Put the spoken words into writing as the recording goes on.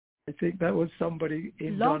I think that was somebody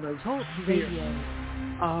in Love Donna's Talk ear. Radio.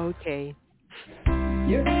 Oh, okay.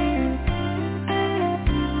 Yeah.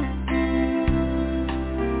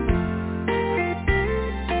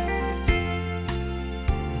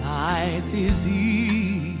 Life is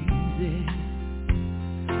easy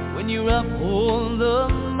when you're up on the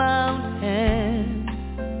mountain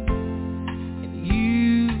and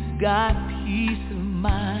you've got peace of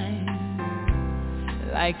mind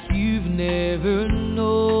like you've never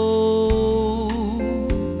known.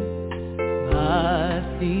 But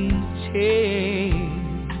things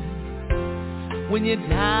change when you're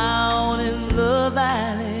down in the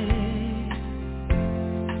valley.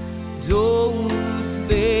 Don't lose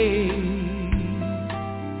faith,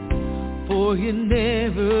 for you're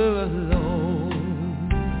never alone.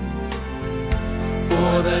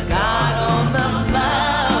 For the God on the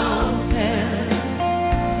mountain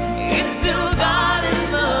is still God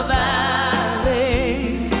in the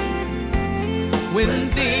valley.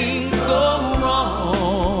 When things go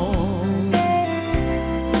wrong,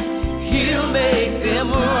 He'll make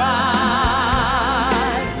them right.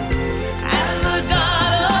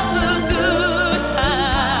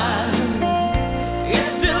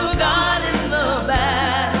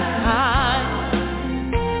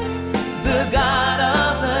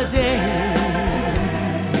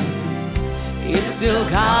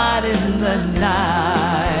 God in the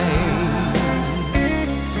night.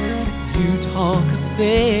 You talk of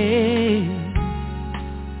faith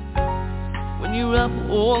when you're up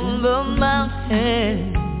on the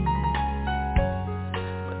mountain,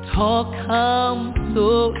 but talk comes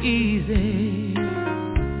so easy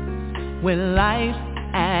when life's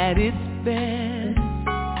at its best.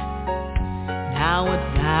 Now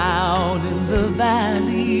it's down in the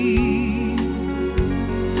valley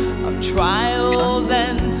of trials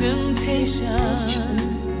and temptation.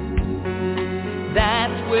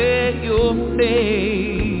 That's where your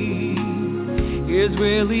faith is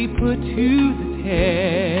really put to the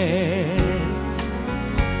test.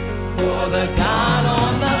 For the God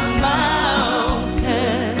on the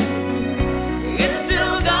mountain is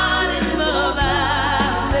still God in the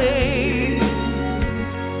valley.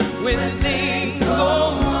 When things go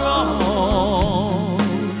wrong,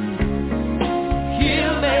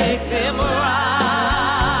 He'll make them right.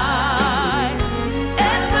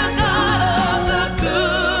 And the God of the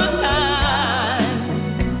good times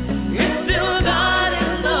is still God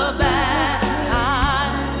in the bad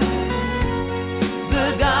times. The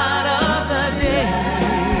God of the day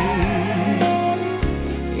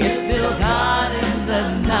is still God in the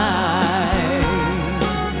night.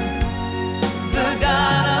 The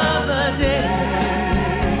God of the day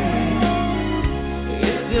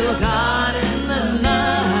is still God in the night.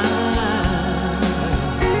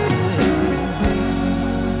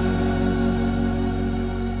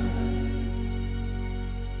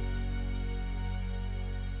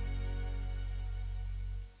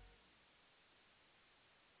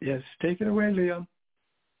 Yes, take it away, Leon.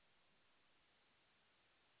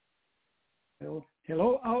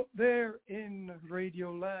 Hello out there in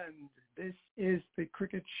Radio Land. This is the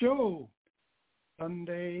Cricket Show.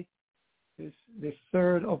 Sunday is the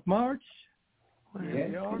 3rd of March. Wow. Yes,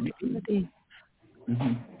 Leon, indeed.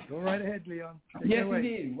 Mhm. go right ahead, Leon. Take it Yes, away.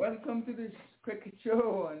 indeed. Welcome to this cricket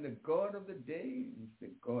show, and the God of the day is the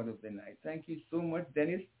God of the night. Thank you so much,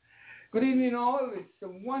 Dennis. Good evening, all. It's a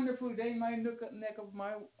wonderful day in my neck of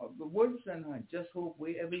the woods, and I just hope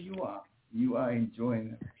wherever you are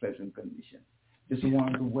enjoying a pleasant condition. Just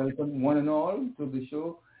want to welcome one and all to the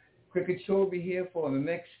show. Cricket Show will be here for the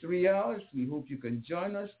next 3 hours. We hope you can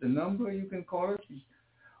join us. The number you can call us is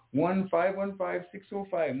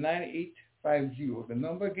 1-515-605-9850. The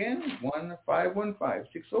number again,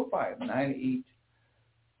 1-515-605-9850.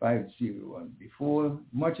 And before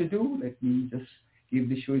much ado, let me just give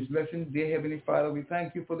the show its blessings. Dear Heavenly Father, we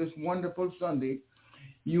thank you for this wonderful Sunday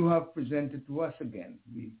you have presented to us again.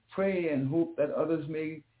 We pray and hope that others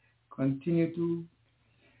may continue to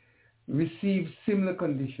receive similar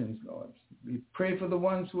conditions, Lord. We pray for the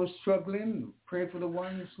ones who are struggling. We pray for the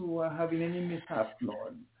ones who are having any mishap,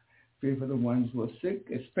 Lord. Pray for the ones who are sick,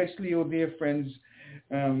 especially our dear friends,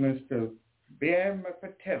 Mr. Bear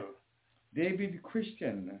Patel, David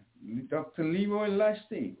Christian, Dr. Leroy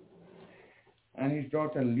Lashley, and his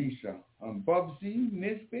daughter Lisa, Bobsy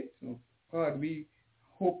Nisbet. Oh, God, we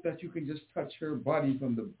hope that you can just touch her body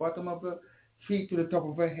from the bottom of her feet to the top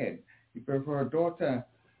of her head. We pray for her daughter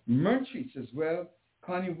Merchits as well,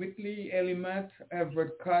 Connie Whitley, Ellie Matt,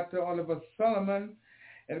 Everett Carter, Oliver Solomon,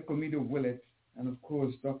 Elcomida Willett, and of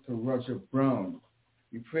course Dr. Roger Brown.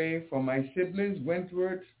 We pray for my siblings,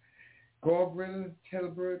 Wentworth, Gabriel,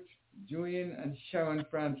 Telbert, Julian and Sharon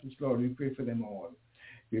Francis, Lord, we pray for them all.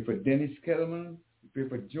 We pray for Dennis Kellman. We pray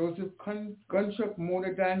for Joseph Gunshop,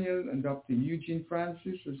 Mona Daniel, and Dr. Eugene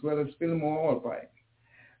Francis, as well as Fillmore Alpine,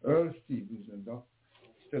 Earl Stevens, and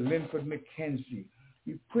Dr. Linford McKenzie.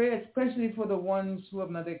 We pray especially for the ones who have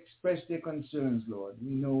not expressed their concerns, Lord.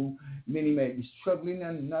 We know many might be struggling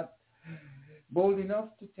and not bold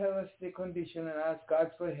enough to tell us their condition and ask God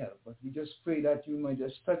for help. But we just pray that you might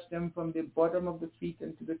just touch them from the bottom of the feet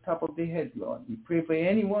and to the top of the head, Lord. We pray for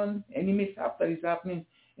anyone, any mishap that is happening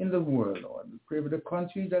in the world, Lord. We pray for the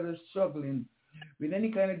countries that are struggling with any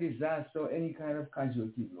kind of disaster or any kind of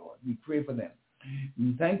casualty, Lord. We pray for them.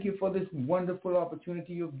 We thank you for this wonderful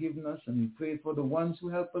opportunity you've given us, and we pray for the ones who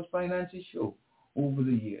help us financially show over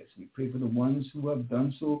the years. We pray for the ones who have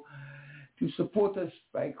done so to support us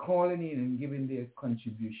by calling in and giving their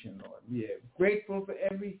contribution, Lord. We are grateful for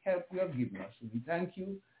every help you have given us. And we thank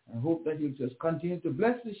you and hope that you'll just continue to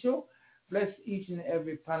bless the show, bless each and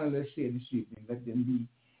every panelist here this evening. Let them be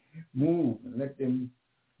moved and let them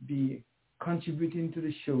be contributing to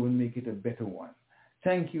the show and make it a better one.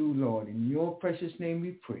 Thank you, Lord. In your precious name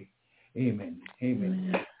we pray. Amen.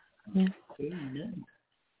 Amen. Amen. Amen.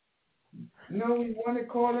 Now we want to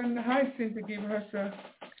call on Hyacinth to give us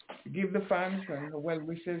give the fans and the well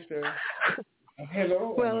wishes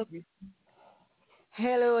hello. Well,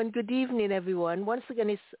 hello and good evening, everyone. Once again,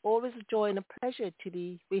 it's always a joy and a pleasure to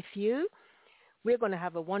be with you. We're going to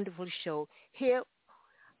have a wonderful show.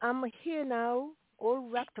 I'm here now, all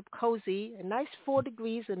wrapped up cozy, a nice 4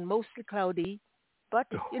 degrees and mostly cloudy. But,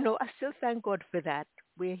 I still thank God for that.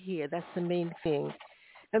 We're here. That's the main thing.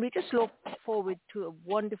 And we just look forward to a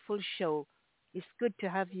wonderful show. It's good to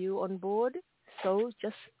have you on board. So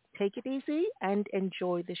just take it easy and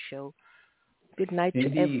enjoy the show. Good night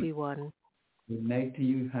to everyone. Good night to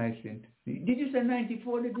you, Hyacinth. Did you say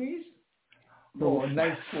 94 degrees? Oh,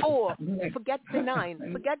 nice 4. Forget the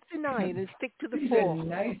 9. Forget the 9 and stick to the 4. A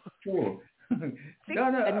nice 4.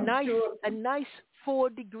 A nice 4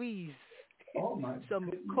 degrees. Oh my!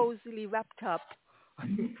 Some cozily wrapped up,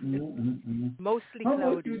 mostly How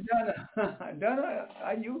cloudy. about you, Donna? Donna,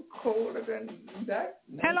 are you colder than that?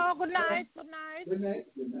 No. Hello, good night. Good night. Good night.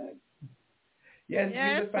 Good night.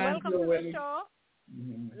 Yes, welcome to the show.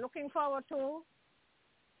 Mm-hmm. Looking forward to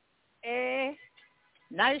a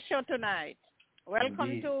nice show tonight. Welcome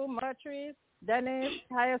Indeed. to Mercury, Dennis,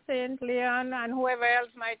 Hyacinth, Leon, and whoever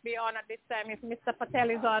else might be on at this time. If Mr. Patel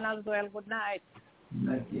is on as well, good night.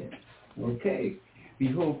 Not yet. Okay.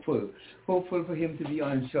 Be hopeful for him to be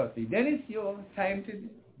on shortly. Dennis, your time to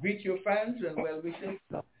greet your fans and well wishes.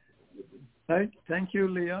 Thank you,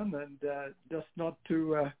 Leon, and just not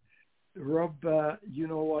to rub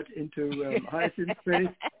into Hyacinth's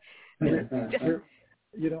face. No,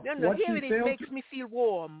 here it makes me feel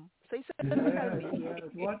warm. So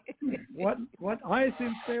what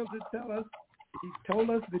Hyacinth failed to tell us, he told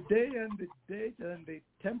us the day and the date and the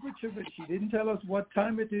temperature, but she didn't tell us what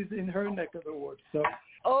time it is in her neck of the woods. So,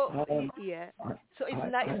 yeah. So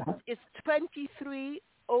it's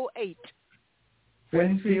 23:08.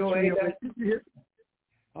 23:08.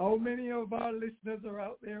 How many of our listeners are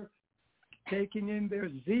out there taking in their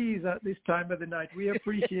Z's at this time of the night? We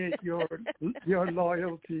appreciate your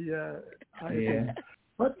loyalty, Hyacinth.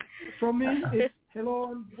 But from me, it's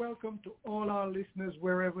hello and welcome to all our listeners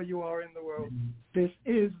wherever you are in the world. This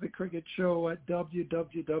is The Cricket Show at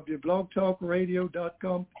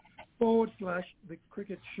www.blogtalkradio.com/The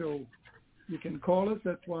Cricket Show. You can call us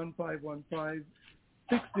at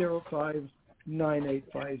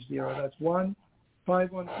 1-515-605-9850. That's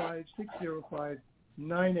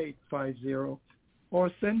 1-515-605-9850.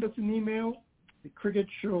 Or send us an email,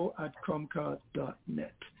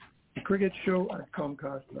 thecricketshow@comcast.net.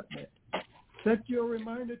 thecricketshow@comcast.net. Set your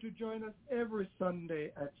reminder to join us every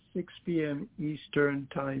Sunday at 6 p.m. Eastern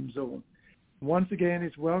Time Zone. Once again,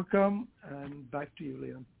 it's welcome, and back to you,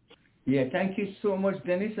 Leon. Yeah, thank you so much,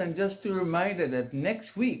 Dennis. And just a reminder that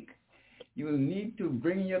next week, you will need to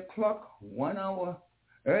bring your clock 1 hour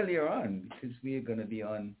earlier on, because we are going to be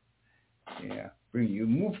on,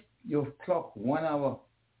 move your clock 1 hour,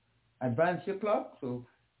 advance your clock. So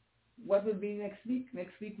what will be next week?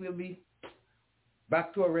 Next week we'll be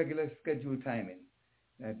back to our regular scheduled timing.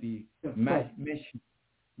 That'd be mesh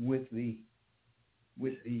with the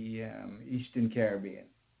Eastern Caribbean,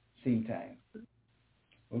 same time.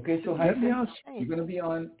 Okay, so you're going to be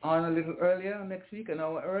on a little earlier next week, an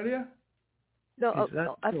hour earlier? No,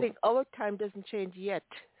 I think our time doesn't change yet.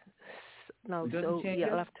 No, so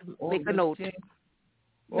I'll have to make a note.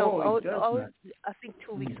 No, I think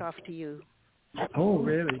 2 weeks after you. Oh,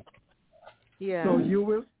 really? Yeah. So you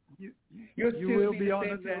will be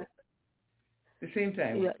on the same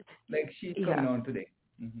time, like she's coming on today.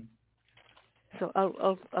 Mm-hmm. So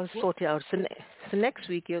I'll sort it out. So next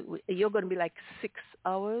week you're going to be like 6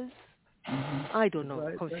 hours. Mm-hmm. I don't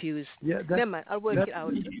know, confused. Never mind, I'll work it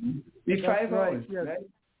out. It's 5 hours, yes. right?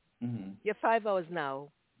 Mm-hmm. You're 5 hours now.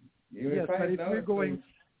 Yes, but if we're going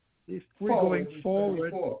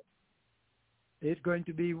forward, it's going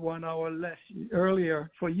to be 1 hour less earlier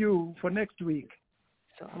for you for next week.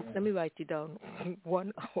 So let me write it down.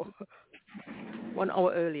 1 hour, 1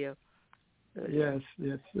 hour earlier. Yes.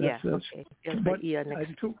 Okay. But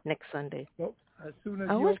next Sunday. So as soon as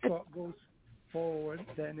your clock goes forward,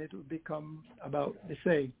 then it will become about the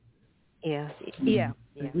same. Yeah. The I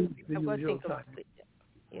will usual think time.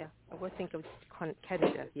 I will think of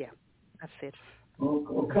Canada. Yeah, that's it.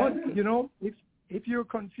 Okay. But if you're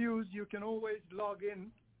confused, you can always log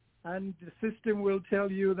in, and the system will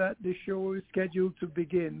tell you that the show is scheduled to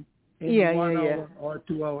begin in 1 hour or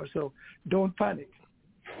 2 hours. So don't panic.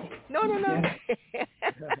 No.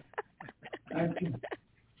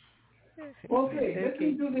 Okay, let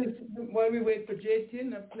me do this while we wait for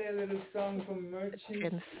JT. I'll play a little song from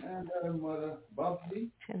Merchant and our mother,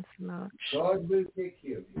 Bobby. 10th March. God will take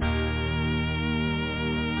care of you.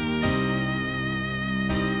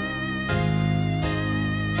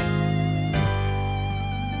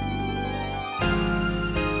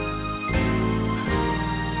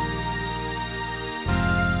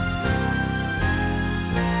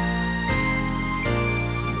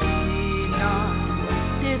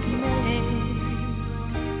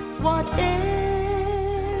 What is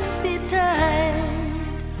betide?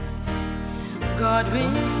 God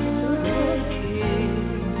will take care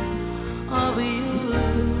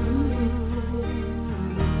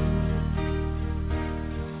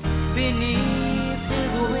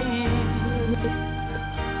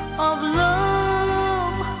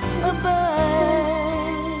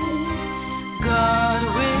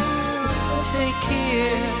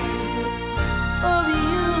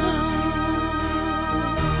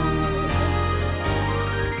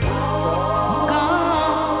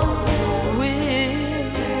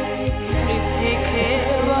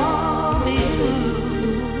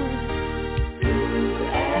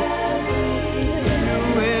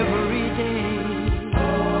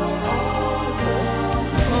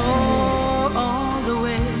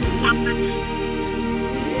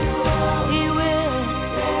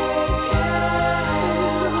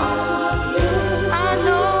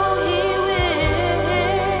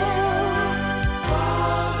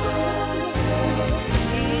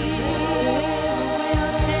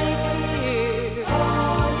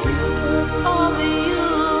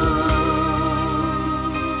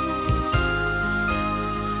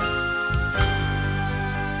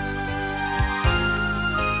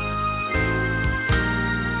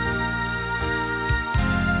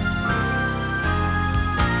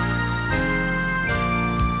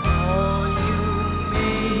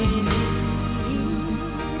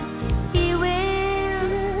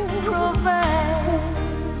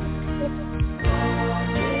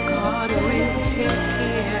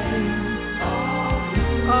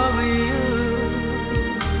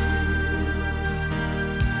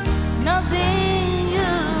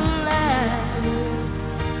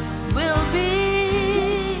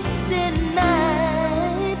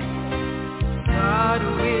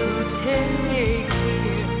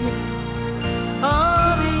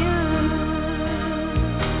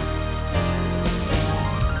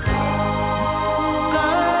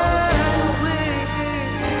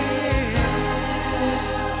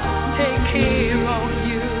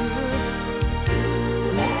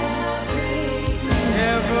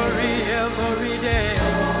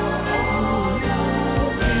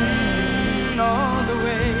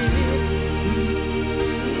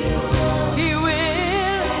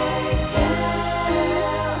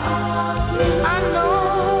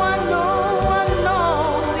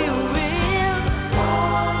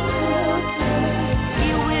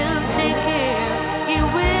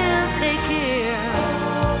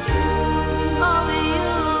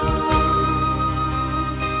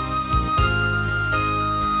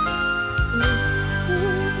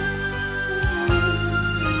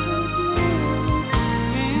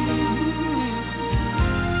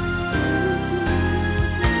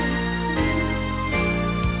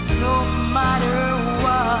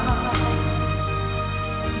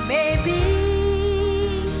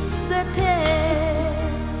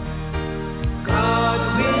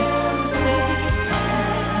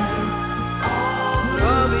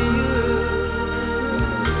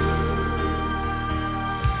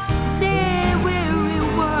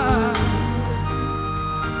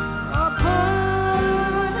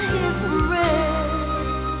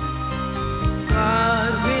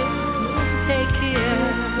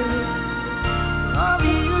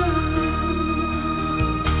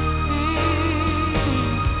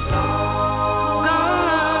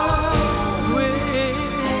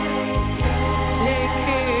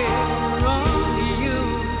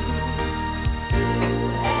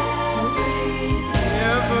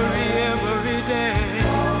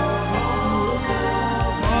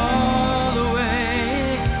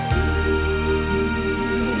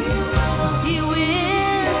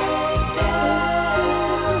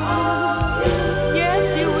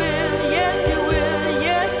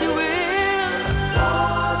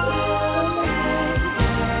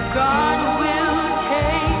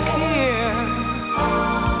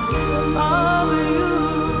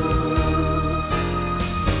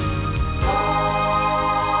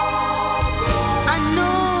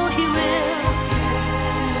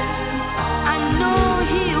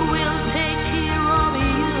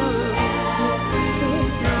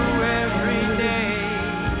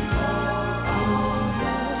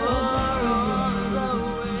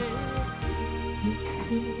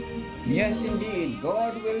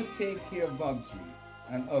take care of Bugsy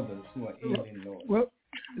and others who are ailing, Lord. Well,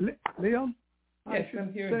 Leon, Yes,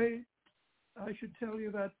 I'm here. I should tell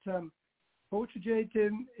you that Coach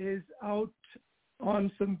Jayton is out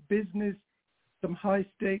on some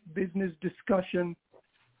high-stake business discussion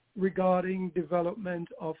regarding development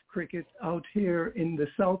of cricket out here in the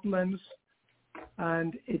Southlands,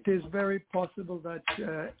 and it is very possible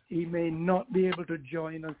that he may not be able to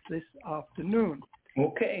join us this afternoon.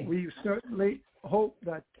 Okay. We certainly hope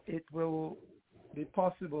that it will be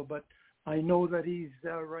possible, but I know that he's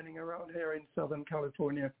running around here in Southern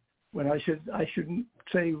California. When I shouldn't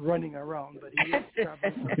say running around, but he is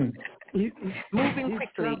traveling. He's moving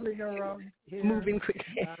quickly. Traveling around here, moving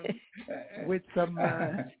quickly with some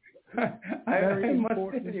very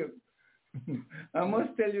important. I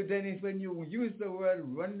must tell you, Dennis, when you use the word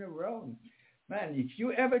run around, man, if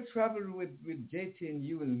you ever travel with JT,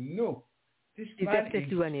 you will know this man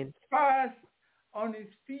is fast on his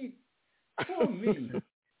feet.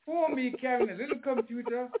 For me carrying a little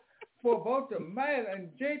computer for about a mile, and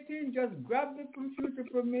JT just grabbed the computer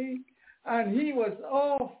from me, and he was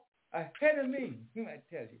off ahead of me. I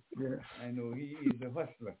tell you, yeah. I know he is a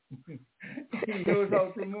hustler. He knows how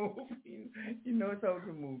to move. He knows how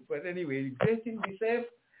to move. But anyway, JT, be safe.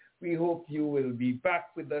 We hope you will be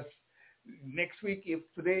back with us next week if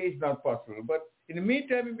today is not possible. But in the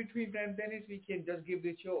meantime, in between time, Dennis, we can just give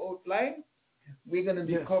the show outline. We're going to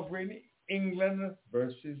be covering England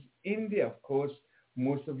versus India. Of course,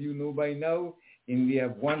 most of you know by now, India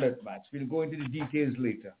have won that match. We'll go into the details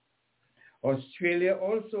later. Australia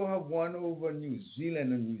also have won over New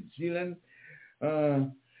Zealand. And New Zealand,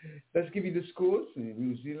 let's give you the scores.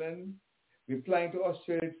 New Zealand replying to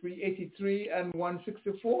Australia 383 and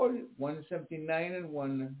 164, 179 and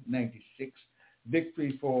 196.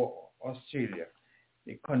 Victory for Australia.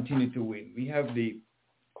 They continue to win. We have the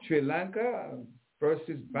Sri Lanka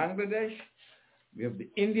versus Bangladesh. We have the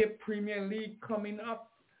India Premier League coming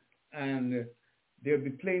up, and they'll be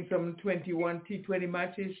playing some 21 T20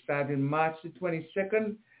 matches starting March the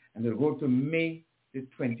 22nd, and they'll go to May the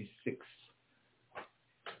 26th.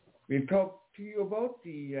 We'll talk to you about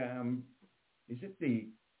the, the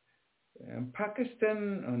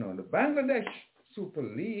Bangladesh Super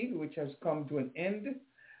League, which has come to an end,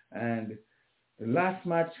 and the last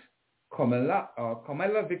match,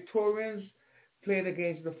 Comella Victorians played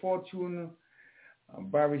against the Fortune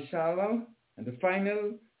Barishala, and the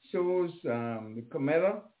final shows the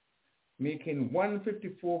Comella making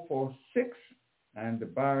 154 for 6, and the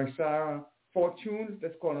Barishala Fortunes,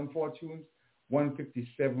 let's call them Fortunes,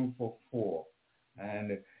 157 for 4.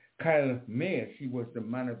 And Kyle Mayers, he was the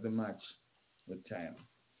man of the match at the time.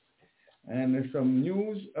 And there's some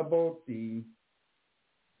news about the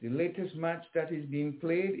latest match that is being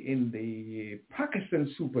played in the Pakistan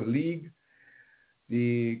Super League.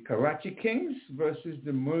 The Karachi Kings versus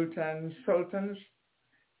the Multan Sultans.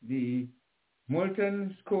 The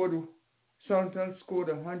Multan Sultans scored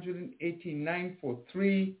 189 for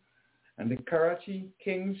 3, and the Karachi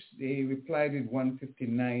Kings, they replied with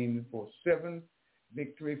 159 for 7.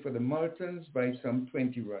 Victory for the Multans by some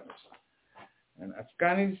 20 runs. And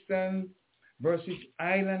Afghanistan versus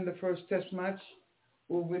Ireland, the first test match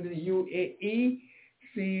over the UAE,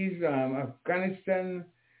 sees Afghanistan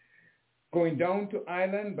going down to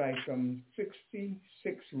Ireland by some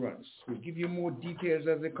 66 runs. We'll give you more details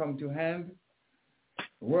as they come to hand.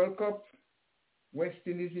 World Cup, West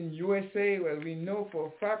Indies in USA. Well, we know for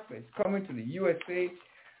a fact that it's coming to the USA,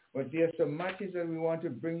 but there are some matches that we want to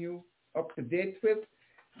bring you up to date with.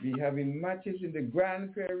 We're having matches in the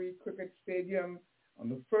Grand Prairie Cricket Stadium on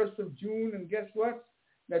the 1st of June, and guess what?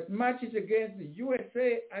 That match is against the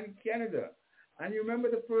USA and Canada. And you remember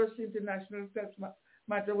the first international test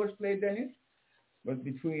match that was played, Dennis? Was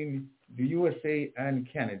between the USA and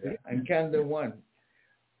Canada won.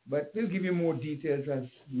 But we'll give you more details as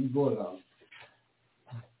we go along.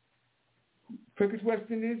 Cricket West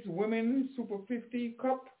Indies Women's Super 50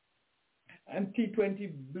 Cup and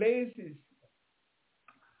T20 Blaze is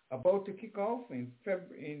about to kick off in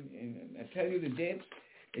February. I tell you the dates.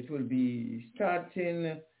 It will be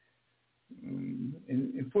starting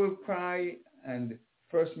in full cry, and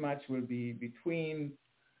first match will be between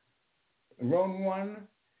round 1,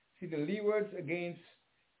 see the Leewards against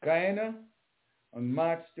Guyana on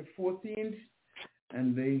March the 14th,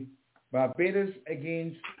 and the Barbados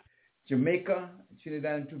against Jamaica,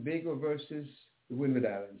 Trinidad and Tobago versus the Windward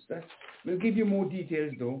Islands. We'll give you more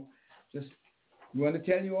details though. Just we want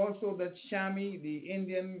to tell you also that Shami, the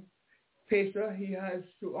Indian pacer, he has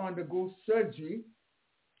to undergo surgery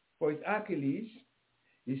for his Achilles.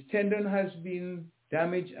 His tendon has been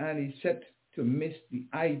damaged and he's set to miss the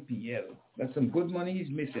IPL. That's some good money he's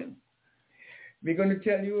missing. We're going to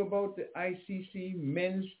tell you about the ICC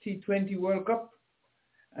Men's T20 World Cup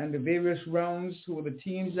and the various rounds who the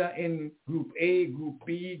teams are in Group A, Group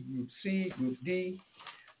B, Group C, Group D,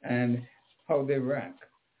 and how they rank.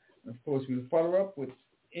 Of course, we'll follow up with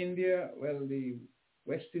India, the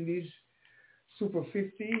West Indies Super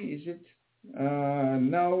 50, is it?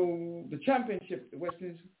 Now the championship, the West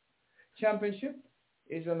Indies Championship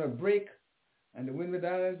is on a break, and the Windward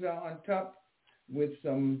Islands are on top with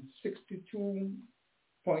some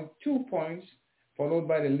 62.2 points, followed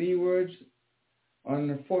by the Leewards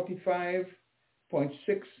on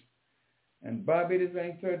 45.6, and Barbados are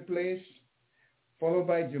in third place, followed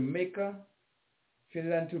by Jamaica,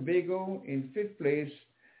 Trinidad and Tobago in fifth place,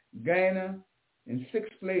 Guyana in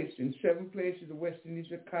sixth place. In seventh place is the West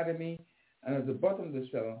Indies Academy, and at the bottom of the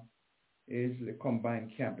cell is the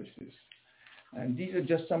combined campuses. And these are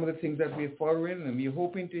just some of the things that we're following, and we're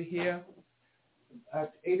hoping to hear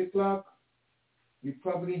at 8 o'clock. We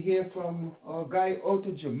probably hear from our guy out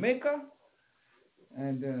of Jamaica,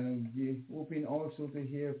 and we're hoping also to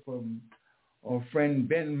hear from our friend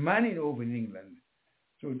Ben Manning over in England.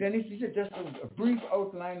 So Dennis, this is just a brief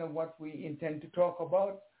outline of what we intend to talk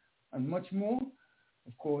about and much more.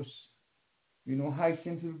 Of course, you know,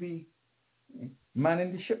 Hyacinth will be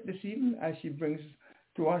manning the ship this evening as she brings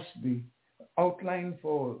to us the outline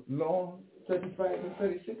for Law 35 and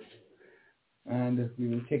 36. And we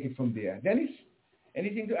will take it from there. Dennis,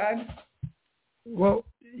 anything to add? Well,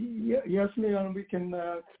 yes, Leon, we can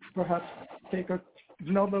perhaps take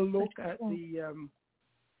another look at the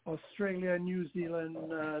Australia-New Zealand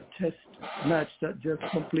test match that just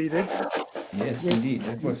completed. Yes, indeed.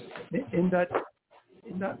 That was...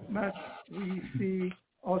 In that match, we see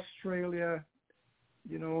Australia,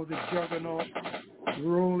 you know, the juggernaut,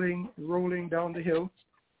 rolling down the hill.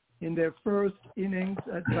 In their first innings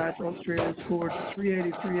at bat, Australia scored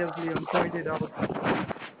 383, as Leon pointed out.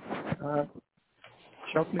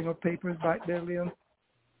 Shuffling of papers back there, Leon.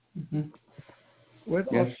 Mm-hmm. With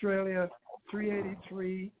Australia,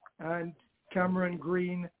 383, and Cameron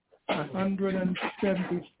Green,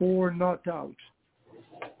 174 not out.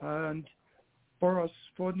 And for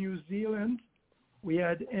New Zealand, we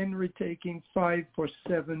had Henry taking 5 for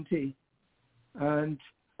 70. And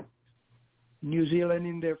New Zealand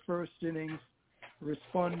in their first innings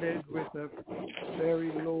responded with a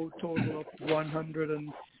very low total of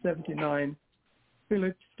 179.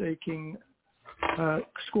 Phillips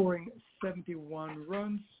scoring 71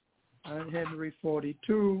 runs and Henry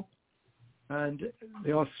 42. And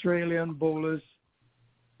the Australian bowlers,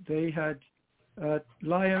 they had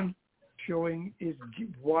Lyon showing his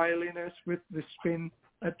wiliness with the spin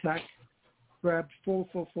attack, grabbed 4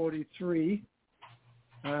 for 43.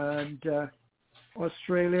 And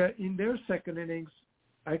Australia in their second innings,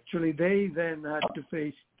 actually they then had to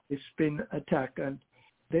face a spin attack, and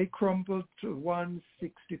they crumbled to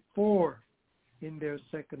 164 in their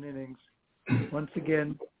second innings. Once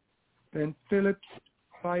again, then Phillips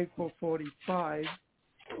 5 for 45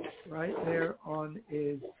 right there on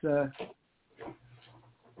his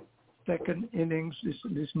second innings.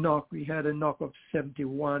 This knock, we had a knock of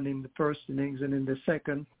 71 in the first innings, and in the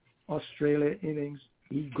second Australia innings,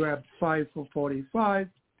 he grabbed 5 for 45,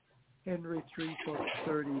 Henry 3 for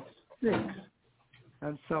 36,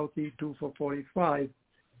 and Southey 2 for 45.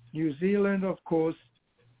 New Zealand, of course,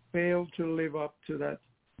 failed to live up to that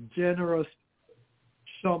generous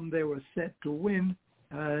sum they were set to win,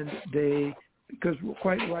 and because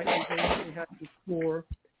quite rightly, they had to score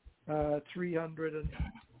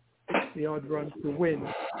 360 odd runs to win,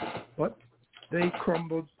 but they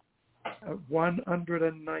crumbled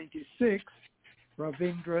 196.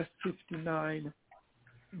 Ravindra 59,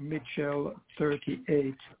 Mitchell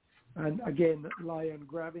 38, and again Lyon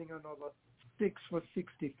grabbing another 6 for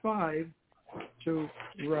 65 to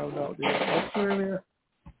round out the Australia.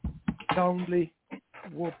 Soundly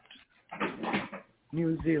whooped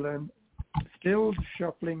New Zealand. Still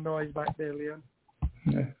shuffling noise back there, Leon.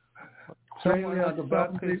 Yeah. Someone at the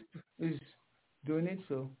back is doing it,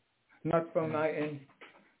 so not from my end.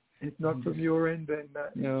 It's not from your end, then?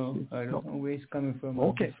 No, I don't know where it's coming from.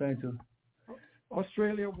 Okay.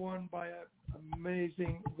 Australia won by an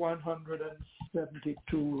amazing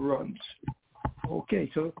 172 runs.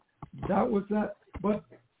 Okay, so that was that. But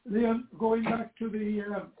Leon, going back to the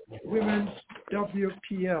women's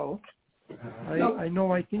WPL, I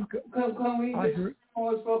know, I think... Can we just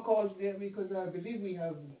pause for calls there, because I believe we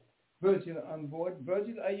have Virgil on board.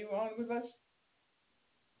 Virgil, are you on with us?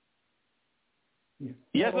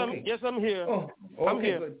 Yes, okay. I'm here. Oh, okay, I'm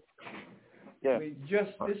here. Good. Yeah. We're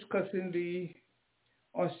just discussing the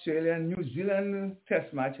Australia and New Zealand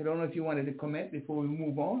test match. I don't know if you wanted to comment before we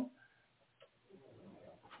move on.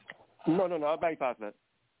 No, I'll bypass that.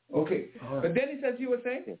 Okay. But Dennis, as you were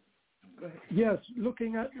saying? Go ahead. Yes,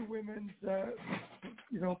 looking at the women's,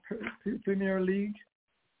 Premier League,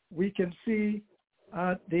 we can see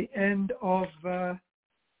at the end of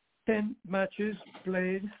 10 matches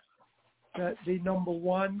played that the number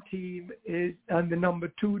one team is, and the number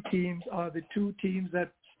two teams are the two teams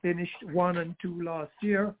that finished 1 and 2 last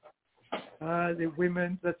year. The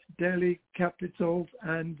women, that's Delhi Capitals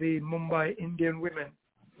and the Mumbai Indian women.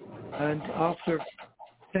 And after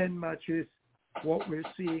 10 matches, what we're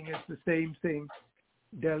seeing is the same thing.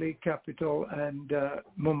 Delhi Capital and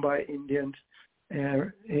Mumbai Indians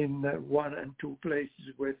in 1 and 2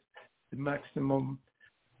 places with the maximum.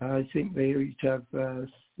 I think they each have,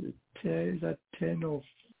 is that 10 or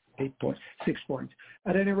 8 points? 6 points.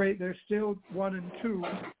 At any rate, they're still 1 and 2,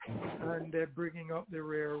 and they're bringing up the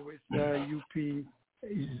rear with UP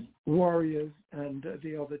Warriors and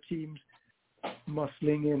the other teams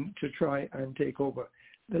muscling in to try and take over.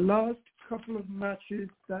 The last couple of matches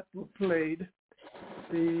that were played,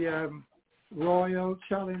 the Royal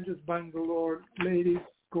Challengers Bangalore ladies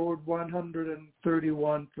scored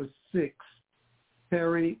 131 for 6,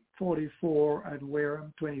 Perry 44 and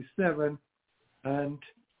Wareham 27, and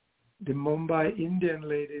the Mumbai Indian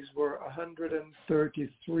ladies were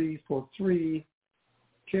 133 for 3,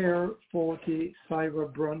 Kerr 40, Cyber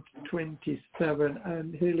Brunt 27,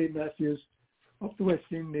 and Haley Matthews of the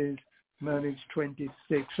West Indies managed 26.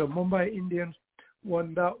 So Mumbai Indians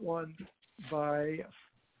won that one by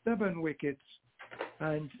 7 wickets.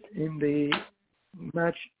 And in the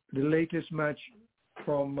match, the latest match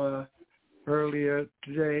from earlier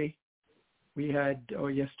today,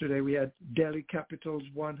 yesterday we had Delhi Capitals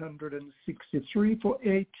 163 for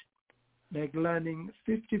 8, Meg Lanning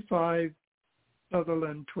 55,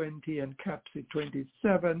 Sutherland 20, and Capsey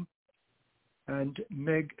 27, and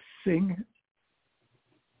Meg Singh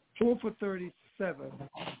 4 for 37.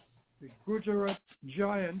 The Gujarat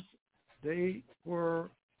Giants, they were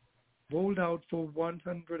bowled out for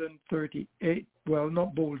 138. Well,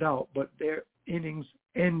 not bowled out, but their innings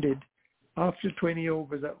ended after 20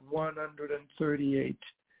 overs at 138,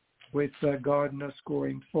 with Gardner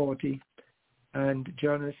scoring 40, and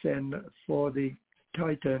Jonathan for the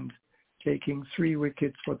Titans taking 3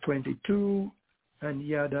 wickets for 22, and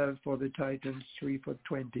Yadav for the Titans 3 for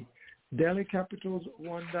 20. Delhi Capitals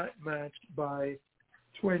won that match by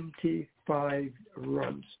 25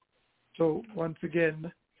 runs. So once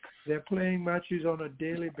again, they're playing matches on a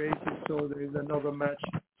daily basis, so there's another match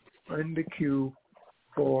in the queue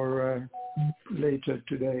for later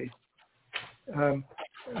today.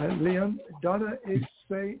 Leon, Donna is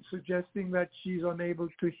suggesting that she's unable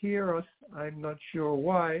to hear us. I'm not sure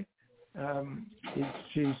why.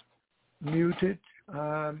 She's muted.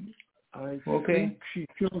 I think she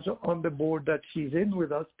shows on the board that she's in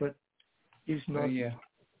with us, but she's not.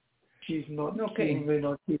 She's not. Okay. We're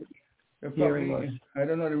not hearing us. I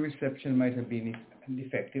don't know. The reception might have been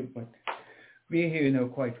defective, but we're hearing her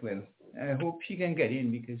quite well. I hope she can get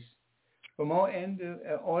in, because from our end,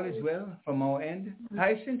 all is well from our end.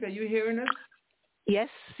 Hyacinth, are you hearing us? Yes.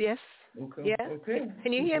 Okay. Yeah. Okay.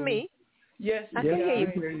 Can you hear me? Yes. I can hear you.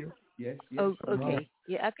 I hear you. Yes. Oh, okay.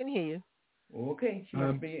 Yeah, I can hear you. Okay. She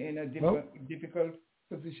must be in a difficult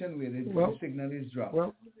position where the signal is dropped.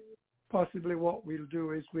 Well, possibly what we'll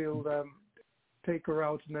do is we'll take her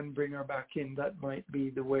out and then bring her back in. That might be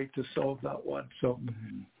the way to solve that one. So,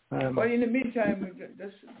 but in the meantime,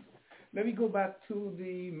 let me go back to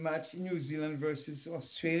the match New Zealand versus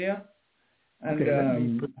Australia, and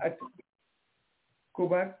I go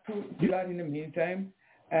back to that in the meantime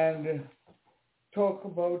and talk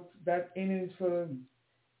about that innings for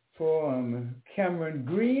Cameron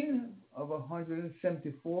Green of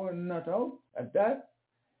 174 not out at that.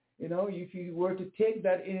 You know, if you were to take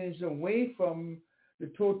that innings away from the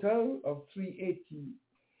total of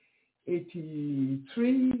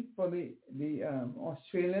 383 for the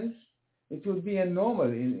Australians, it would be a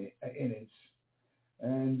normal innings.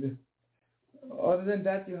 And other than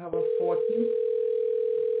that, you have a 40.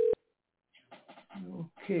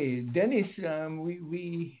 Okay, Dennis,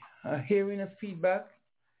 we are hearing a feedback.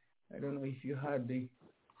 I don't know if you had the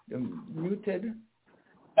muted.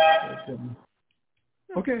 But,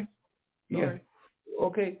 okay. Yeah. Right.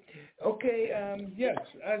 Okay. Yes,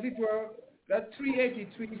 as it were, that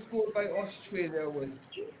 383 scored by Australia was,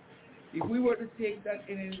 if we were to take that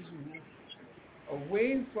innings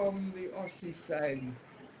away from the Aussie side,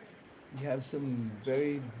 we have some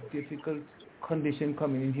very difficult condition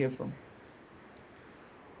coming in here from.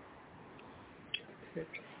 Okay.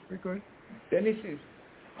 Very good. Dennis,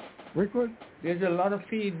 We're good. There's a lot of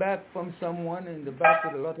feedback from someone in the back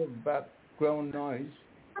with a lot of background noise.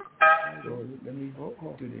 So let me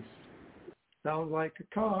do this. Sounds like a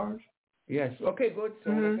car. Yes. Okay, good.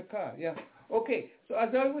 Sounds like a car. Yeah. Okay. So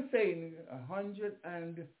as I was saying,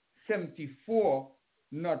 174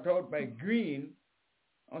 not out by Green.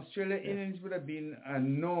 Australia innings would have been a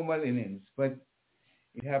normal innings, but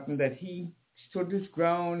it happened that he stood his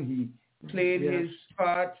ground. He played his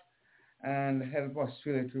part and helped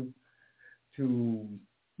Australia to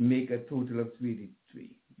make a total of 3-3.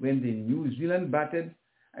 When the New Zealand batted,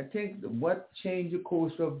 I think what changed the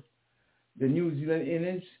course of the New Zealand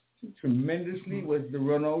innings tremendously was the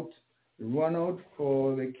run out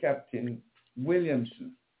for the captain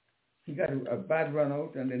Williamson. He got a bad run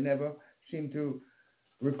out and they never seemed to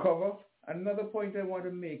recover. Another point I want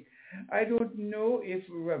to make, I don't know if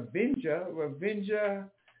Ravindra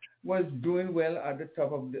was doing well at the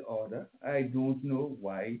top of the order. I don't know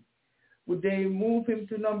why. Would they move him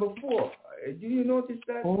to number 4? Do you notice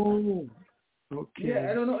that? Oh, okay.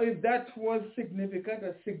 Yeah, I don't know if that was a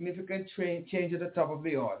significant change at the top of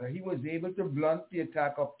the order. He was able to blunt the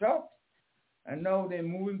attack up top, and now they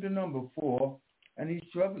move him to number 4, and he's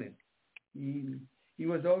struggling. He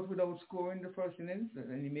was out without scoring the first innings,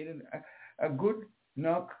 and he made a good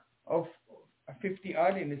knock of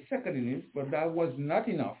 50-odd in the second innings, but that was not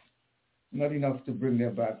enough to bring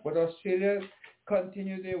them back. But Australia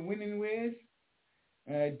continue their winning ways.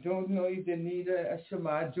 I don't know if they need a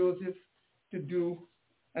Shamar Joseph to do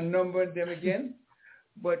a number on them again,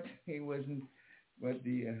 but he wasn't. But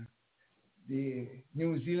the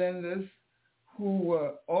New Zealanders, who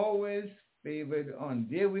were always favored on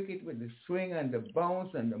their wicket with the swing and the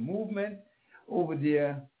bounce and the movement over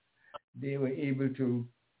there, they were able to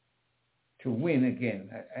win again.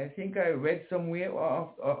 I think I read somewhere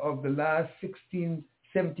of the last 16,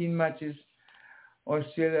 17 matches,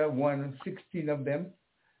 Australia won 16 of them,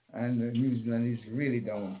 and New Zealand is really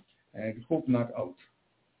down. And I hope not out.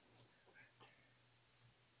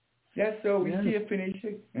 Yes, so we see a finish.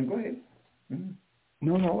 And go ahead. Mm-hmm.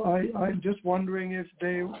 No, I'm just wondering if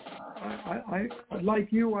they, I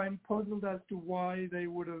like you, I'm puzzled as to why they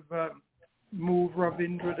would have moved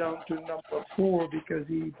Ravindra down to number 4, because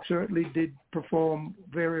he certainly did perform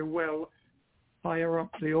very well higher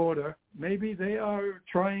up the order. Maybe they are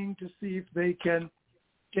trying to see if they can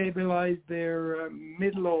stabilize their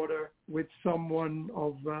middle order with someone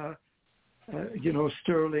of,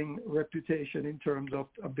 sterling reputation in terms of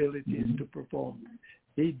abilities to perform.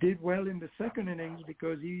 He did well in the second innings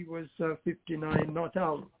because he was 59 not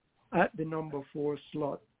out at the number 4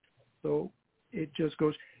 slot. So it just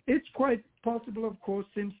goes. It's quite possible, of course,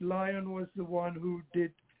 since Lyon was the one who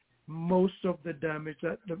did most of the damage,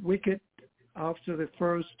 that the wicket after the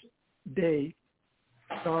first day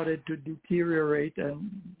started to deteriorate.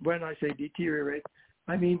 And when I say deteriorate,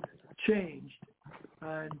 I mean changed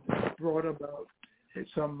and brought about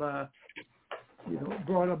some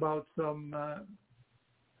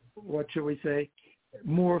what shall we say,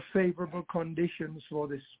 more favorable conditions for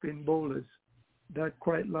the spin bowlers. That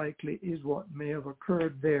quite likely is what may have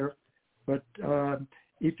occurred there. But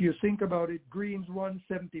if you think about it, Green's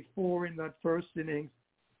 174 in that first innings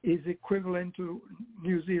is equivalent to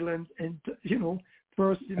New Zealand's,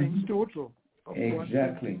 first innings total of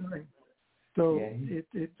 179. So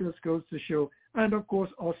it just goes to show. And of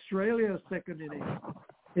course, Australia's second innings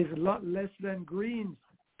is a lot less than Green's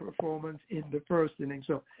performance in the first inning.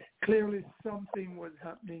 So clearly something was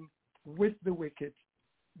happening with the wicket,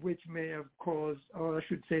 which may have caused, or I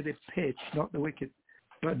should say the pitch, not the wicket,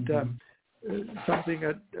 but something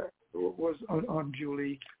that was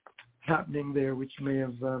unduly happening there, which may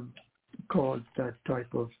have caused that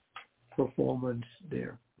type of performance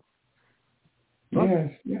there.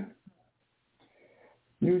 Yes, yeah.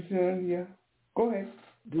 New Zealand, go ahead.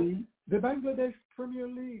 The Bangladesh Premier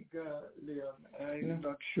League, Leon, I'm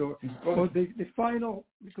not sure. Well, the final,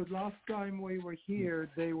 because last time we were here,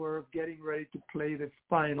 they were getting ready to play the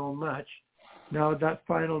final match. Now that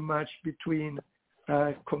final match between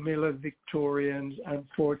Comilla Victorians and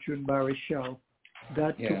Fortune Barishal,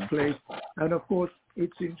 that took place. And of course,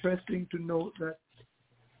 it's interesting to note that,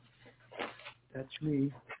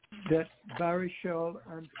 that Barishal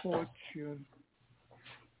and Fortune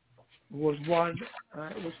was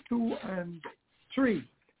 2 and 3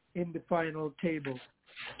 in the final table,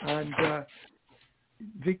 and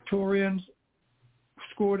Victorians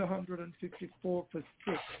scored 154 for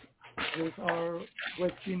 6 with our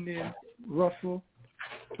West Indian Russell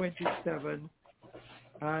 27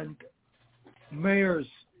 and Mayers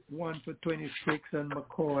 1 for 26 and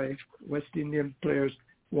McCoy, West Indian players,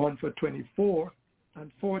 1 for 24.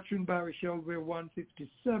 and Fortune Barishaw were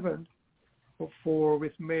 157 for 4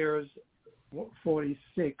 with Mayors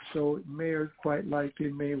 46. So Mayors quite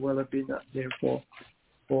likely may well have been up there for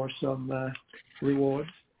some rewards.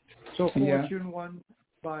 So Fortune won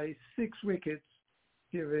by 6 wickets,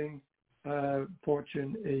 giving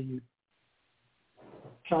Fortune a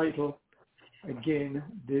title again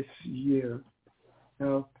this year.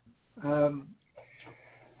 Now,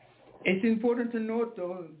 it's important to note,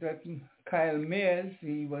 though, that Kyle Mayers,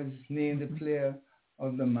 he was named the player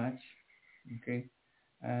of the match, okay,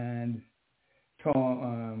 and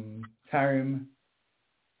Tarim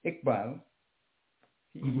Iqbal,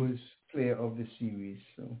 he was player of the series.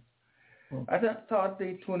 So I thought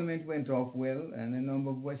the tournament went off well, and a number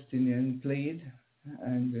of West Indians played,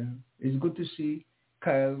 and it's good to see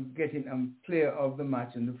Kyle getting a player of the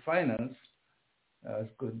match in the finals. That was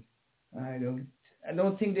good. I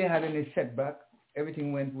don't think they had any setback.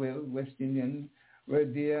 Everything went well. West Indians were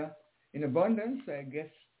there in abundance. I guess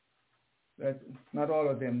that not all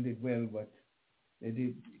of them did well, but they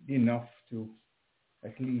did enough to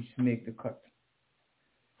at least make the cut.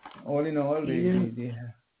 All in all,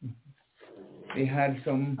 they had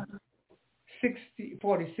some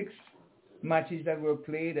 46 matches that were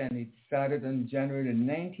played, and it started on January the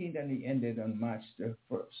 19th and it ended on March the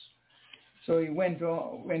 1st. So it went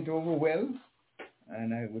over well,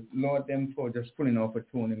 and I would laud them for just pulling off a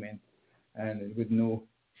tournament and with no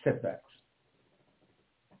setbacks.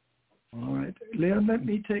 All right. Leon, let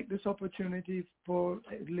me take this opportunity for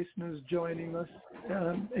listeners joining us,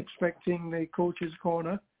 expecting the Coach's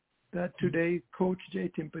Corner, that today Coach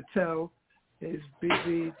Jatin Patel is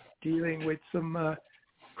busy dealing with some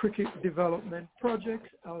cricket development projects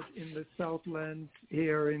out in the Southland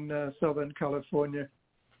here in Southern California.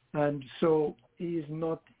 And so he is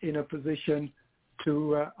not in a position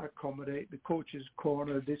to accommodate the Coach's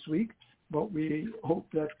Corner this week. But we hope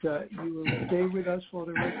that you will stay with us for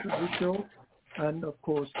the rest of the show and, of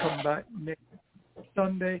course, come back next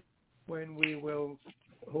Sunday when we will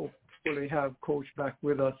hopefully have Coach back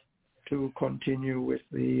with us to continue with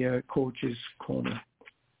the Coach's Corner.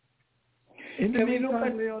 In the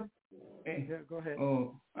meantime, Leon, go ahead.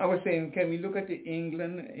 Oh, I was saying, can we look at the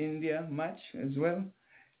England-India match as well?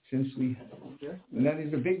 Since that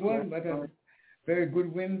is a big one, but a very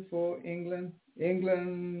good win for England.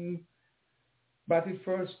 England batted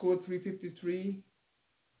first, scored 353,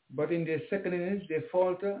 but in their second innings they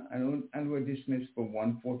falter and were dismissed for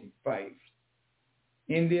 145.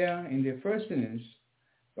 India in their first innings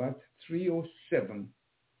got 307,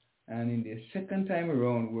 and in their second time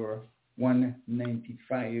around were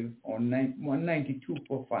 195 or 192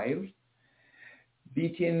 for 5,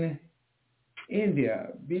 beating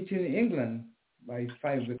England by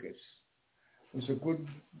 5 wickets. It was a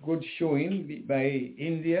good showing by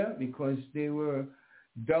India because they were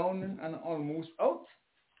down and almost out,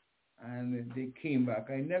 and they came back.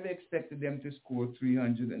 I never expected them to score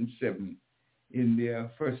 307 in their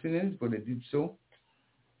first innings, but they did so.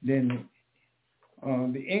 Then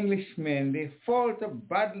the Englishmen, they faltered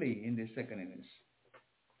badly in the second innings,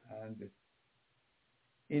 and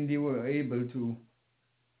India were able to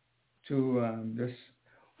just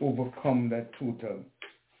overcome that total.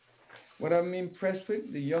 What I'm impressed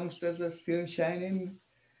with, the youngsters are still shining.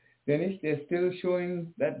 Dennis, they're still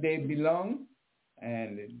showing that they belong.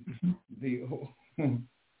 And the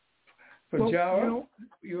Pujara,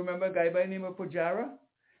 you remember a guy by the name of Pujara?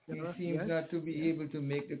 He seems not to be able to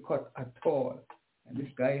make the cut at all. And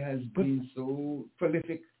this guy has been so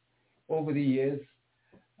prolific over the years,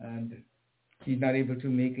 and he's not able to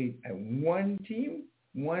make it one team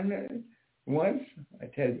once. I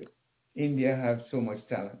tell you, India have so much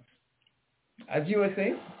talent. As you were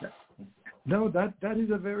saying? No, that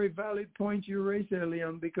is a very valid point you raised there,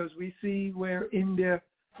 Leon, because we see where India,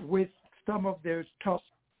 with some of their top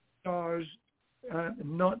stars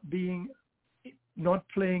not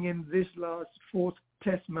playing in this last 4th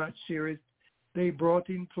Test match series, they brought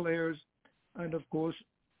in players, and of course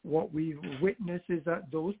what we've witnessed is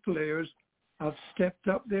that those players have stepped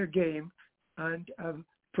up their game and have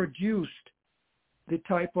produced the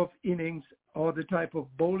type of innings or the type of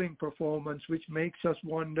bowling performance which makes us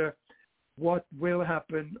wonder what will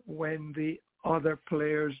happen when the other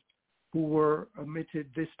players who were omitted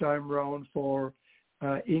this time round for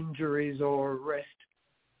injuries or rest,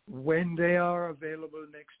 when they are available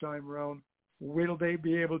next time round, will they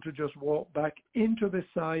be able to just walk back into the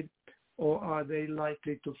side, or are they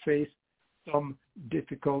likely to face some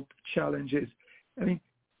difficult challenges? I mean,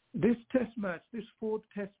 this test match, this 4th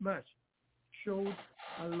test match, showed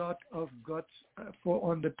a lot of guts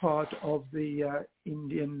on the part of the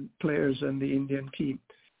Indian players and the Indian team.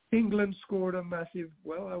 England scored a massive,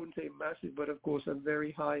 well, I wouldn't say massive, but of course a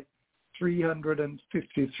very high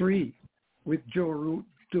 353 with Joe Root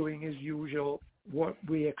doing his usual, what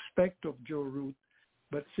we expect of Joe Root.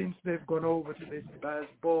 But since they've gone over to this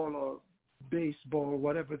baseball or baseball,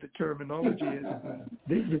 whatever the terminology is,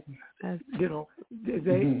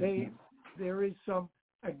 there is some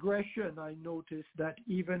aggression. I noticed that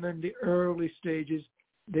even in the early stages,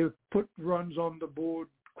 they put runs on the board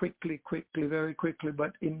quickly, very quickly,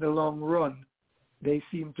 but in the long run, they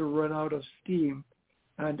seem to run out of steam.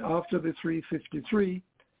 And after the 353,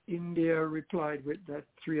 India replied with that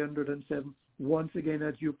 307. Once again,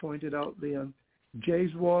 as you pointed out, Leon,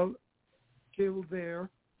 Jaiswal still there,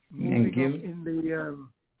 moving up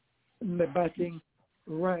in the batting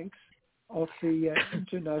ranks of the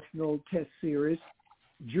international test series.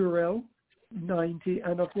 Jurel, 90,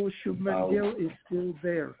 and of course Shubman Gill is still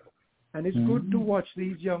there. And it's good to watch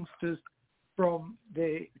these youngsters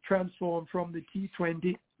transform from the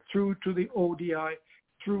T20 through to the ODI,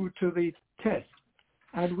 through to the test.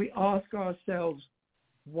 And we ask ourselves,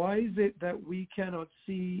 why is it that we cannot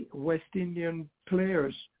see West Indian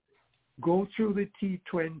players go through the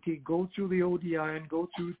T20, go through the ODI, and go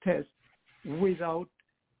through test without,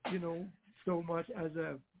 so much as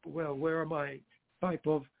a, where am I type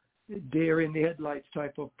of deer in the headlights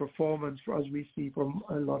type of performance as we see from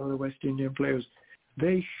a lot of the West Indian players.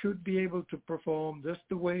 They should be able to perform just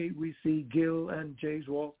the way we see Gill and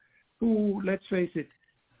Jaiswal, who, let's face it,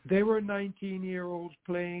 they were 19-year-olds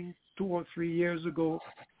playing 2 or 3 years ago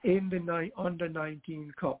in the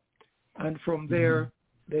Under-19 Cup. And from there,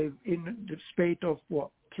 they've, in the spate of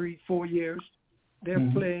 3-4 years, they're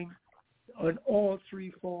playing on all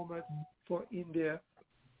 3 formats for India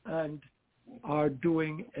and are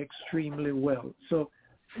doing extremely well. So,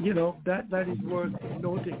 that is worth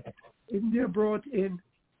noting. India brought in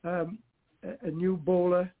a new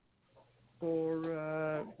bowler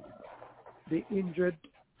for the injured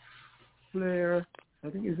player. I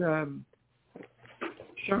think is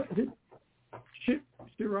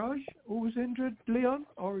Siraj, who was injured, Leon,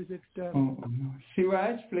 or is it?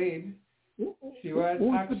 Siraj played. Siraj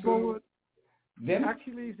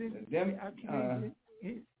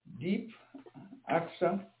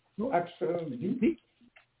Deep.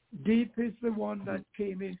 Deep is the one that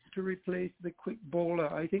came in to replace the quick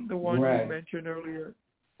bowler. I think the one you mentioned earlier,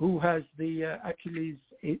 who has the Achilles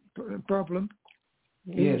problem,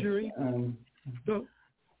 injury.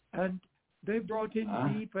 And they brought in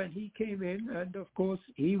Deep, and he came in, and of course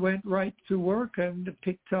he went right to work and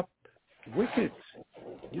picked up wickets.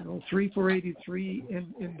 3 for 83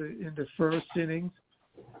 in the first innings,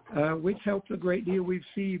 which helped a great deal. We've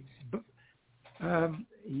seen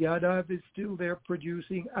Yadav is still there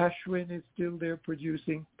producing, Ashwin is still there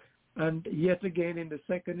producing, and yet again in the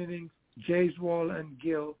second innings, Jaiswal and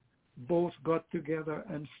Gill both got together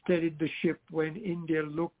and steadied the ship when India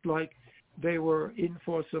looked like they were in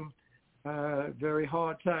for some very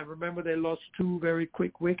hard time. Remember, they lost 2 very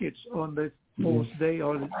quick wickets on the 4th day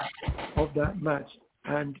of that match,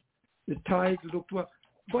 and the Tides looked well.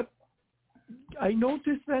 But I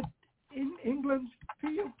noticed that in England's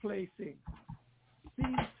field placing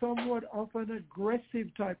seemed somewhat of an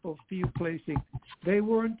aggressive type of field placing. They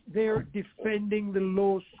weren't there defending the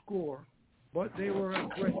low score, but they were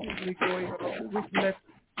aggressively going, which left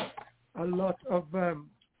a lot of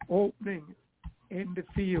opening in the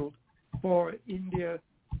field for India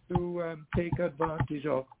to take advantage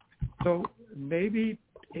of. So maybe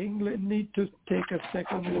England need to take a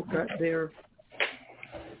second look at their.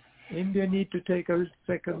 India need to take a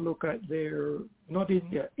second look at their. Not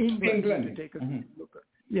India. England need to take a second look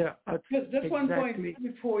at. Just one point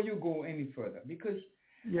before you go any further, because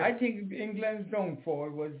I think England's downfall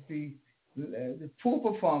was the poor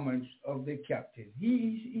performance of the captain.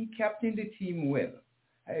 He captained the team well.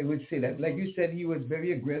 I would say that. Like you said, he was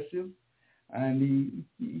very aggressive, and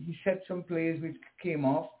he set some plays which came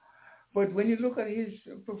off. But when you look at his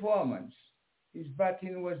performance, his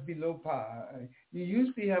batting was below par. He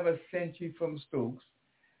usually have a century from Stokes,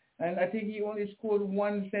 and I think he only scored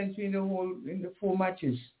 1 century in the 4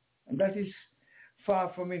 matches, and that is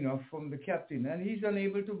far from enough from the captain. And he's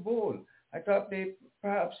unable to bowl. I thought they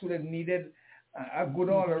perhaps would have needed a good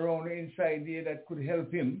all-around inside there that could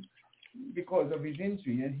help him because of his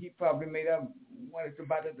injury, and he probably may have wanted to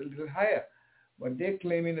bat it a little higher. But they're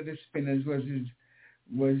claiming that the spinners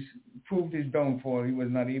proved his downfall. He was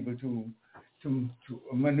not able to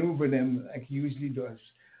maneuver them like he usually does.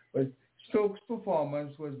 But Stokes'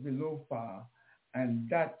 performance was below par, and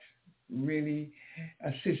that really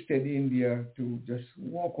assisted India to just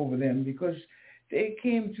walk over them, because they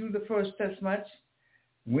came through the first test match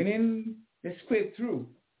winning. They scraped through,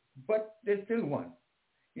 but they still won.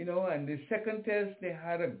 You know, and the second test they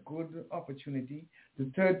had a good opportunity. The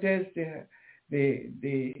third test they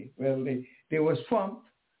were swamped,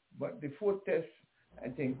 but the fourth test I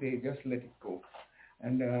think they just let it go,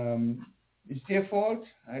 and it's their fault.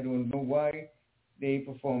 I don't know why they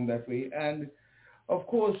performed that way. And of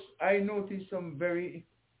course, I noticed some very,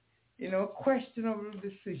 questionable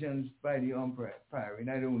decisions by the umpire, and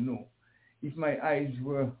I don't know if my eyes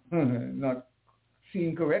were not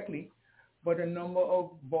seeing correctly, but a number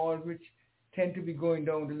of balls which tend to be going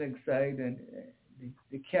down the leg side, and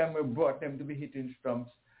the camera brought them to be hitting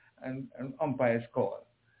stumps, and umpires call.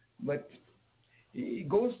 But it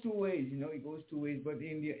goes two ways, it goes two ways, but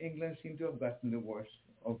England seems to have gotten the worst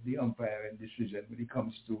of the umpire and decision when it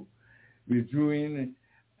comes to withdrawing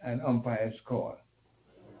an umpire's call.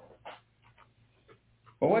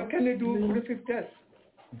 But what can they do for the fifth test?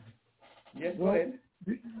 Yes, go ahead.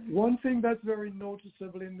 One thing that's very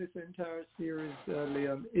noticeable in this entire series,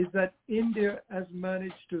 Liam, is that India has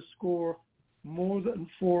managed to score more than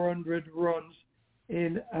 400 runs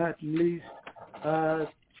in at least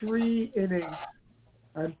 3 innings,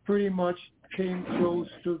 and pretty much came close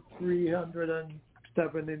to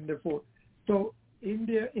 307 in the fourth. So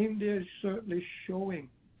India is certainly showing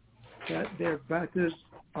that their batters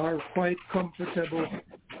are quite comfortable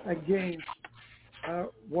against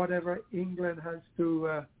whatever England has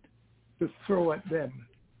to throw at them.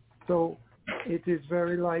 So it is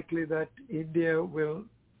very likely that India will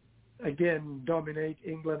again dominate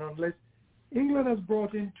England, unless England has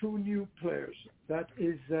brought in 2 new players. That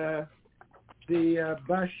is the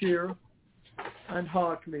Bashir and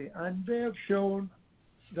Hartley, and they have shown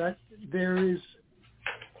that there is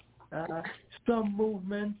some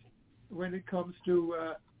movement when it comes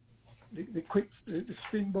to the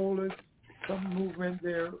spin bowlers, some movement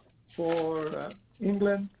there for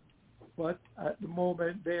England, but at the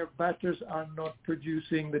moment their batters are not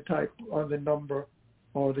producing the type or the number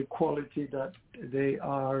or the quality that they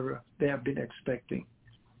have been expecting.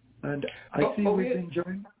 And I see we've been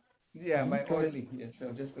joined. Yeah, my Audley. Yes, I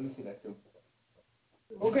was just going to say that too.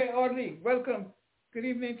 Okay, Audley, welcome. Good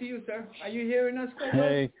evening to you, sir. Are you hearing us?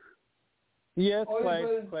 Hey. Yes,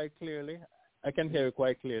 quite clearly. I can hear you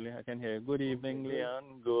quite clearly. I can hear you. Good evening,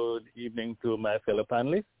 Leon. Good evening to my fellow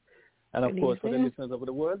panelists. And of course, for the listeners over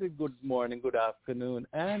the world, good morning, good afternoon,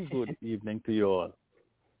 and good evening to you all.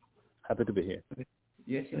 Happy to be here.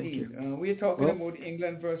 Yes, indeed. We're talking about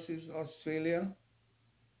England versus Australia.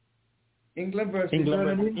 England versus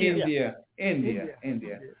India.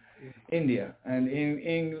 And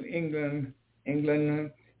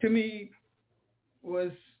England, to me,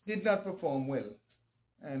 did not perform well.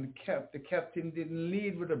 And the captain didn't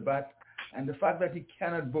lead with a bat, and the fact that he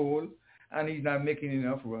cannot bowl and he's not making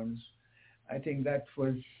enough runs, I think that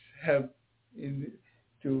was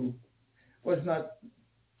was not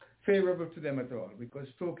favorable to them at all, because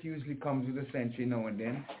Stoke usually comes with a century now and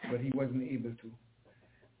then, but he wasn't able to.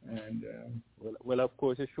 And well, of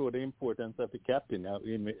course, it showed the importance of the captain. I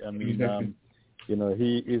mean, exactly.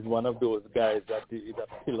 He is one of those guys that is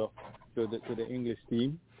a pillar to the English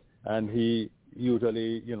team, and he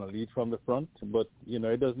usually, leads from the front, but,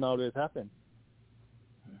 it doesn't always happen.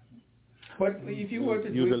 But if you were to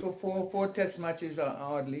do it for four test matches,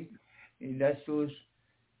 hardly, that shows,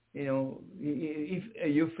 if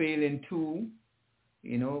you fail in 2,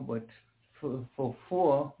 but for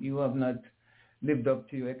 4, you have not lived up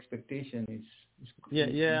to your expectations. You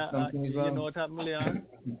know what happened, Leon?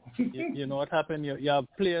 you know what happened? You have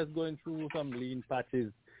players going through some lean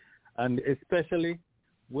patches, and especially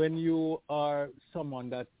when you are someone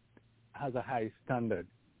that has a high standard,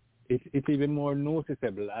 it's even more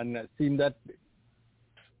noticeable. And it seems that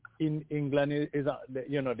in England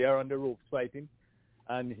they are on the ropes fighting,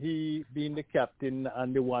 and he being the captain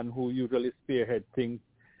and the one who usually spearhead things,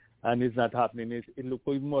 and it's not happening. It looks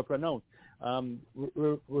even more pronounced.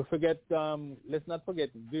 We forget. Let's not forget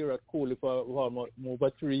Virat Kohli for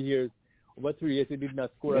over 3 years. Over 3 years, he did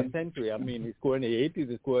not score a century. I mean, he scored in the 80s.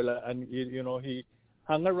 He scored, and he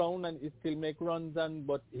hung around and he still make runs.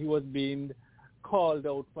 But he was being called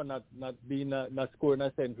out for not scoring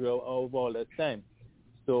a century of all that time.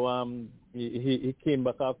 So he came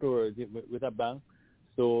back afterwards with a bang.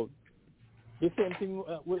 So the same thing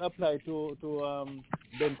will apply to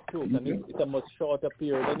Ben Stokes, and it's a much shorter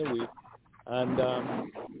period anyway. And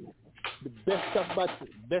the best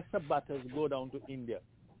of batters go down to India,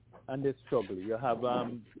 and they struggle. You have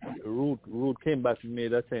Root came back and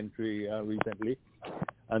made a century recently,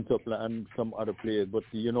 and some other players. But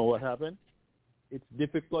you know what happened? It's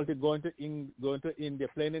difficult going to India.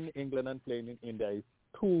 Playing in England and playing in India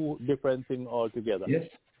two different things altogether. Yes.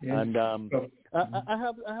 And I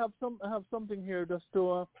have something here just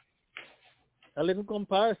to a little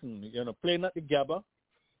comparison. Playing at the Gabba,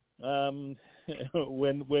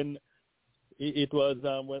 when it was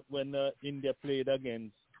when India played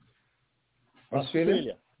against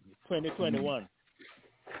Australia 2021.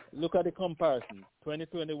 Look at the comparison,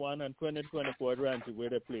 2021 and 2024 at Ranchi, where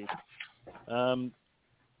they played.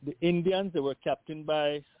 The Indians, they were captained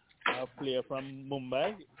by a player from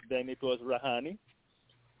Mumbai. Then it was Rahane.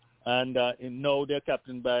 And now they're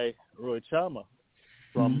captained by Rohit Sharma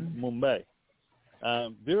from Mumbai.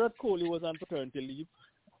 Virat Kohli was on paternity leave,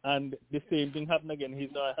 and the same thing happened again.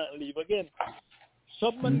 He's now on leave again.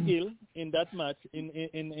 Shubman Gill in that match, in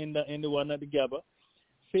the one at the Gabba,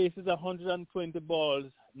 faces 120 balls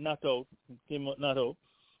not out, came out not out.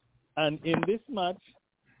 And in this match,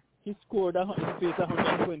 he scored, he faced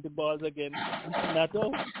 120 balls again, not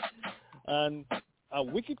out. And a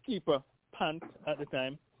wicketkeeper, Pant, at the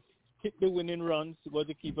time, hit the winning runs. It was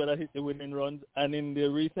the keeper that hit the winning runs. And in the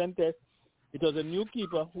recent test, it was a new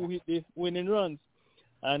keeper who hit the winning runs.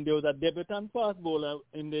 And there was a debutant fast bowler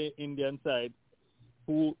in the Indian side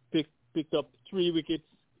who picked up 3 wickets.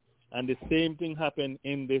 And the same thing happened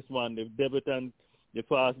in this one. The debutant, the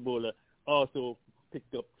fast bowler, also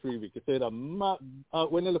picked up 3 wickets. So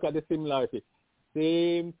when you look at the similarity,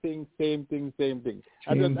 same thing. Just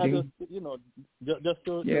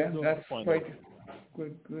to that's point quite out.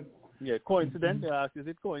 good. Yeah, coincident. They asked, is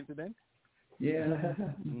it coincident? Yeah.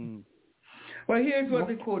 Well, here's what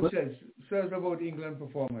the coach says about England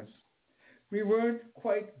performance. We weren't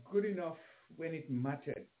quite good enough when it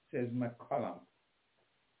mattered, says McCollum.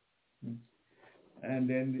 And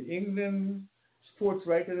then the England sports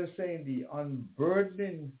writer is saying the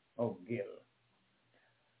unburdening of Gill.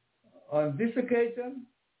 On this occasion,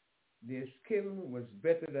 their skill was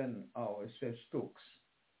better than ours, says Stokes.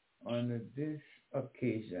 On this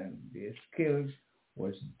occasion, their skill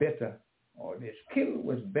was better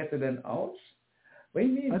than ours. What do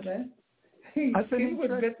you mean, man? That's an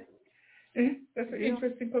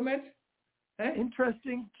interesting comment.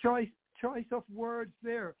 Interesting choice of words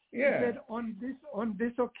there. Yeah. He said on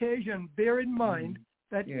this occasion, bear in mind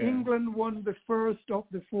that England won the first of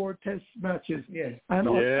the 4 test matches. Yes.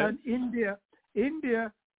 And India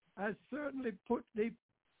has certainly put the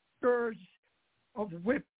scourge of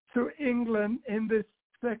whip through England in the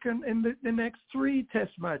next 3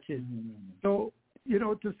 test matches. So,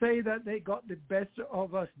 to say that they got the best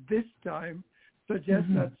of us this time suggests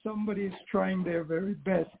that somebody is trying their very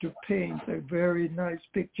best to paint a very nice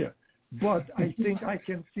picture. But I think I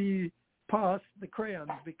can see past the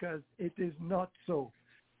crayons because it is not so.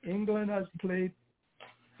 England has played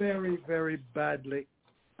very, very badly,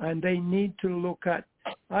 and they need to look at.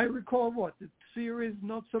 I recall the series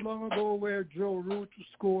not so long ago where Joe Root was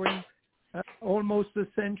scoring almost a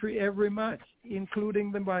century every match,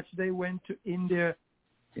 including the match they went to India.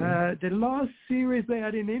 The last series they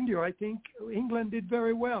had in India, I think England did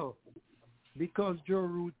very well because Joe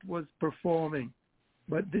Root was performing.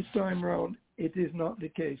 But this time around, it is not the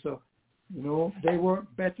case. So, they were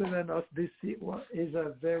better than us. This is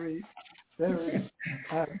a very, very,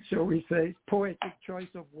 shall we say, poetic choice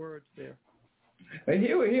of words there. And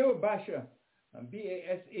here Bashir,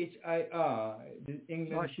 Bashir, the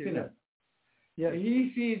England spinner. Yes.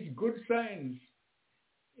 He sees good signs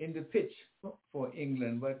in the pitch for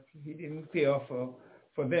England, but he didn't pay off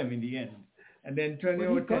for them in the end. And then turn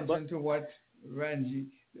your attention to what Ranji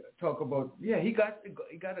talk about. Yeah, he got a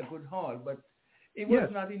good haul, but it was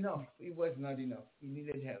not enough. It was not enough. He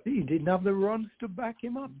needed help. He didn't have the runs to back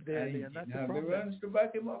him up there. He That's didn't have the runs to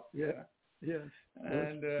back him up. Yeah. Yes.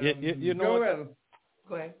 And you know Joel,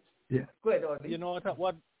 go ahead. Yeah. Go ahead, Audley. You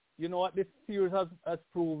know what this series has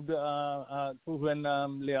proven,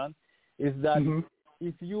 Leon, is that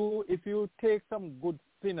if you take some good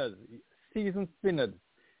spinners, seasoned spinners,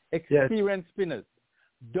 experienced spinners,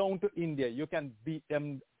 down to India, you can beat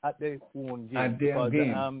them at their own game. At their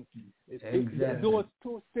game. Exactly. Those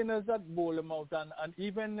 2 spinners that bowl them out, and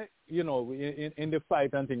even in the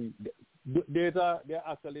fight and thing, they're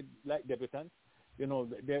actually like debutants.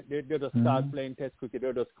 They just start playing Test cricket.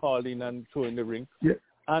 They're just called in and throw in the ring. Yeah.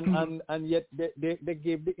 And yet they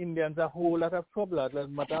gave the Indians a whole lot of trouble. As a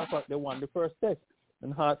matter of fact, they won the first test,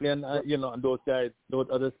 and Hartley and and those guys, those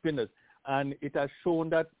other spinners, and it has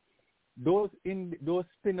shown that those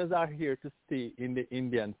spinners are here to stay in the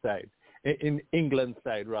Indian side, in England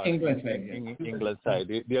side rather. England side.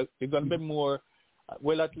 They're going to be more.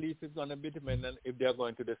 Well, at least it's going to be dependent if they're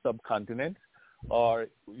going to the subcontinent or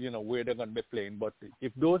where they're going to be playing. But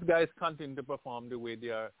if those guys continue to perform the way they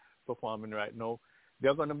are performing right now,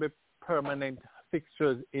 they're going to be permanent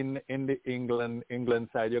fixtures in the England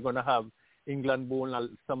side. You're going to have England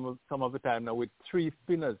bowling some of the time now with 3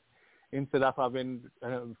 spinners instead of having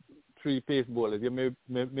 3 pace bowlers. You may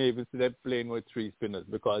even see them playing with 3 spinners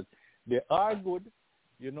because they are good,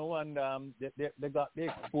 and they got the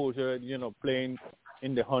exposure, playing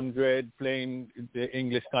in the 100, playing the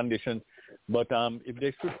English conditions. But if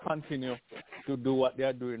they should continue to do what they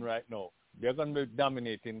are doing right now, they're going to be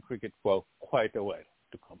dominating cricket for quite a while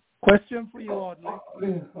to come. Question for you,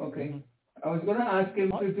 Audley. Okay. I was going to ask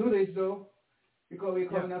him to do this, though, because we're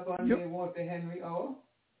coming up on the Walter Henry hour.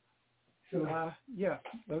 So,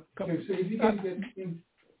 so if you can get him.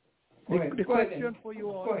 The question for you,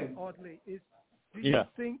 Audley, is do you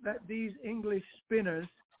think that these English spinners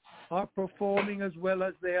are performing as well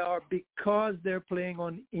as they are because they're playing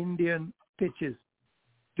on Indian pitches?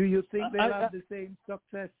 Do you think they'll have the same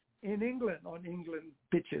success in England on England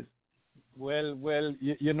pitches? Well,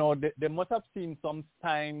 they must have seen some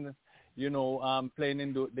signs, playing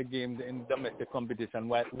in the games in domestic competition,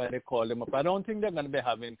 why they call them up. I don't think they're going to be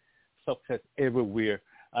having success everywhere.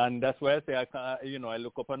 And that's why I say, I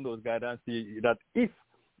look up on those guys and see that if,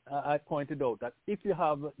 I pointed out that if you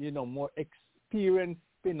have, more experienced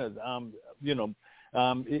spinners,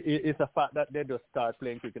 it's a fact that they just start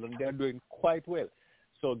playing cricket and they're doing quite well.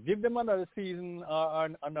 So give them another season or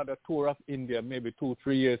another tour of India, maybe 2-3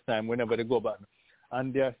 years time, whenever they go back,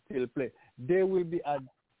 and they're still playing. They will be a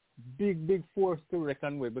big force to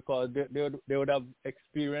reckon with because they would have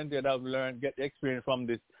experience, they'd have learned, get the experience from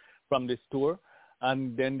this tour,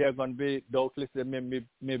 and then they're going to be doubtless they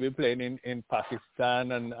may be playing in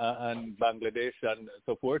Pakistan and Bangladesh and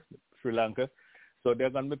so forth, Sri Lanka. So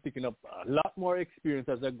they're going to be picking up a lot more experience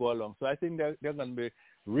as they go along. So I think they're going to be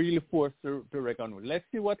really forced to reckon with. Let's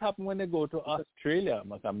see what happens when they go to Australia.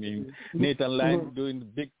 I mean, Nathan Lyon doing the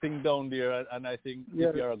big thing down there, and I think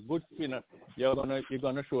if you're a good spinner, you're gonna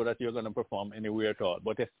show that you're gonna perform anywhere at all.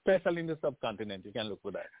 But especially in the subcontinent, you can look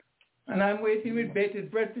for that. And I'm waiting with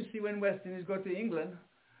bated breath to see when West Indies go to England,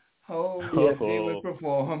 how they will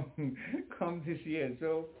perform come this year.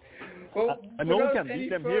 So. I know we can beat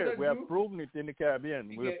them here. We have proven it in the Caribbean.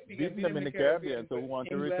 We've beaten them in the Caribbean, so we want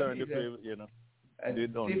to return the favor, A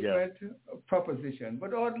different proposition.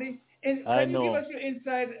 But Audley, can you give us your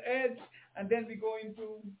inside edge, and then we go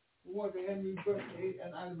into Walter Henry's birthday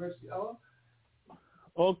and anniversary hour?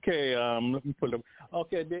 Okay, let me pull them.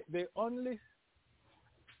 Okay, the only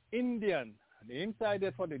Indian, the inside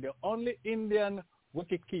edge for the only Indian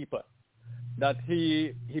wicketkeeper that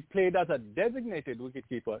he played as a designated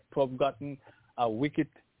wicketkeeper to have gotten a wicket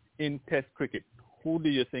in Test cricket. Who do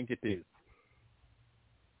you think it is?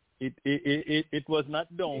 It was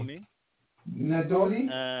not Dhoni. Not Dhoni?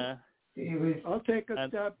 I'll take a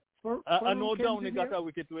stab. I know Dhoni got a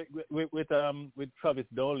wicket with Travis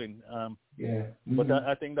Dowling. But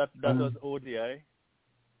I think that was ODI.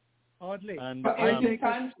 Oddly. And,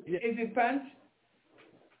 is it Pant?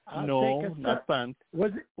 No, not Pant.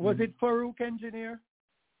 Was it Farouk Engineer?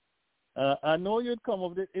 I know you'd come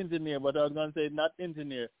up with Engineer, but I was going to say not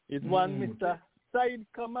Engineer. It's one Mr. Saeed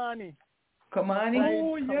Kamani. Kamani?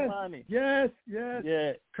 Oh, Kamani. Yes.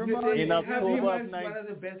 Yeah. Kamani. In October of one of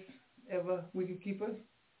the best ever wicketkeepers.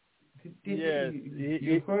 Yes.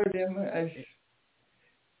 You heard him as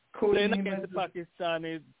playing against the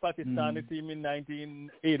Pakistani team in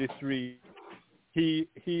 1983.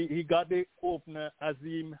 He got the opener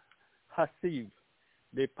Azim Hasib,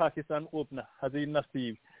 the Pakistan opener Azim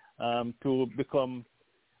Nasib, to become.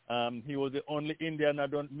 He was the only Indian.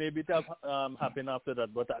 Maybe it happened after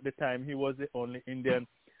that, but at the time he was the only Indian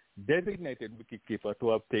designated wicketkeeper to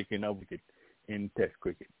have taken a wicket in Test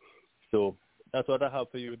cricket. So that's what I have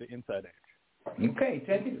for you, the inside edge. Okay,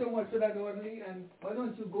 thank you so much for that, Audley. And why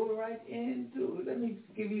don't you go right into? Let me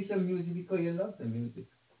give you some music because you love the music.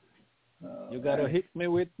 You gotta hit me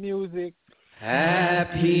with music.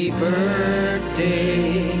 Happy birthday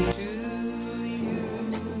to you.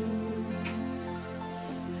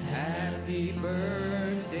 Happy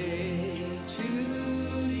birthday to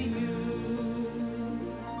you.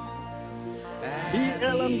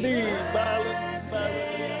 ELMD, Balance,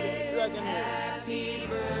 Happy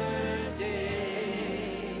birthday.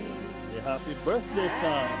 The happy birthday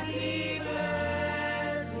song. Happy birthday.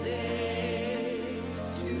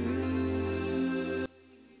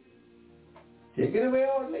 Take it away,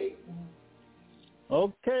 Audley.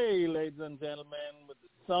 Okay, ladies and gentlemen, with the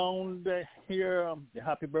sound here, the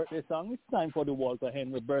happy birthday song, it's time for the Walter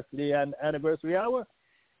Henry birthday and anniversary hour.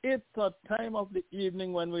 It's a time of the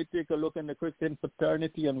evening when we take a look in the Christian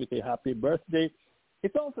fraternity and we say happy birthday.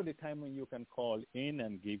 It's also the time when you can call in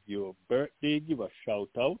and give your birthday, give a shout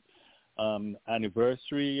out.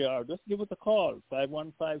 anniversary, just give us a call,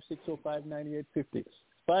 515-605-9850.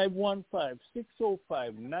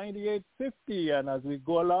 515-605-9850. And as we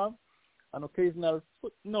go along, an occasional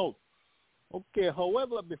footnote. Okay,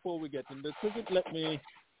 however, before we get into cricket, let me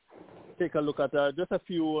take a look at just a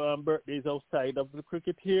few birthdays outside of the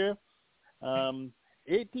cricket here.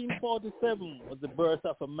 1847 was the birth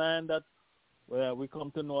of a man that we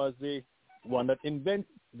come to know as the one that invented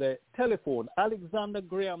the telephone, Alexander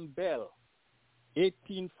Graham Bell,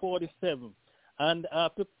 1847. And I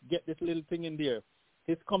have to get this little thing in there.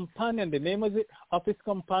 His companion, the name of his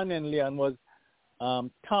companion, Leon, was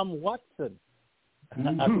Tom Watson. I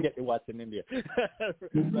have to get the Watson in there.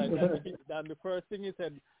 Right. And the first thing he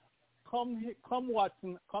said, come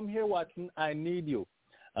Watson, come here, Watson, I need you.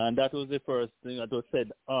 And that was the first thing that was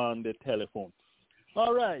said on the telephone.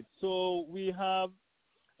 All right, so we have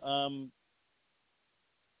a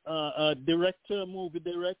movie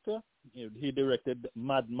director. He directed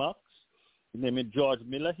Mad Max. His name is George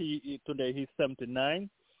Miller. Today he's 79.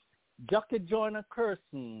 Jackie Joyner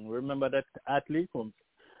Kirsten, remember that athlete from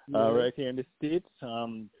right here in the States,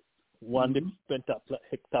 won the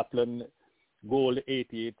pentathlon gold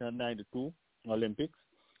 88 and 92 Olympics.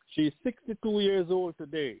 She's 62 years old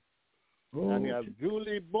today. And you have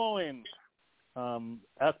Julie Bowen,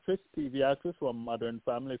 actress, TV actress from Modern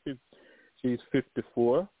Family. She's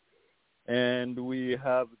 54. And we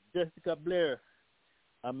have Jessica Blair,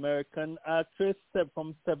 American actress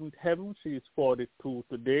from Seventh Heaven. She's 42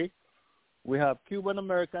 today. We have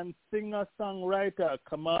Cuban-American singer-songwriter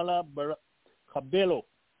Kamala Cabello.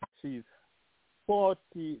 She's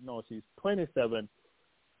 27.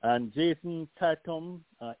 And Jason Tatum,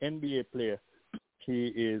 NBA player, he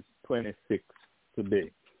is 26 today.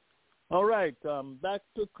 All right, back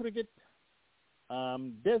to cricket.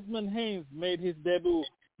 Desmond Haynes made his debut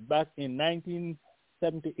back in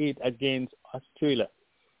 1978 against Australia.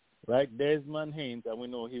 Right, Desmond Haynes, and we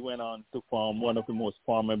know he went on to form one of the most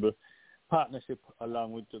formidable partnerships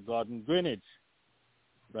along with Gordon Greenidge.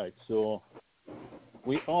 Right, so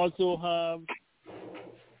we also have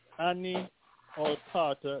Annie or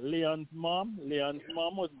Carter, Leon's mom. Leon's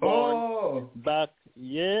mom was born back,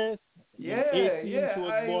 yes. Yeah, she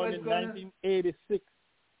was born in 1986.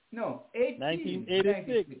 No,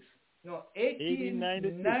 1986. No,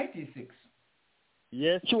 1896.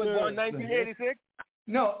 Yes, she was born in 1986?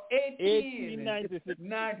 No, 1896.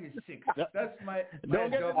 That's my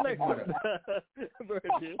adopted mother.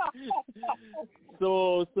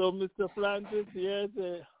 So Mr. Francis, yes,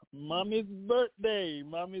 Mommy's birthday.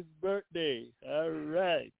 All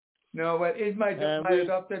right. No, well, it's my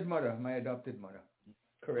adopted mother.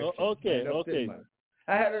 Correct. Okay. Mother.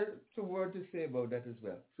 I had a word to say about that as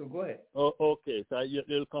well. So go ahead. Okay. So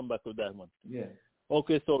you'll come back to that one. Yeah.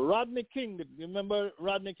 Okay, so Rodney King, remember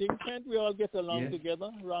Rodney King? Can't we all get along together?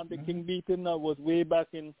 Rodney King beaten was way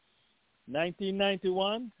back in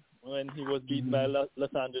 1991 when he was beaten by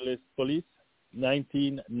Los Angeles police,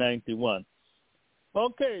 1991.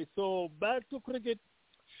 Okay, so back to cricket.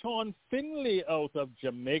 Sean Finley out of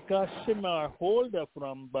Jamaica, Shimar Holder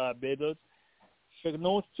from Barbados,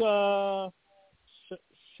 Shinosha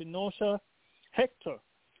Hector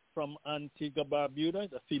from Antigua Barbuda,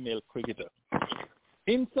 a female cricketer.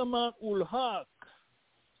 Insama ul Haq,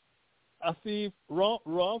 Asif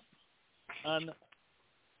Rauf, and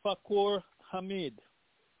Fakour Hamid,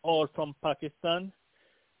 all from Pakistan.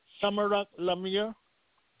 Shamarak Lamir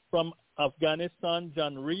from Afghanistan.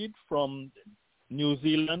 John Reed from New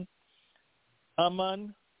Zealand.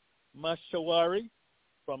 Aman Mashawari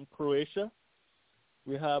from Croatia.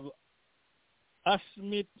 We have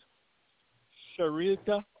Ashmit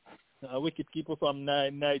Sharilta, a wicketkeeper from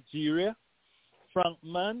Nigeria. Frank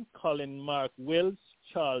Mann, Colin Mark Wills,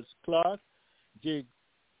 Charles Clark, Jay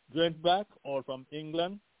Grantback, all from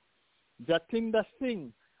England. Jatinda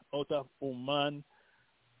Singh out of Oman,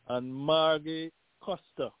 and Margie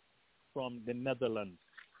Costa from the Netherlands.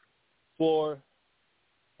 For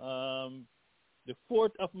the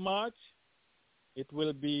 4th of March, it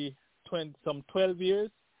will be some 12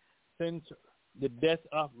 years since the death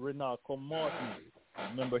of Renalco Morton.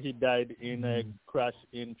 Remember, he died in a crash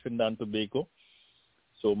in Trinidad and Tobago.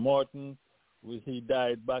 So Morton, he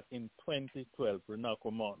died back in 2012,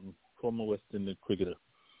 Renalco Morton, former West Indian cricketer.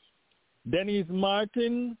 Dennis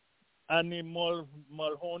Martin, Annie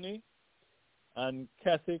Mulhoney, and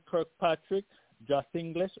Cassie Kirkpatrick, Josh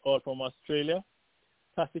English, all from Australia.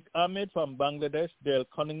 Tafik Ahmed from Bangladesh, Dale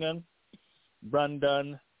Cunningham,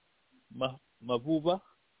 Brandon Mavuva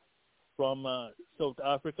from South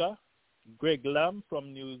Africa, Greg Lamb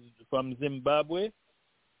from Zimbabwe,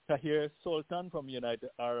 Tahir Sultan from United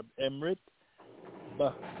Arab Emirates,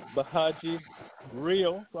 Bahaji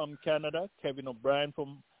Rio from Canada, Kevin O'Brien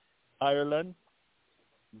from Ireland,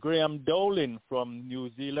 Graham Dowling from New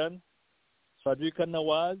Zealand, Sadrika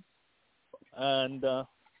Nawaz and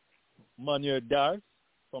Munir Dars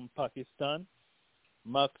from Pakistan,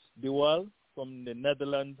 Max Dewal from the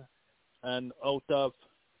Netherlands, and out of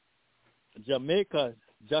Jamaica,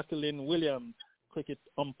 Jacqueline Williams, cricket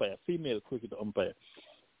umpire, female cricket umpire.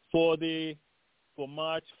 For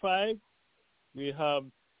March 5, we have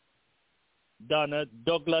Donna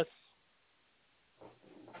Douglas.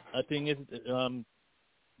 I think it's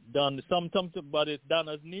Donna something, but it's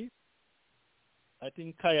Donna's niece. I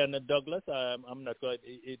think Kayana Douglas. I'm not quite.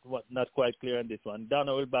 It was not quite clear on this one.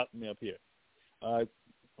 Donna will back me up here.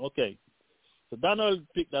 Okay, so Donna will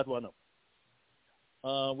pick that one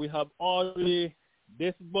up. We have Ollie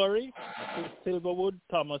Disbury, Silverwood,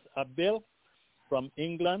 Thomas Abel from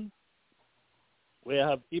England. We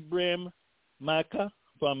have Ibrahim Maka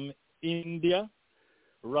from India,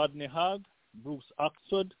 Rodney Hogg, Bruce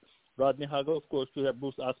Oxford. Rodney Hogg, of course, we have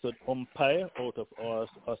Bruce Oxford, umpire out of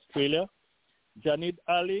Australia. Janid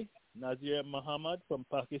Ali, Nazir Muhammad from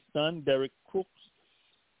Pakistan, Derek Crooks,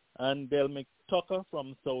 and Delmick Tucker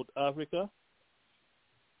from South Africa.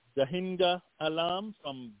 Jahinda Alam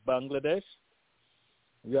from Bangladesh.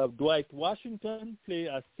 We have Dwight Washington play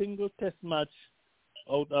a single test match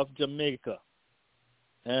out of Jamaica.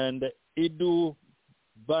 And Idu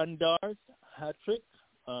Bandar's hat-trick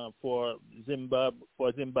for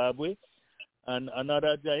Zimbabwe. And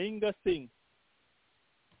another Jainga Singh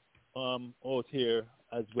out here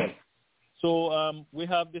as well. So we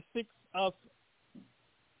have the 6th of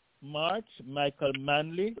March, Michael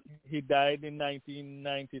Manley. He died in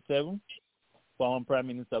 1997, former Prime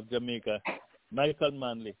Minister of Jamaica. Michael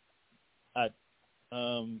Manley, at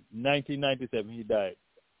 1997, he died.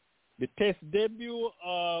 The test debut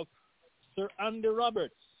of Sir Andy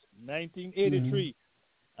Roberts, 1983,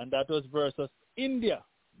 and that was versus India,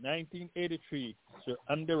 1983. Sir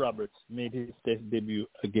Andy Roberts made his test debut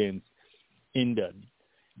against India.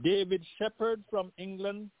 David Shepherd from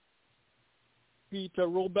England, Peter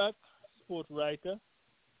Roback, sport writer,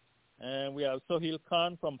 and we have Sohail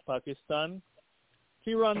Khan from Pakistan.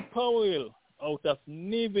 Kieran Powell out of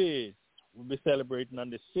Nevis will be celebrating on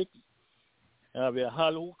the 6th. We have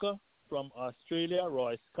Hal Hooker from Australia,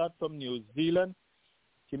 Roy Scott from New Zealand,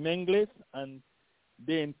 Tim Inglis and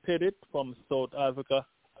Dane Pettit from South Africa,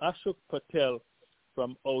 Ashok Patel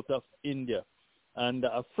from out of India. And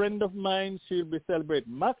a friend of mine, she'll be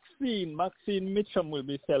celebrating. Maxine Mitchum will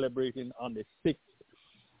be celebrating on the 6th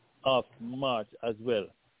of March as well.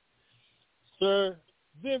 Sir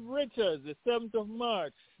Viv Richards, the 7th of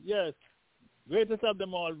March, yes, greatest of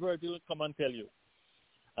them all, Virgil will come and tell you.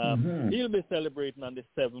 He'll be celebrating on the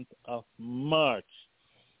 7th of March.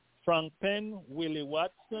 Frank Penn, Willie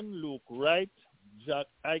Watson, Luke Wright, Jack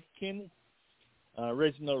Aiken,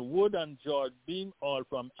 Reginald Wood and George Beam, all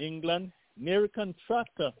from England. Neri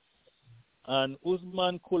Contractor and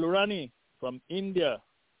Usman Kulrani from India.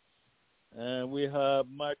 We have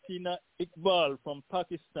Martina Iqbal from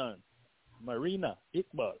Pakistan. Marina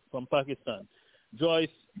Iqbal from Pakistan. Joyce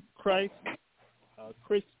Christ,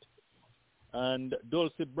 and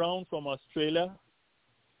Dulcie Brown from Australia.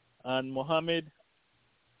 And Mohammed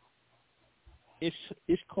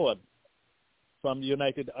Ishqawad from the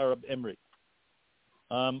United Arab Emirates.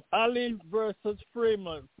 Ali versus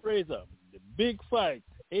Fraser, the big fight,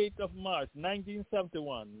 8th of March,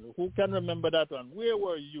 1971. Who can remember that one? Where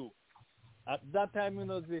were you? At that time,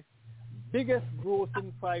 the biggest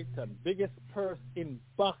grossing fight and biggest purse in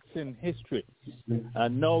boxing history.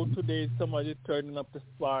 And now today, somebody's turning up the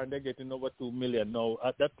spar and they're getting over $2 million. Now,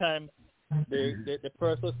 at that time, the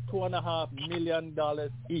purse was $2.5 million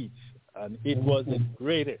each, and it was the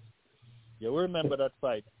greatest. You remember that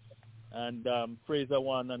fight. And Fraser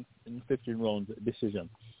won in 15 rounds decision.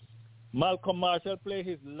 Malcolm Marshall played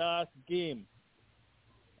his last game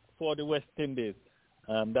for the West Indies.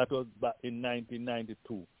 That was back in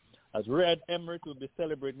 1992. As Red Emirates will be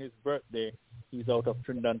celebrating his birthday, he's out of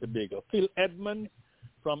Trinidad and Tobago. Phil Edmonds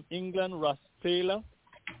from England, Ross Taylor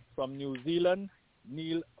from New Zealand,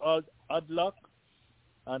 Neil Adlock,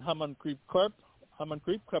 and Hammond Creep Corp. Hammond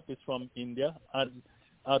Creep Corp is from India, and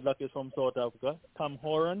Adlock is from South Africa. Tom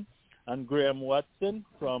Horan and Graham Watson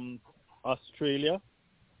from Australia.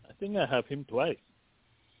 I think I have him twice.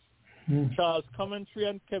 Charles Coventry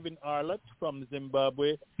and Kevin Arlott from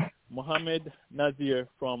Zimbabwe. Mohammed Nazir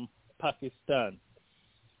from Pakistan.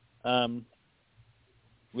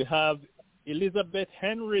 We have Elizabeth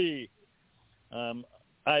Henry.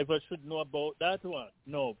 Ivor should know about that one.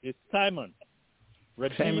 No, it's Simon.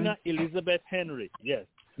 Regina Elizabeth Henry, yes.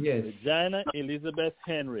 Yes. Regina Elizabeth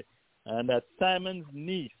Henry. And that's Simon's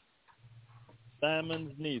niece.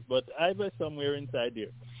 But I was somewhere inside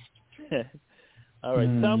here. All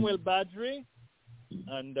right. Samuel Badri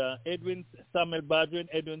and Samuel Badri and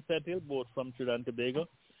Edwin Settle, both from Trinidad and Tobago.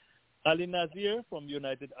 Ali Nazir from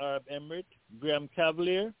United Arab Emirates. Graham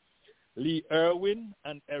Cavalier, Lee Irwin,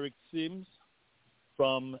 and Eric Sims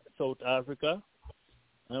from South Africa.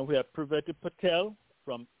 And we have Privati Patel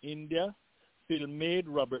from India. Phil Maid,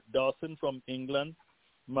 Robert Dawson from England.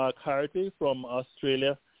 Mark Harty from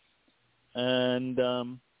Australia. And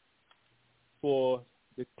for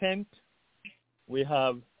the 10th, we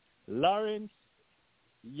have Lawrence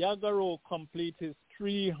Yagaro complete his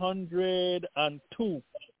 302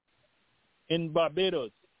 in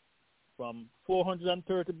Barbados from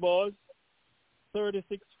 430 balls,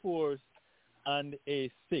 36 fours, and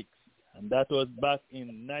a 6. And that was back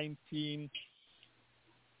in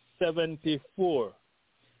 1974.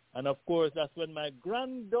 And, of course, that's when my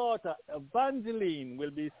granddaughter, Evangeline,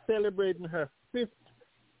 will be celebrating her 5th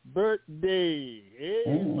birthday.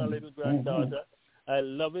 Hey, my little granddaughter. I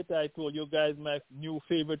love it. I told you guys my new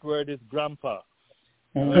favorite word is grandpa.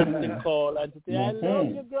 When they call and say, I love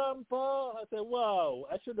you, grandpa. I say, wow,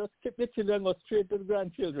 I should have skipped the children and go straight to the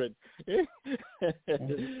grandchildren.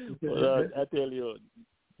 Well, I tell you,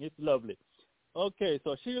 it's lovely. Okay,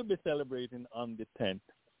 so she'll be celebrating on the 10th.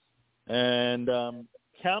 And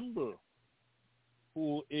Campbell,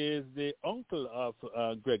 who is the uncle of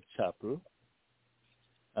Greg Chappell,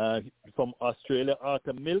 from Australia,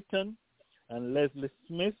 Arthur Milton, and Leslie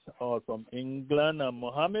Smith, all from England, and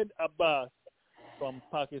Mohammed Abbas from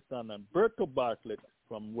Pakistan, and Berto Bartlett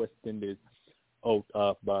from West Indies out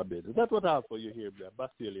of Barbados. That's what I have for you here,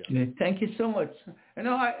 Basilia. Yeah, thank you so much.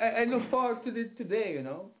 I look forward to this today,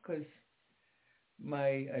 because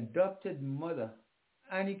my adopted mother,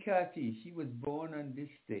 Annie Carty, she was born on this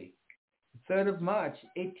day, 3rd of March,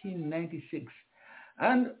 1896.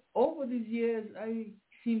 And over these years, I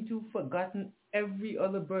seem to have forgotten every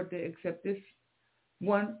other birthday except this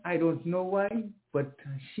one. I don't know why, but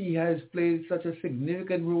she has played such a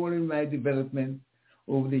significant role in my development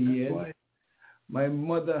over the years. Why? My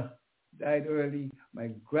mother died early. My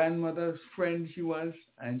grandmother's friend she was,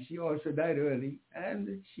 and she also died early.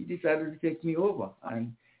 And she decided to take me over.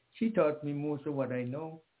 And she taught me most of what I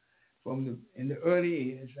know in the early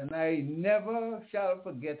years. And I never shall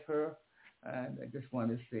forget her. And I just want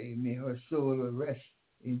to say, may her soul rest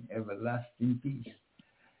in everlasting peace.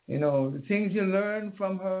 The things you learn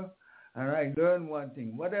from her, and I learned one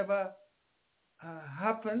thing. Whatever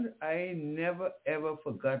happened, I never, ever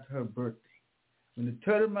forgot her birthday. When the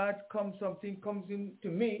 3rd of March comes, something comes into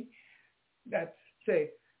me that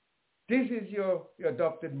say, this is your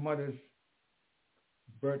adopted mother's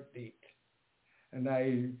birth date. And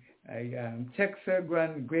I text her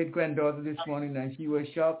great-granddaughter this morning, and she was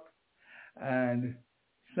shocked. And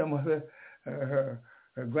some of her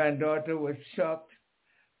granddaughter was shocked.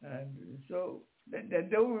 And so they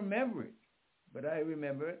don't remember it. But I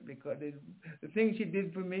remember it because the thing she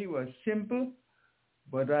did for me was simple,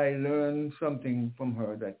 but I learned something from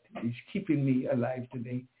her that is keeping me alive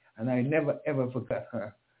today. And I never, ever forgot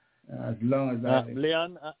her as long as I live.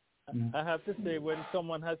 Leon, I have to say, when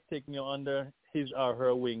someone has taken you under his or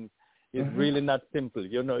her wings, it's really not simple.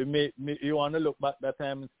 You want to look back that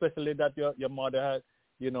time, especially that your mother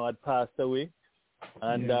had passed away.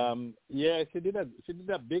 And she did a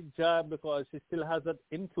big job because she still has that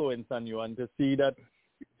influence on you. And to see that,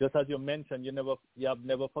 just as you mentioned, you have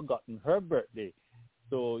never forgotten her birthday.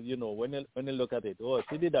 So when you look at it,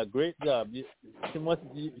 she did a great job. She must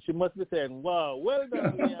be saying, "Wow, well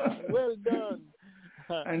done, Leon, well done."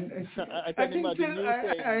 And I can imagine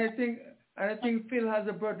you saying. I think Phil has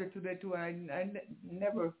a birthday today too. And I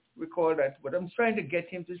never recall that, but I'm trying to get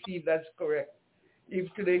him to see if that's correct.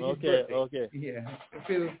 If today's his birthday. Okay. Yeah,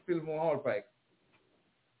 Phil Hallpike.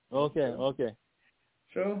 Okay.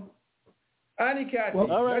 So, Annie Cathy,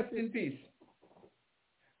 rest in peace.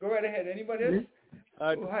 Go right ahead. Anybody else?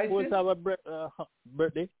 Who's our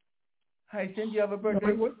birthday? Hyacinth, you have a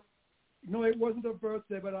birthday? No, it wasn't a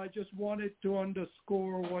birthday, but I just wanted to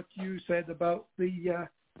underscore what you said about the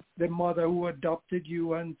mother who adopted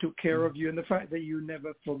you and took care of you, and the fact that you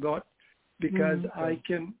never forgot. Because I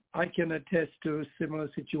can attest to a similar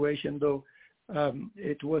situation, though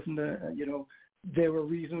it wasn't there were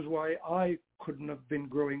reasons why I couldn't have been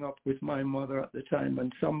growing up with my mother at the time,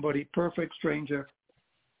 and somebody, perfect stranger,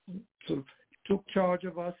 took charge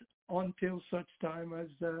of us until such time as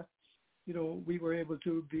we were able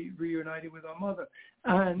to be reunited with our mother.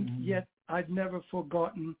 And yet I'd never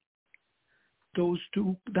forgotten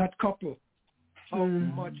that couple, how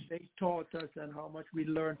much they taught us and how much we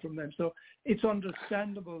learned from them. So it's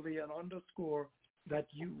understandable, the underscore that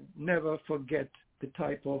you never forget the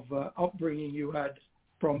type of upbringing you had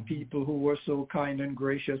from people who were so kind and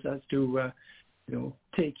gracious as to,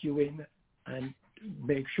 take you in and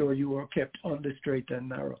make sure you were kept on the straight and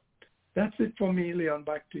narrow. That's it for me, Leon.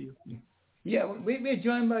 Back to you. Yeah, we're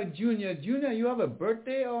joined by Junior. Junior, you have a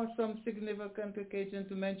birthday or some significant occasion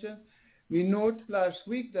to mention? We note last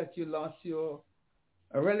week that you lost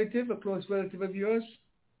a relative, a close relative of yours.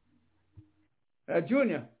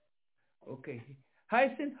 Junior. Okay.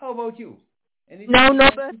 Hyacinth, how about you? No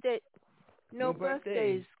birthday. No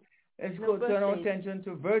birthdays. Let's go turn our attention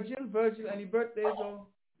to Virgil. Virgil, any birthdays or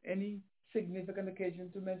any significant occasion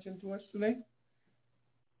to mention to us today?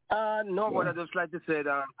 No, but I'd just like to say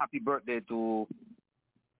happy birthday to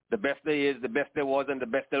the best day is, the best day was, and the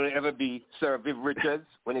best there will ever be, Sir Viv Richards,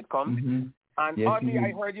 when it comes. Mm-hmm. And yes, Audley,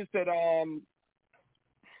 I heard you said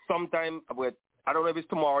sometime, I don't know if it's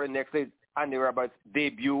tomorrow or the next day, Andy Roberts'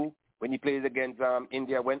 debut when he plays against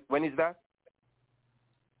India. When is that?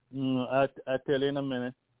 I'll tell you in a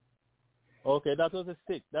minute. Okay, that was the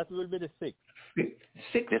 6th. That will be the 6th. The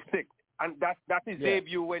 6th. And that's his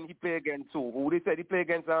debut when he played against who? Who they said he played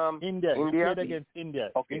against? India. He played against India.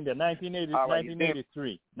 Okay. India,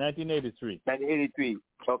 1983. 1983.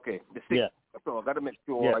 Okay. The 6th. Yeah. So I got to make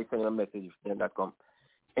sure I send a message when that comes.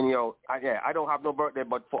 Anyhow, I don't have no birthday,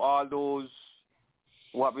 but for all those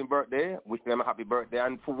who have been birthday, wish them a happy birthday.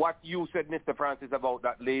 And for what you said, Mr. Francis, about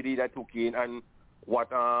that lady that took in and what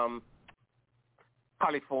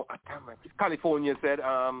California said,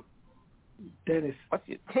 Dennis. What's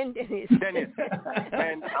it? Dennis.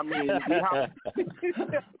 And I mean, we have.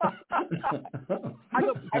 I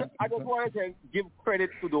just want to give credit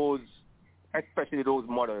to those, especially those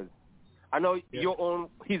mothers. I know his own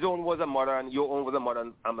was a mother, and your own was a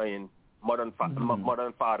mother. I mean, mother and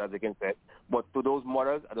father, as they can say. But to those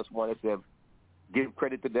mothers, I just want to say, give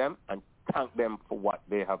credit to them and thank them for what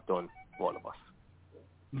they have done for all of us.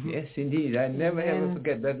 Yes, indeed. I never ever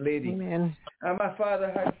forget that lady. Amen. And my father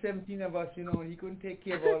had 17 of us, and he couldn't take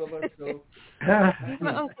care of all of us. So.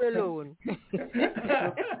 My uncle alone. But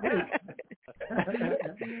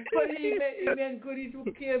he meant good. He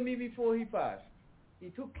took care of me before he passed.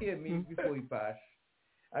 He took care of me before he passed.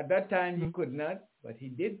 At that time, he could not, but he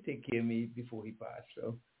did take care of me before he passed.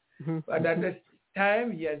 So, but at that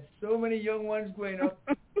time, he had so many young ones growing up.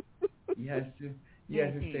 He has to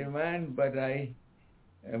say, man, but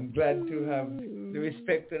I'm glad to have the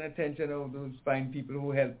respect and attention of those fine people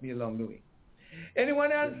who helped me along the way.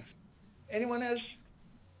 Anyone else? Anyone else?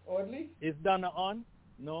 Audley? Is Donna on?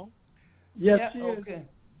 No? Yes, yeah, she is. Okay.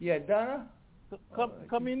 Yeah, Donna?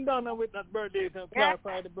 Come in, Donna, with that birthday to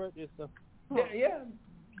clarify the birthday stuff. Yeah.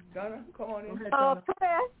 Donna, come on in.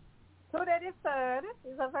 Today the 3rd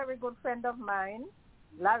is a very good friend of mine,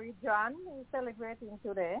 Larry John. He's celebrating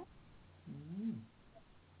today.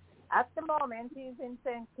 At the moment, he's in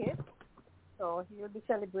St. Kitts, so he will be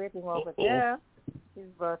celebrating over there his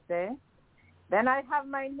birthday. Then I have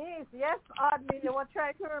my niece. Yes, Audley, you were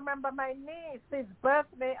trying to remember my niece's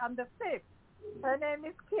birthday on the 5th. Her name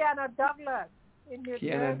is Kiana Douglas in New Jersey.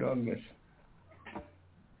 Kiana Douglas.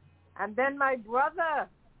 And then my brother,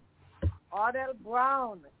 Odell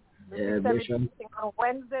Brown, will be celebrating on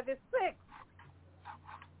Wednesday the 6th.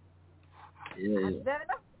 Yeah. And then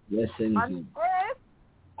Blessings. on the 8th,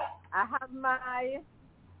 I have my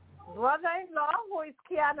brother-in-law, who is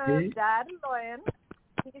Kiana's dad, Loyan.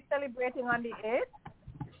 He's celebrating on the 8th.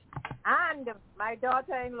 And my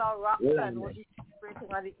daughter-in-law, Roxanne, will be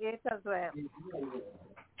celebrating on the 8th as well.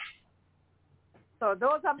 So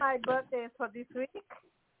those are my birthdays for this week.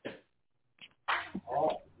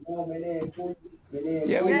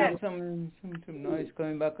 Yeah, we have some noise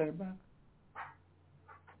coming back on the back.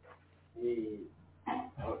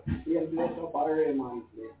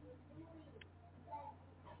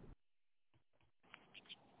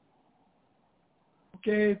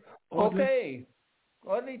 Okay. Okay.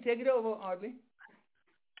 Audley, take it over, Audley.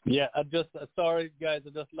 Yeah, sorry guys, I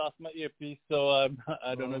just lost my earpiece, so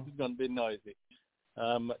I don't know if it's going to be noisy.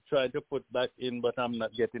 Try to put back in, but I'm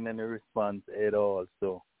not getting any response at all,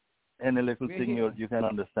 so any little thing you can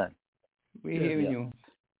understand. We're hearing you.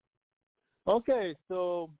 Okay,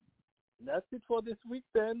 so that's it for this week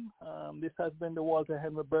then. This has been the Walter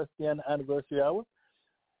Henry Birthday and Anniversary Hour.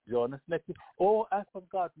 Join us next week. Oh, I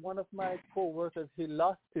forgot, one of my co-workers, he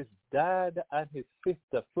lost his dad and his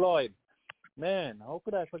sister, Floyd. Man, how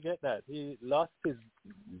could I forget that? He lost his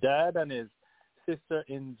dad and his sister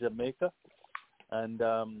in Jamaica, and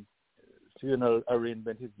funeral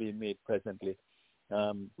arrangement is being made presently.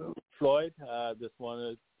 Floyd, just want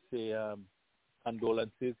to say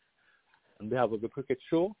condolences on behalf of the cricket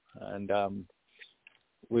show, and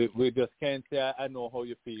we just can't say I know how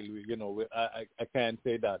you feel. I can't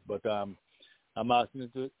say that, but I'm asking you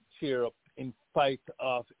to cheer up in spite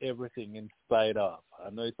of everything. In spite of, I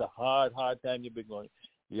know it's a hard time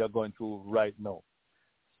you're going through right now.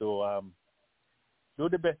 So do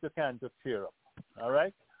the best you can to cheer up. All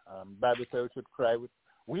right. Bible says we should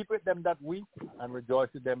weep with them that weep and rejoice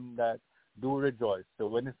with them that do rejoice. So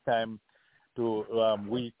when it's time to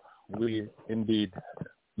weep, we indeed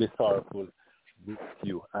be sorrowful with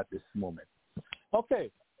you at this moment. Okay,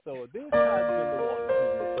 so this has been the one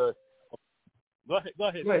first. Go ahead.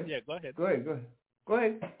 Yeah, go ahead. Go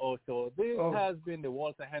ahead. Oh, so this has been the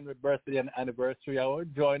Walter Henry birthday and anniversary hour.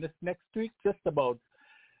 Join us next week, just about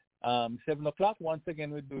 7 o'clock. Once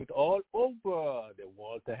again, we do it all over the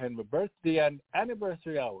Walter Henry birthday and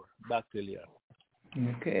anniversary hour. Back to Leon.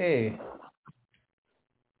 Okay.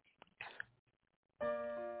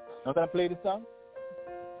 Now can I play the song?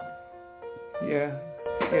 Yeah.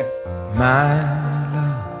 My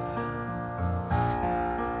love,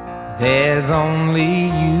 there's only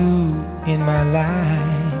you in my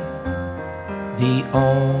life, the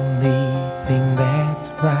only thing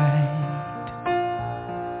that's right.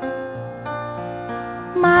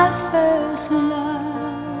 My first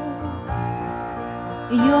love,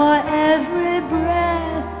 your every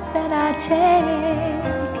breath that I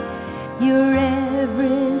take, your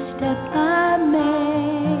every step I make,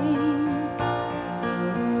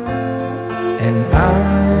 and I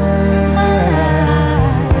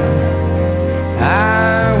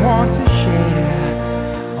want to share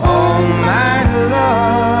all my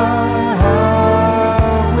love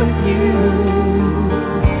with you.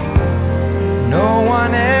 No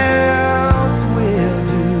one else will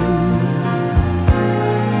do.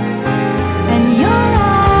 And your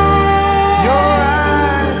eyes,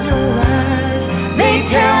 they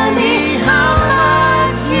tell me how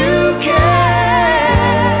much you care.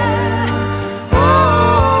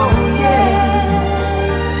 Oh yeah,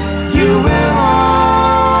 you will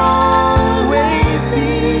always be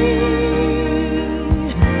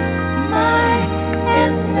my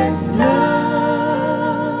endless love.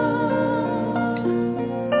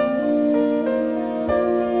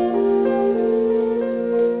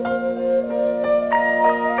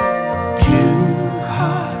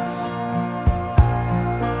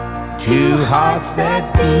 Two hearts that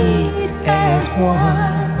beat as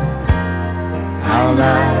one. Our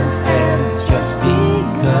lives have just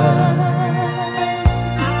begun.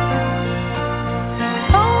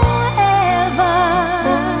 Forever,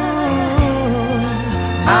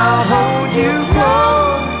 I'll hold you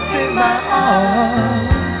close in my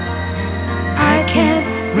arms. I can't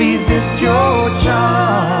resist your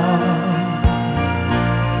charm.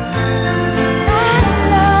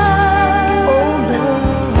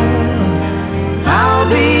 I'll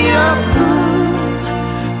be a fool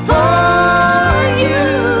for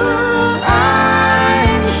you.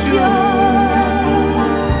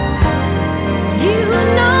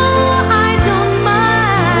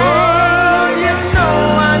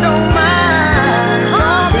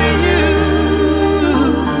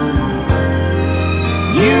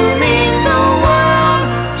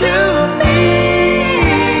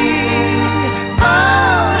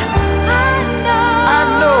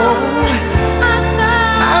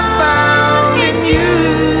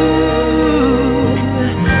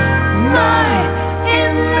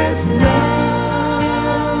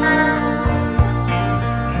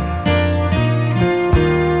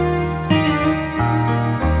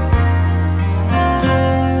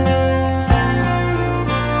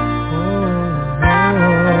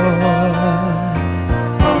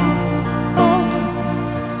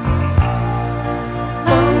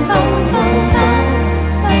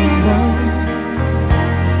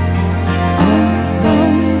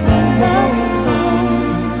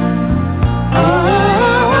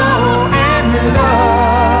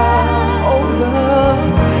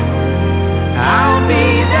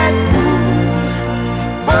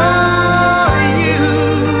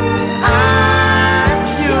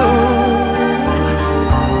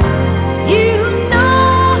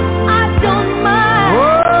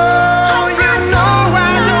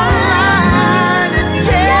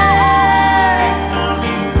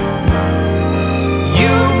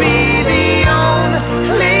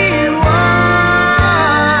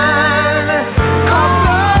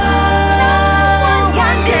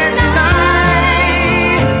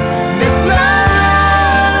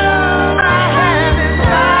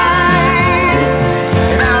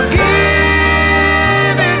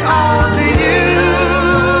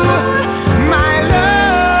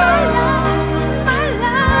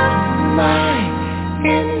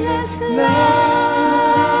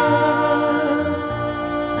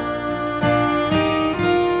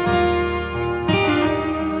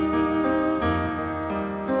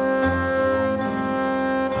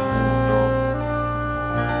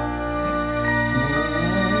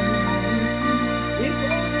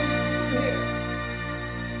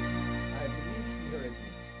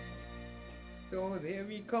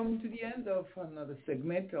 come to the end of another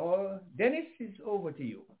segment. Dennis, is over to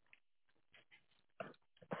you.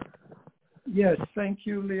 Yes, thank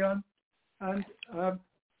you, Leon. And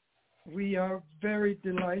we are very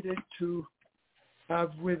delighted to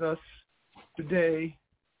have with us today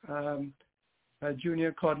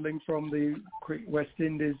Junior Codling from the West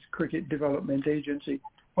Indies Cricket Development Agency.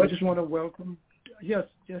 I just want to welcome, yes,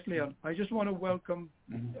 Leon. I just want to welcome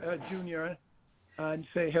Junior and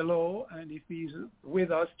say hello. And if he's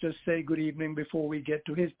with us, just say good evening before we get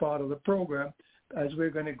to his part of the program, as we're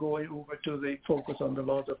going to go over to the focus on the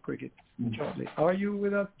laws of cricket shortly. Are you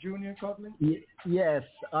with us, Junior Codling? Yes.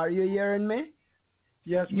 Are you hearing me?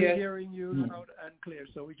 Yes, we're hearing you loud and clear.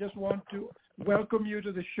 So we just want to welcome you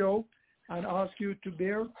to the show and ask you to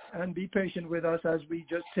bear and be patient with us as we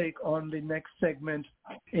just take on the next segment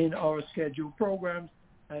in our scheduled programs,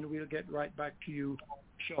 and we'll get right back to you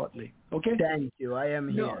shortly. Okay? Thank you. I am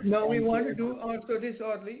here. No, we want to do also this,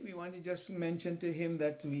 Audley. We want to just mention to him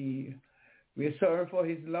that we're sorry for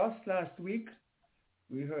his loss last week.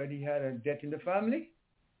 We heard he had a death in the family,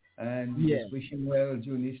 and we just wish him well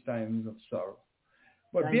during these times of sorrow.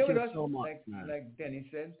 But Thank be with you us, so much, like Dennis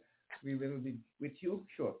said, we will be with you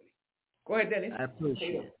shortly. Go ahead, Dennis. I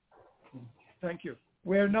appreciate it. Thank you.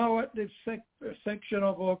 We're now at the section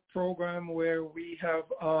of our program where we have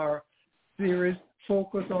our series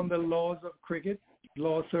focus on the laws of cricket,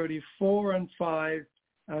 Law 34 and 5,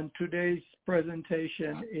 and today's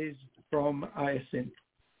presentation is from Hyacinth.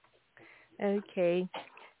 Okay.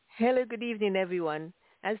 Hello, good evening, everyone.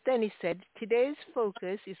 As Dennis said, today's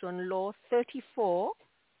focus is on Law 34,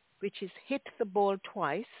 which is hit the ball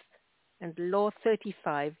twice, and Law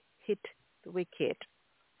 35, hit the wicket.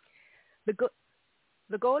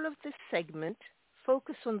 The goal of this segment,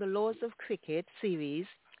 Focus on the Laws of Cricket series,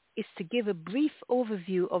 is to give a brief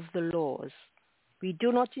overview of the laws. We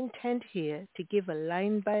do not intend here to give a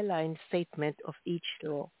line-by-line statement of each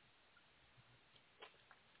law.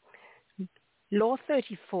 Law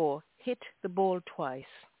 34, hit the ball twice.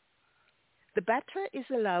 The batter is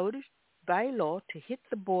allowed by law to hit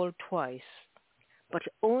the ball twice, but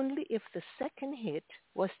only if the second hit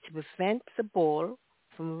was to prevent the ball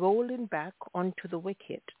from rolling back onto the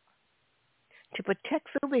wicket. To protect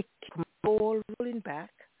the wicket from the ball rolling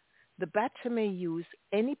back, the batter may use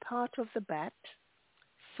any part of the bat,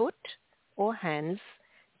 foot, or hands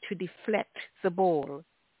to deflect the ball.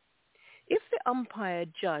 If the umpire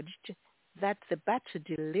judged that the batter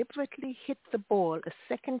deliberately hit the ball a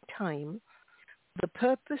second time for the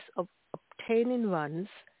purpose of obtaining runs,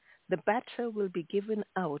 the batter will be given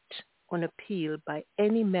out on appeal by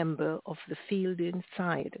any member of the fielding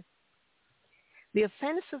side. The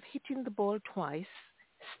offence of hitting the ball twice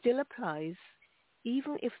still applies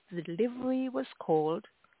even if the delivery was called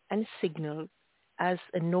and signalled as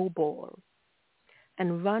a no ball,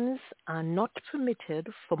 and runs are not permitted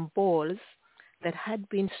from balls that had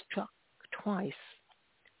been struck twice.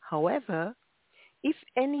 However, if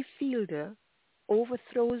any fielder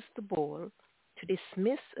overthrows the ball to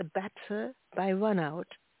dismiss a batter by run-out,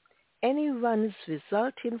 any runs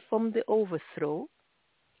resulting from the overthrow,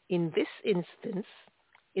 in this instance,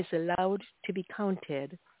 is allowed to be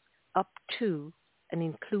counted up to and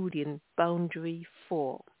including boundary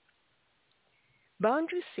 4.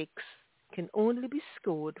 Boundary 6 can only be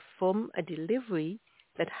scored from a delivery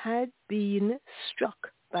that had been struck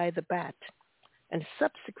by the bat and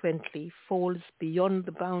subsequently falls beyond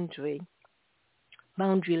the boundary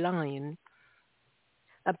line.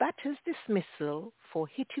 A batter's dismissal for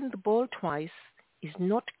hitting the ball twice is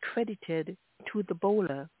not credited to the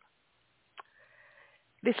bowler.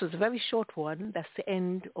 This was a very short one. That's the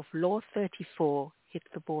end of Law 34, hit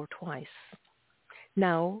the ball twice.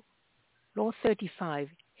 Now, Law 35,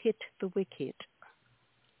 hit the wicket.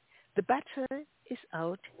 The batter is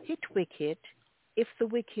out, hit wicket, if the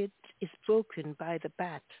wicket is broken by the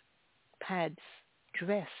bat, pads,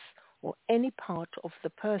 dress, or any part of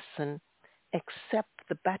the person except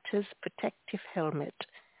the batter's protective helmet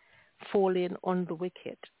falling on the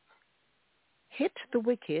wicket. Hit the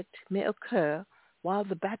wicket may occur while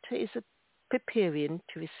the batter is preparing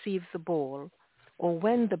to receive the ball, or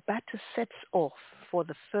when the batter sets off for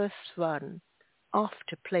the first run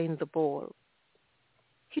after playing the ball.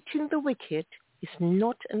 Hitting the wicket is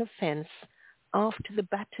not an offence after the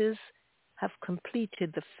batters have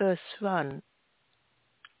completed the first run.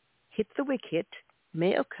 Hit the wicket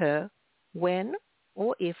may occur when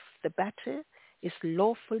or if the batter is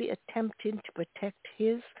lawfully attempting to protect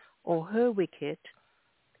his or her wicket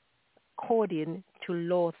according to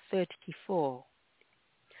Law 34.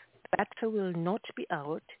 The batter will not be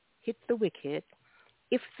out, hit the wicket,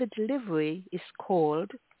 if the delivery is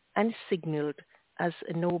called and signalled as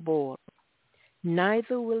a no ball.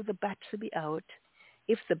 Neither will the batter be out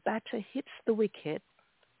if the batter hits the wicket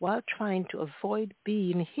while trying to avoid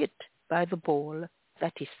being hit by the ball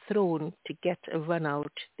that is thrown to get a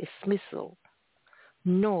run-out dismissal,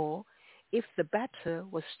 nor if the batter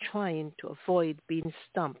was trying to avoid being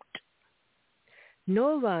stumped.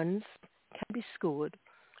 No runs can be scored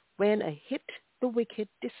when a hit-the-wicket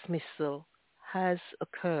dismissal has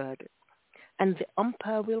occurred, and the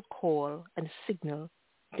umpire will call and signal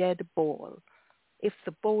dead ball if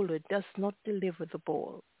the bowler does not deliver the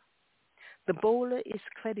ball. The bowler is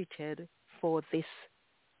credited for this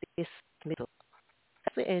dismissal.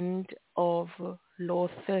 That's the end of Law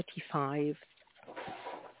 35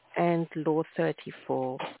 and Law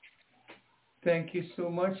 34. Thank you so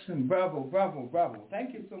much, and bravo.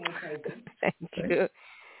 Thank you so much, Nathan. Thank you.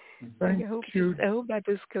 Thank you. I hope that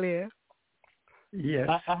was clear. Yes.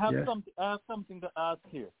 I have something to ask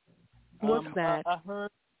here. What's that?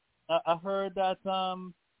 I heard that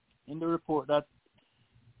in the report that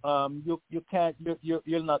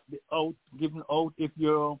you'll not be given out if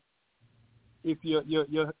your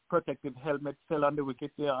protective helmet fell on the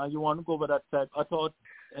wicket there, and you want to go over that side. I thought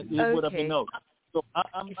it would have been out. So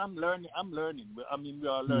I'm learning. I mean, we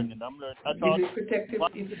are learning. I'm learning. I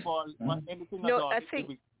thought anything no, about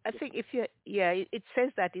I think if you it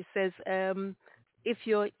says that if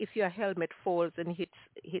your helmet falls and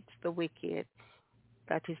hits the wicket,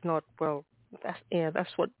 that is not well.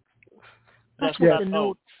 That's what the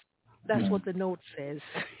note. That's what the note says.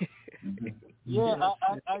 Yeah,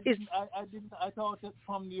 I didn't. I thought that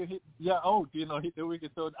from you hit hit the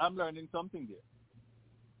wicket. So I'm learning something there.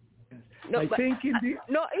 No, I think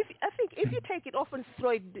if you take it off and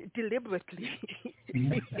throw it deliberately.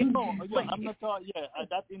 I'm not sure. Yeah, at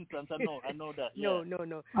that instance, I know that. Yeah.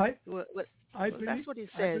 No. I believe, that's what it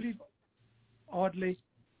says. I believe, oddly,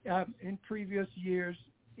 in previous years,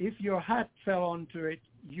 if your hat fell onto it,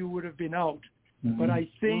 you would have been out. Mm-hmm. But I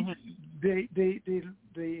think the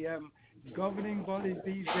governing bodies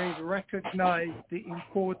these days recognize the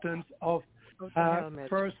importance of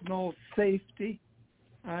personal safety,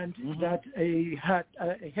 and that a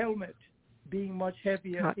helmet being much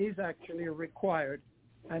heavier is actually required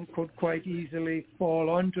and could quite easily fall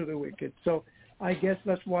onto the wicket. So I guess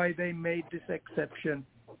that's why they made this exception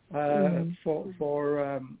for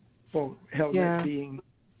helmet being,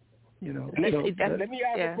 let me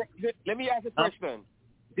ask a question.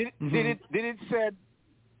 Did it say?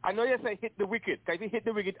 I know you say hit the wicket. If you hit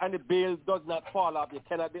the wicket and the bail does not fall off, you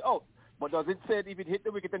cannot be out. But does it say if it hit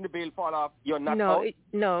the wicket and the bail fall off, you're not out? It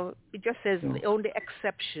just says the only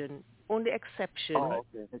exception. Only exception. Oh,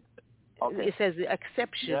 okay. It says the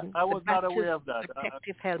exception. Yeah, I was not aware of that.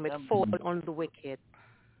 Protective helmet fall on the wicket.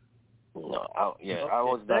 No, I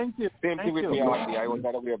was not. Thank you. Same thing with me, I was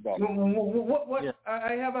not aware of that. What? Yeah.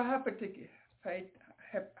 I have a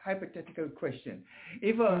hypothetical question.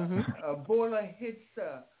 If a bowler hits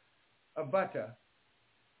a batter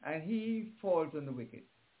and he falls on the wicket,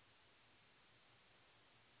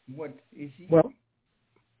 what is he? Well,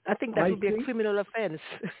 I think that would be a criminal offense.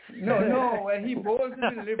 No, when he bowls in the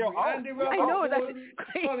delivery, Andy Roberts, I know that's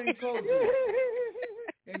Colin Cowdery.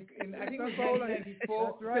 I think it was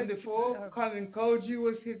 1974, Colin Cowdery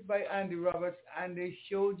was hit by Andy Roberts, and they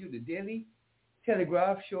showed you, the Daily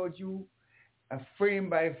Telegraph showed you a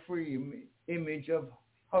frame-by-frame image of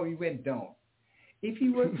how he went down. If he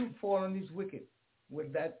were to fall on his wicket,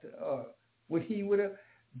 would he would have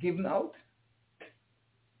given out?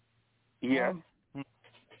 Yeah.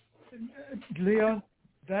 Leon,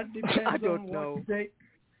 that depends I don't on know. what they...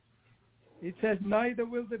 It says neither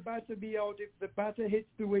will the batter be out if the batter hits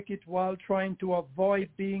the wicket while trying to avoid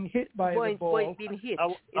being hit by the ball. Avoid being hit. I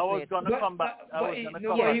was going to come back. He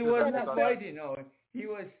was not avoiding. No, he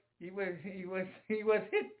was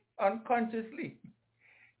hit unconsciously.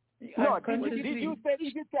 No, did you say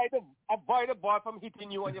if you try to avoid a ball from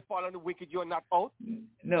hitting you and you fall on the wicket, you're not out?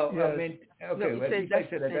 No, yes. I meant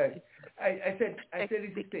I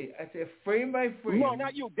said frame by frame. No,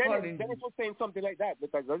 not you. Dennis was saying something like that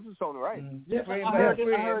because that doesn't sound right. I heard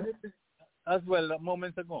it as well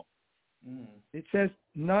moments ago. It says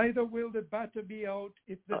neither will the batter be out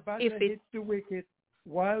if the batter hits the wicket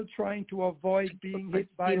while trying to avoid being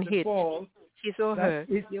hit by the ball. His or her.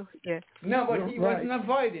 No, but he wasn't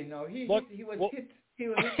avoiding. No, he was hit. He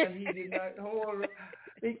was hit, and he did not hold.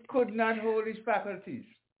 He could not hold his faculties.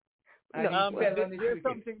 There's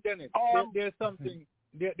something, Dennis.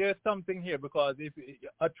 There's something here because if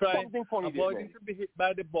avoiding to be hit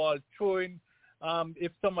by the ball, throwing,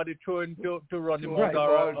 if somebody throwing to run him out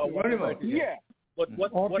or yeah. But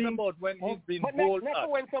what about when he's been bowled never at?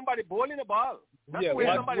 when somebody bowling the ball. Not when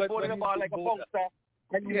somebody bowling the ball like a bouncer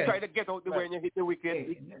and you try to get out the way and you hit the wicket.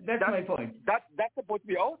 Hey, that's my point. That's supposed to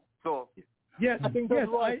be out. So yes, I think that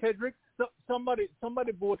Roy Frederick, somebody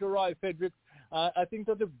bowled to Roy Frederick. I think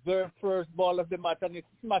that the very first ball of the match, and he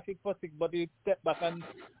smashed it for six, but he stepped back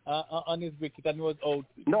on his wicket and he was out.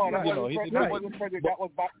 No, that wasn't Frederick. That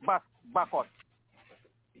was Bacchus.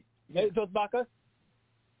 It was Bacchus?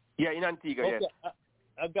 Yeah, in Antigua, okay. yes.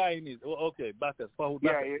 A guy in it. Okay, Bacchus.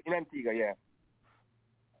 Yeah, in Antigua,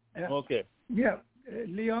 yeah. Okay. Yeah.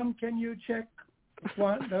 Leon, can you check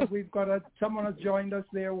one? We've got someone has joined us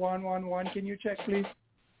there, 111. Can you check, please?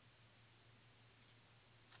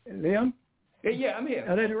 Leon? Yeah, I'm here.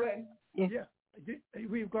 Yeah.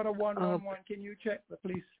 We've got a 111. Can you check,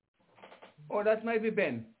 please? Oh, that might be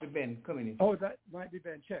Ben. The Ben coming in. Oh, that might be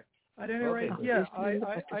Ben. Check. At any rate, yeah,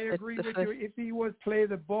 I agree with you. If he was play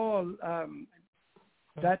the ball,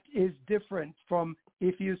 that is different from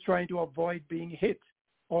if he was trying to avoid being hit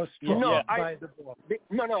or struck by the ball.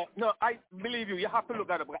 No, I believe you. You have to look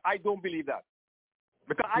at it. But I don't believe that.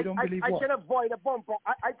 Because I can avoid a bumper.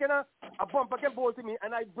 A bumper can bowl to me,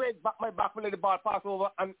 and I break back my back and let the ball pass over,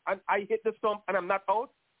 and I hit the stump, and I'm not out.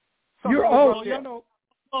 You're out.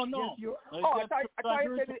 Oh, no. Yes, I thought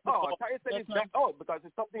you said it's not out because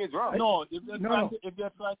something is wrong. No, if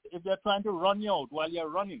they're trying to run you out while you're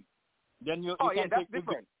running, then you can that's take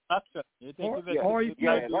different. Action. Or if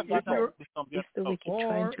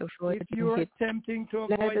you're attempting to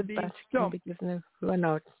avoid being stumped, run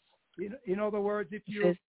out. In other words, if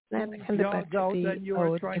you're yards out, then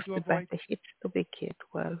you're trying to avoid the hit the wicket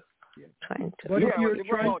while trying to. But if you're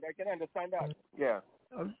trying, I can understand that. Yeah.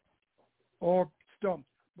 Or stumped.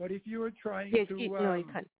 But if you're trying to, you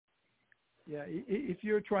can't. Yeah, if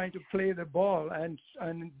you're trying to play the ball and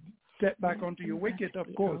step back onto your wicket, of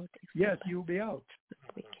course, yes, you'll be out.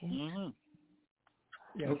 Mm-hmm.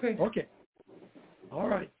 Yeah. Okay. All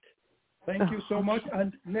right. Thank you so much.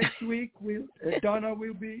 And next week, Donna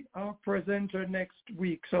will be our presenter next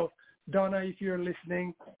week. So, Donna, if you're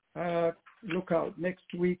listening, look out.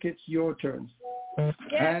 Next week, it's your turn.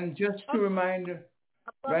 And just to remind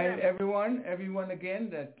everyone again,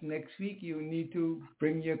 that next week you need to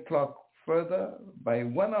bring your clock further by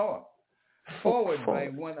 1 hour. Forward by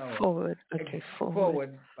 1 hour.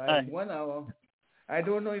 Forward by 1 hour. I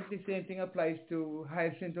don't know if the same thing applies to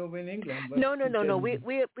Hyacinth over in England. But No. We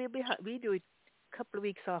do it a couple of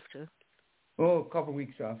weeks after. Oh, a couple of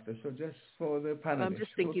weeks after. So just for the panelists. I'm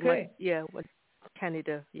just thinking, what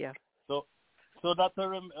Canada, yeah. So that's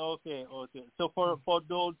okay. So for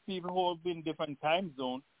those people who have been different time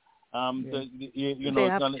zones, they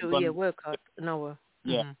have to work out an hour.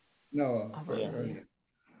 Yeah. Mm-hmm. No. Earlier.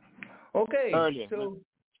 Okay. Earlier. So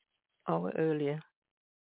hour earlier.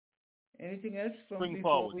 Anything else from Spring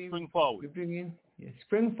forward. We bring in? Yes,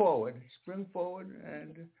 spring forward,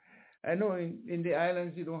 and I know in the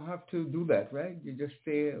islands you don't have to do that, right? You just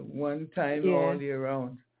stay one time all year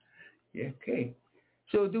round. Yeah, okay.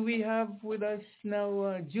 So do we have with us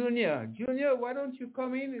now Junior? Junior, why don't you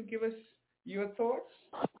come in and give us your thoughts?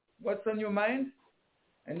 What's on your mind?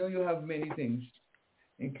 I know you have many things,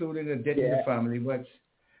 including a death in the family, but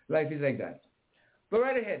life is like that. Go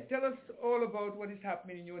right ahead. Tell us all about what is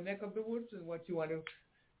happening in your neck of the woods and what you want to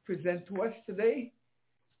present to us today.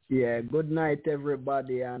 Yeah, good night,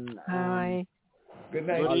 everybody. And Hi. Good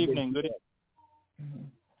night. Good evening. Good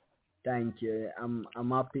evening. Thank you.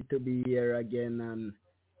 I'm happy to be here again and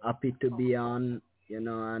happy to be on,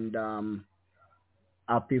 and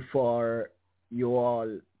happy for you all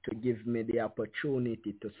to give me the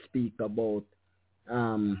opportunity to speak about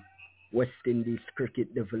West Indies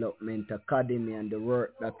Cricket Development Academy and the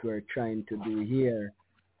work that we're trying to do here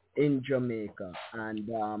in Jamaica, and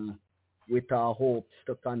with our hopes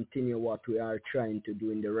to continue what we are trying to do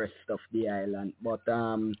in the rest of the island. But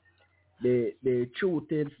the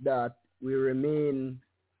truth is that we remain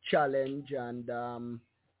challenged, and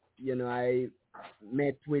I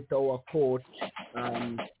met with our coach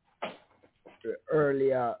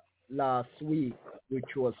earlier last week,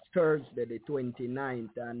 which was Thursday the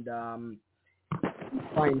 29th, and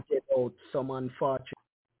pointed out some unfortunate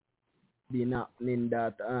been happening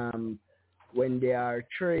that when they are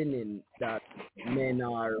training, that men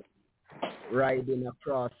are riding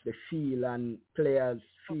across the field and players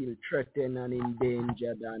feel threatened and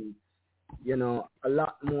endangered, and a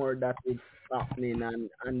lot more that is happening,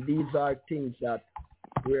 and these are things that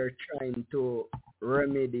we're trying to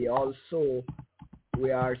remedy. Also,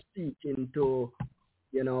 we are seeking to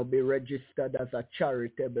be registered as a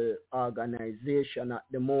charitable organization at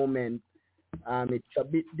the moment. It's a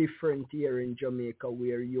bit different here in Jamaica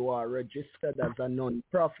where you are registered as a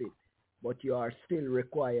non-profit, but you are still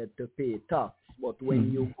required to pay tax. But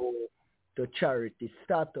when you go to charity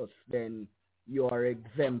status, then you are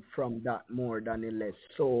exempt from that more than less.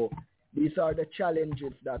 So these are the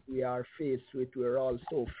challenges that we are faced with. We're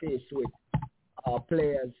also faced with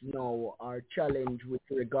players now are challenged with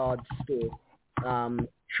regards to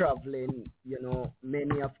traveling.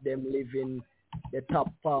 Many of them live in the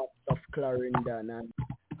top parts of Clarendon,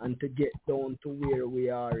 and to get down to where we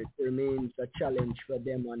are, it remains a challenge for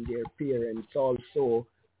them and their parents. Also,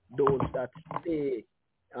 those that stay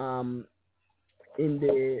in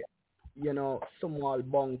the small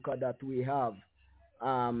bunker that we have,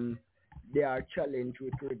 they are challenged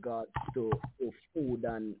with regards to food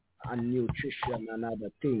and nutrition and other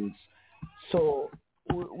things. So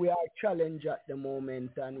we are challenged at the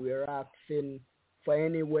moment, and we're asking for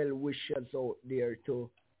any well-wishers out there to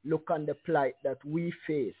look on the plight that we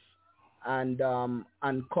face and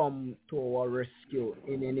come to our rescue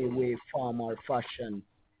in any way, form, or fashion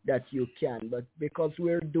that you can. But because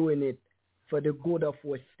we're doing it for the good of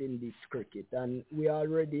West Indies cricket, and we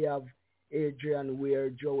already have Adrian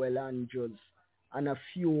Weir, Joel Andrews, and a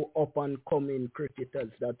few up-and-coming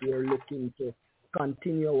cricketers that we're looking to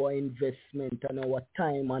continue our investment and our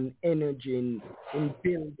time and energy in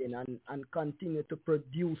building and continue to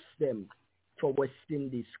produce them for West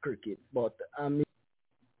Indies cricket. But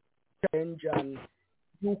challenge and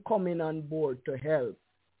you coming on board to help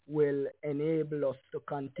will enable us to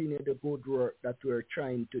continue the good work that we're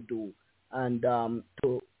trying to do and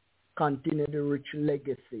to continue the rich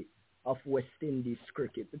legacy of West Indies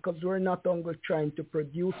cricket, because we're not only trying to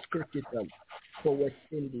produce cricketers for West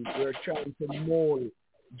Indies, we're trying to mold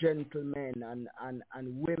gentlemen and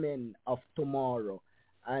women of tomorrow.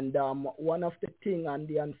 And one of the things and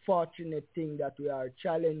the unfortunate thing that we are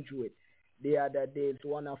challenged with the other day is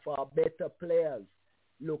one of our better players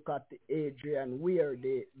look at Adrian Weir,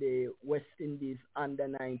 the West Indies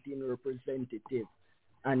under-19 representative,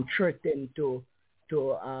 and threatened to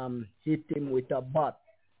hit him with a bat.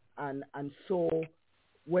 And so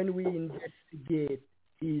when we investigate,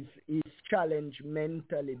 he's challenged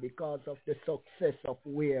mentally because of the success of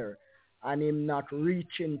Weir and him not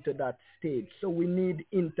reaching to that stage. So we need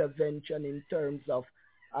intervention in terms of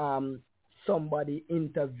somebody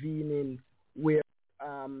intervening where,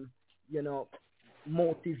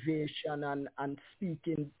 motivation and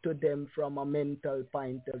speaking to them from a mental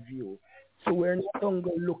point of view. So we're not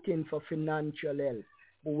only looking for financial help,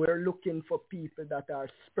 but we're looking for people that are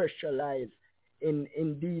specialized in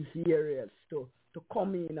these areas to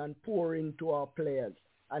come in and pour into our players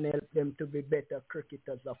and help them to be better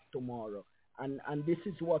cricketers of tomorrow. And this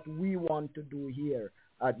is what we want to do here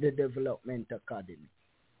at the Development Academy.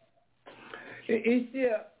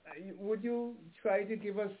 Would you try to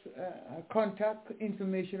give us contact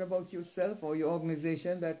information about yourself or your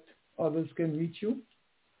organization that others can reach you?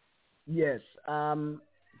 Yes.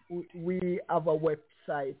 We have a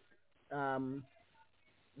website,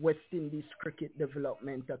 West Indies Cricket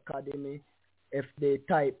Development Academy. If they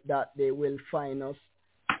type that, they will find us.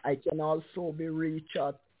 I can also be reached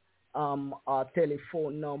at our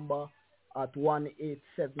telephone number at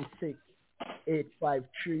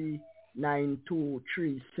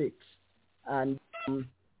 1-876-853-9236. And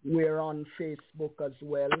we're on Facebook as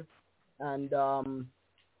well. And,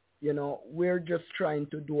 we're just trying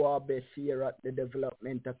to do our best here at the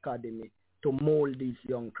Development Academy to mold these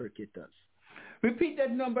young cricketers. Repeat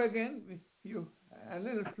that number again with you a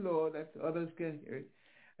little slower that others can hear it.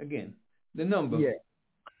 Again, the number. Yeah.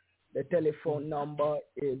 The telephone number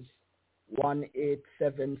is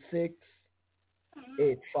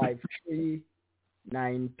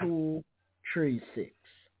 1-876-853-9236.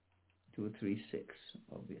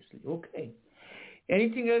 Obviously. Okay.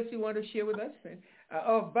 Anything else you want to share with us?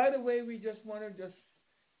 By the way, we just want to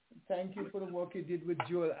thank you for the work you did with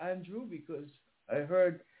Joel Andrew, because I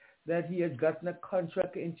heard that he has gotten a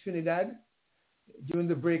contract in Trinidad during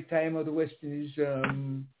the break time of the West Indies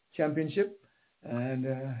Championship, and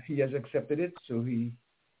he has accepted it, so he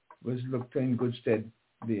was looked in good stead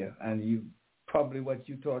there. And you probably what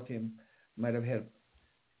you taught him might have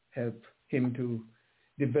helped him to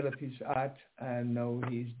develop his art, and now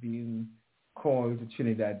he's being called to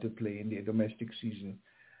Trinidad to play in the domestic season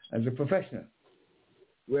as a professional.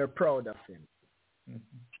 We're proud of him.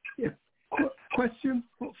 Mm-hmm. Yeah. Question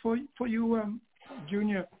for you,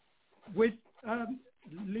 Junior. With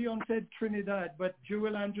Leon said Trinidad, but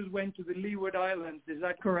Joel Andrews went to the Leeward Islands. Is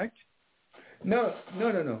that correct? No.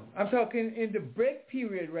 I'm talking in the break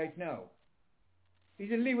period right now.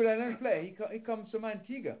 He's in Leeward Islands play. He comes from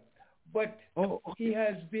Antigua. but he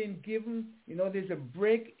has been given, there's a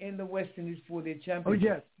break in the West Indies for-day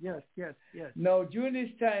championship. Yes. Now, during this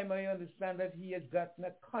time, I understand that he has gotten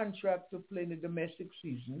a contract to play in the domestic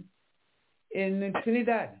season in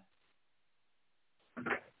Trinidad.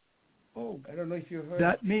 Oh, I don't know if you heard.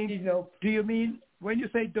 That means, do you mean, when you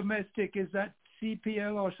say domestic, is that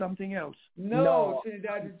CPL or something else? No.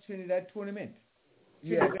 Trinidad tournament.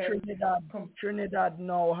 Yeah, Trinidad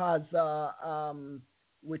now has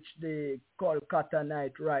which the Kolkata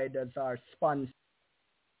Knight Riders are sponsored,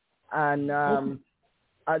 and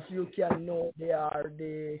as you can know, they are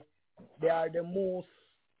the most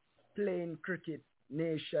playing cricket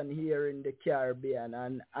nation here in the Caribbean,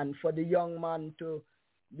 and for the young man to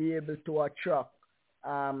be able to attract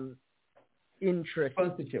interest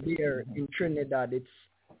here in Trinidad, it's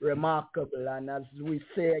remarkable. And as we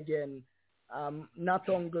say again, not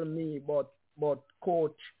only me, but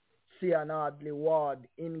Coach Cian Audley Ward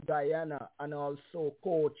in Guyana and also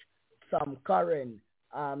Coach Sam Curran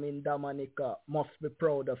in Dominica must be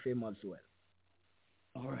proud of him as well.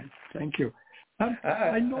 All right, thank you.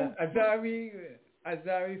 I know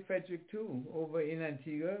Azari Frederick too, over in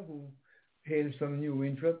Antigua, who hails from New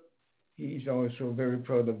Winthrop. He's also very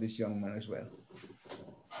proud of this young man as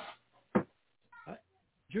well.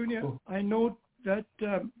 Junior, I know that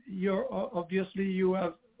you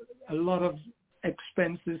have a lot of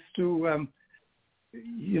expenses to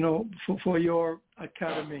for your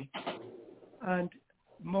academy, and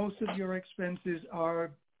most of your expenses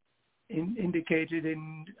are indicated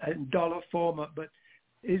in dollar format. But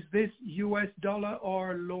is this U.S. dollar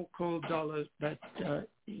or local dollars that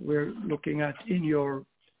we're looking at in your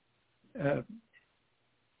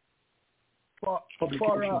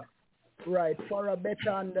publication? For a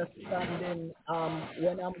better understanding,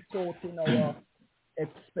 when I'm quoting our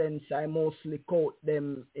expense, I mostly quote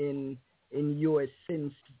them in US,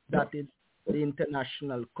 since that is the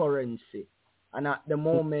international currency. And at the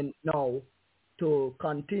moment now, to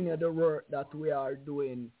continue the work that we are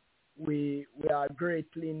doing, we are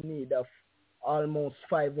greatly in need of almost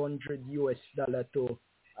 $500 to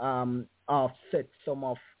offset some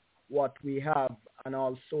of what we have, and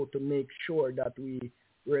also to make sure that we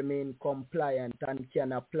remain compliant and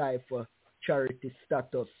can apply for charity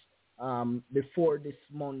status before this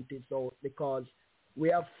month is out, because we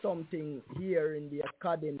have something here in the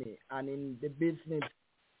academy and in the business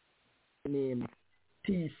named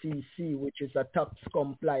TCC, which is a tax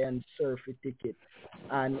compliance certificate,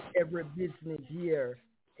 and every business here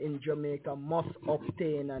in Jamaica must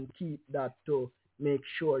obtain and keep that to make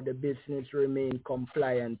sure the business remain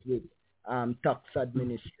compliant with Tax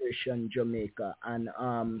Administration Jamaica. And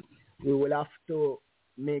we will have to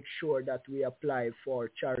make sure that we apply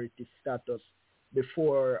for charity status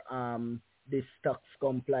before this tax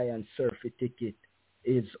compliance certificate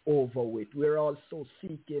is over with. We're also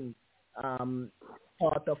seeking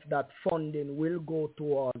part of that funding will go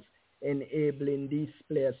towards enabling these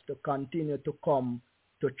players to continue to come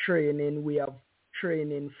to training. We have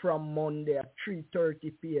training from Monday at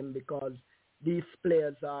 3:30 p.m. because these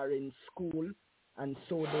players are in school, and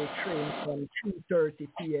so they train from 3:30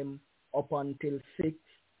 p.m. up until 6,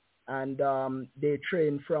 and they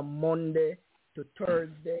train from Monday to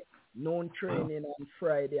Thursday, no training on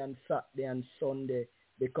Friday and Saturday and Sunday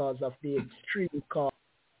because of the extreme costs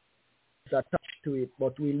attached to it.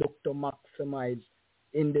 But we look to maximize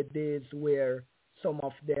in the days where some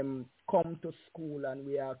of them come to school, and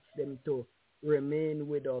we ask them to remain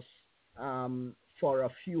with us for a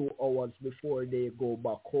few hours before they go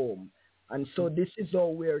back home. And so this is how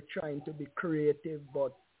we're trying to be creative,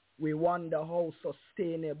 but we wonder how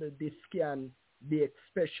sustainable this can be,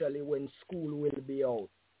 especially when school will be out.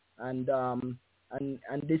 And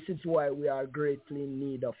this is why we are greatly in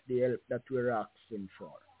need of the help that we're asking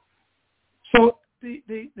for. So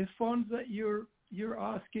the funds that you're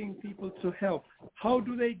asking people to help, how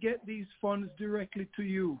do they get these funds directly to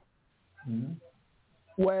you? Mm-hmm.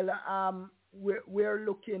 Well, we're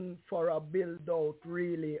looking for a build out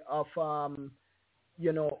really of,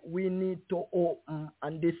 we need to open,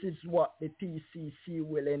 and this is what the TCC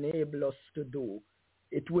will enable us to do.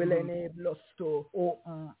 It will enable us to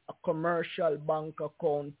open a commercial bank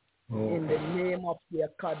account in the name of the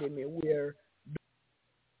academy, where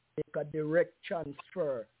make a direct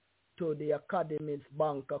transfer to the academy's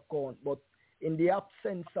bank account. But in the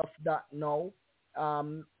absence of that now,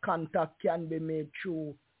 contact can be made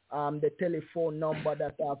through the telephone number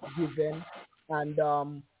that I've given,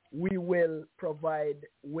 and we will provide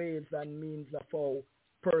ways and means of how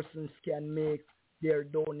persons can make their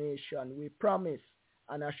donation. We promise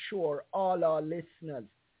and assure all our listeners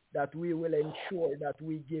that we will ensure that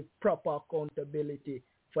we give proper accountability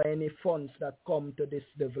for any funds that come to this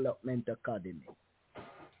development academy.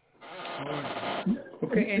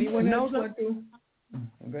 Okay, anyone else want to?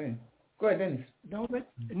 Okay. Go ahead, Dennis.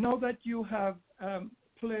 Now that you have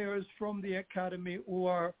players from the academy who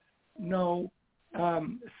are now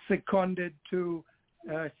seconded to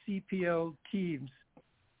CPL teams,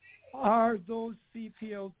 are those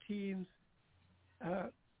CPL teams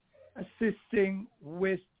assisting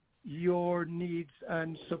with your needs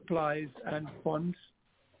and supplies and funds?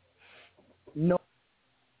 No.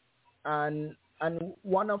 And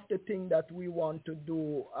one of the things that we want to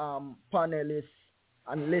do, panelists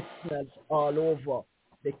and listeners all over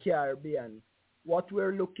the Caribbean, what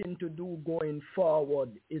we're looking to do going forward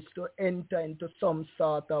is to enter into some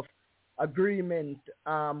sort of agreement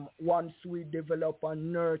once we develop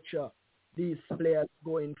and nurture these players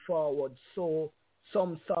going forward. So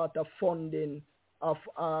some sort of funding of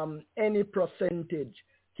any percentage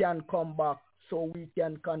can come back so we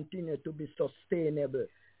can continue to be sustainable.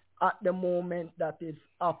 At the moment that is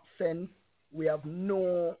absent, we have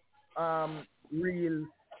no real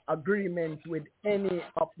agreement with any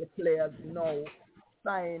of the players now,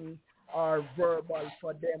 sign or verbal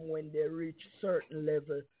for them when they reach certain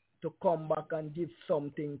level to come back and give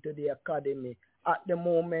something to the academy. At the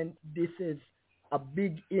moment, this is a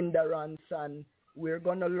big hindrance, and we're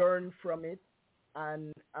going to learn from it.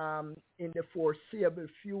 And in the foreseeable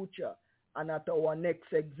future, and at our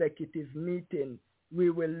next executive meeting, we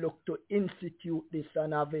will look to institute this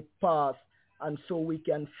and have it passed, and so we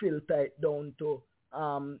can filter it down to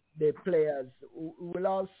the players. We will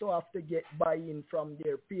also have to get buy-in from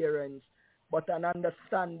their parents, but an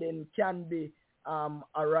understanding can be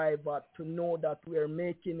arrived at to know that we're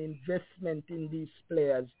making investment in these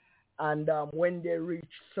players, and when they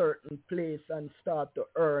reach certain place and start to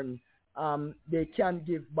earn, they can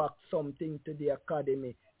give back something to the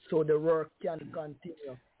academy so the work can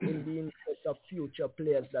continue in the interest of future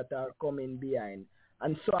players that are coming behind.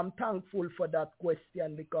 And so I'm thankful for that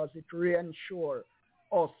question, because it reassures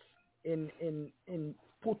us in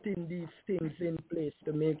putting these things in place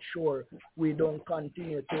to make sure we don't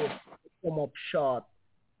continue to come up short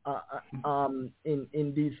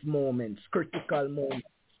in these moments, critical moments.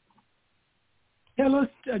 Tell us,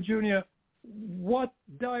 Junior, what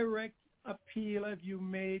direct appeal have you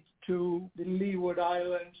made to the Leeward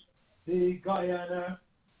Islands, the Guyana,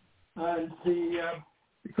 and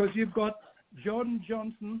because you've got Jordan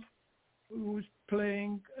Johnson, who's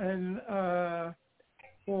playing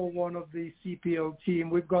for one of the CPL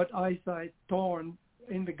team. We've got Eyesight Thorne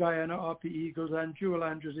in the Guyana RP Eagles and Jewel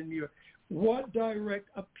Andrews in New York. What direct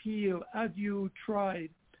appeal have you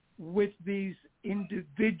tried with these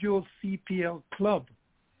individual CPL clubs?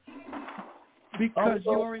 Because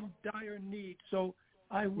you're in dire need, so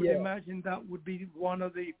I would imagine that would be one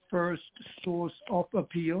of the first source of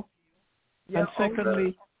appeal. And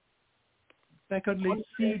secondly,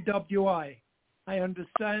 CWI. I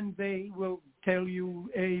understand they will tell you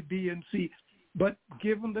A, B, and C, but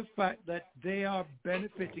given the fact that they are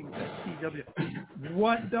benefiting from CWI,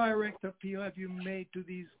 what direct appeal have you made to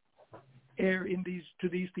these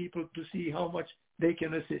people to see how much they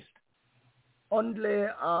can assist? Only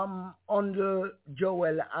under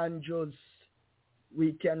Joel Andrews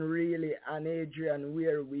we can really, and Adrian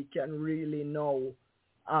Weir, we can really know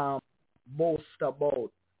boast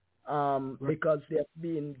about because they've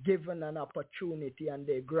been given an opportunity and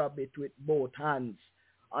they grab it with both hands.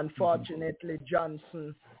 Unfortunately,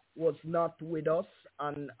 Johnson was not with us,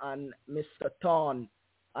 and Mr. Thorne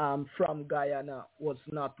from Guyana was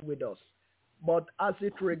not with us. But as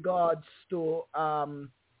it regards to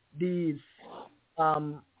these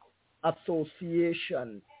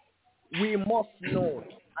association, we must know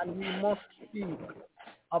and we must speak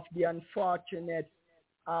of the unfortunate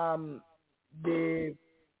the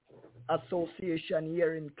association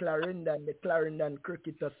here in Clarendon, the Clarendon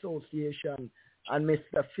Cricket Association, and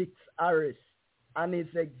Mr. Fitz Harris and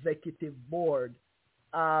his executive board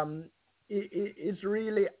is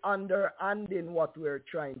really underhanding what we're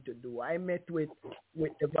trying to do. I met with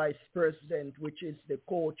the vice president, which is the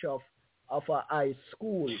coach of a high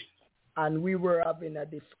school, and we were having a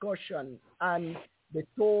discussion, and the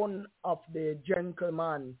tone of the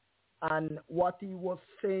gentleman and what he was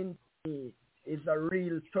saying to me is a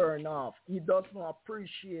real turn off. He doesn't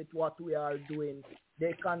appreciate what we are doing.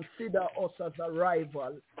 They consider us as a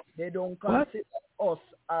rival. They don't consider us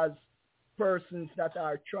as persons that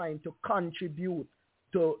are trying to contribute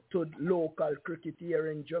to local cricket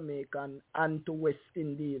here in Jamaica and to West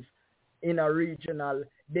Indies in a regional.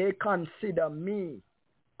 They consider me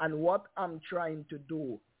and what I'm trying to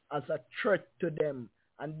do as a threat to them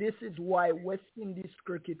And this is why West Indies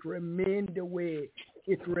cricket remained the way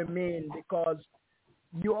it remained, because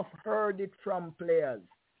you have heard it from players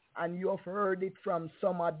and you have heard it from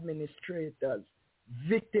some administrators.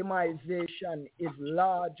 Victimization is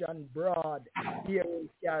large and broad here in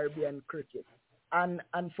Caribbean cricket. And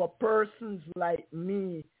for persons like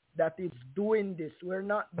me that is doing this, we're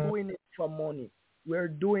not doing it for money. We're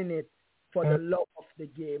doing it for the love of the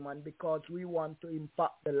game and because we want to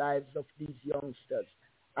impact the lives of these youngsters.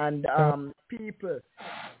 And people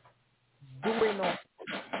doing us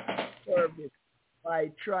service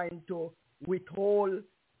by trying to withhold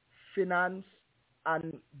finance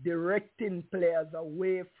and directing players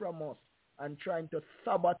away from us and trying to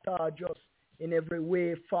sabotage us in every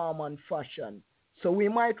way, form, and fashion. So we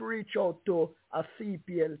might reach out to a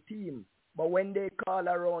CPL team, but when they call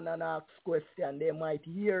around and ask questions, they might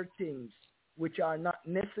hear things which are not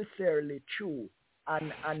necessarily true.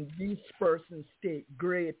 And these persons take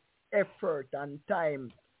great effort and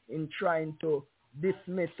time in trying to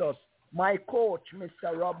dismiss us. My coach,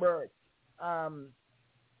 Mr. Robert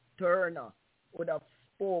Turner, would have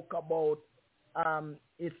spoke about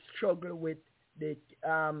his struggle with the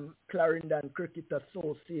Clarendon Cricket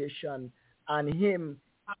Association and him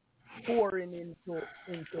pouring into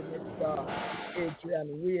Mr.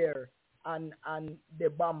 Adrian Weir and the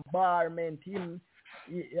bombardment.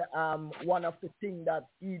 One of the things that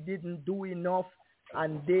he didn't do enough,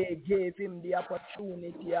 and they gave him the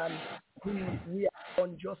opportunity, and we have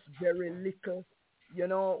done just very little. You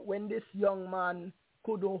know, when this young man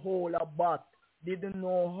couldn't hold a bat, didn't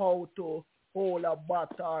know how to hold a bat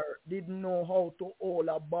or didn't know how to hold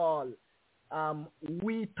a ball,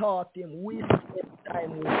 we taught him, we spent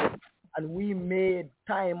time with him, and we made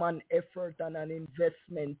time and effort and an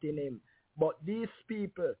investment in him. But these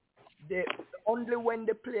people, they only when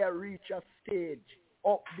the player reach a stage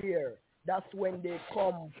up there, that's when they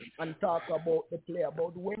come and talk about the player.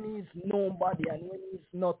 But when he's nobody and when he's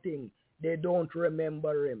nothing, they don't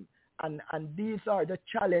remember him. And these are the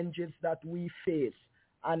challenges that we face.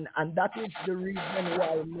 And that is the reason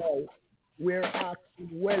why now we're asking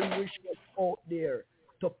well-wishers out there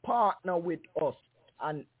to partner with us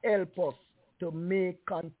and help us to make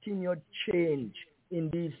continued change in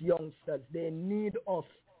these youngsters. They need us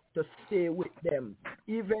to stay with them.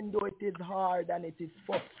 Even though it is hard and it is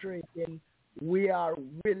frustrating, we are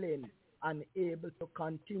willing and able to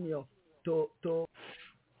continue to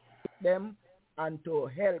them and to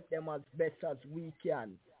help them as best as we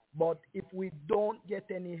can. But if we don't get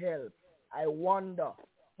any help, I wonder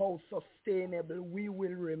how sustainable we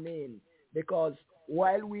will remain, because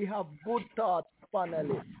while we have good thoughts,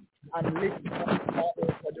 panelists, and listeners all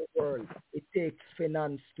over the world, it takes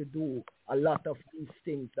finance to do a lot of these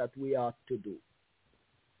things that we ought to do.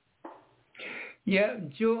 Yeah,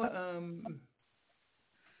 Joe,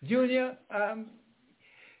 Junior,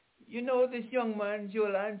 you know this young man,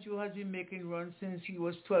 Joe Lancho, has been making runs since he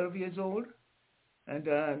was 12 years old, and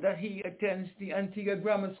that he attends the Antigua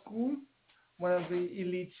Grammar School, one of the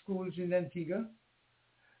elite schools in Antigua.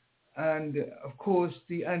 And of course,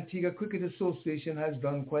 the Antigua Cricket Association has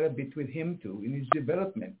done quite a bit with him too in his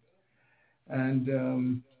development.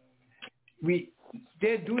 And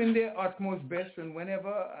they're doing their utmost best, and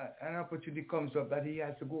whenever an opportunity comes up that he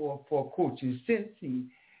has to go up for coaching, since he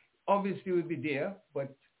obviously will be there,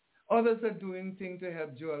 but others are doing things to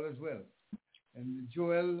help Joel as well. And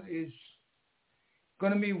Joel is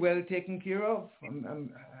going to be well taken care of.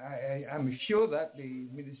 I'm sure that the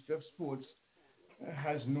Minister of Sports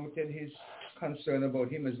has noted his concern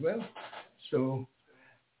about him as well. So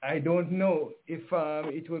I don't know if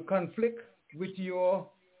it will conflict with your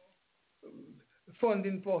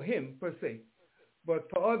funding for him per se. But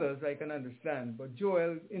for others, I can understand. But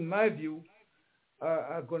Joel, in my view,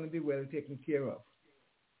 are going to be well taken care of.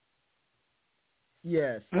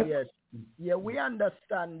 Yes. Yeah, we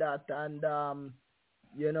understand that. And,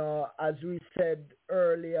 you know, as we said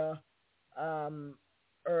earlier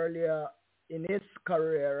in his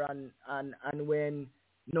career and when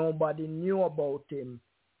nobody knew about him,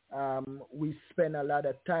 we spent a lot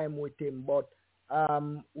of time with him. But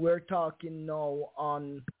we're talking now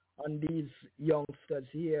on these youngsters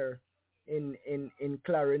here in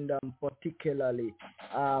Clarendon particularly,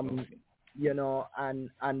 you know,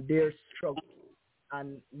 and their struggle.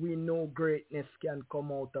 And we know greatness can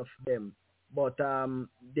come out of them. But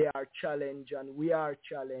they are challenged and we are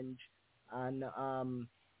challenged. And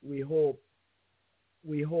we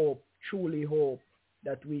truly hope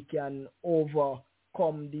that we can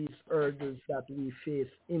overcome these hurdles that we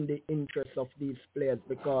face in the interest of these players,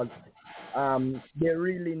 because they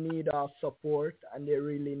really need our support and they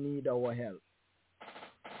really need our help.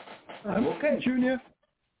 Okay, Junior.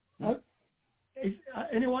 If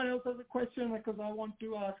anyone else has a question, because I want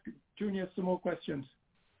to ask Junior some more questions.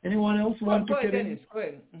 Anyone else want to get in? Go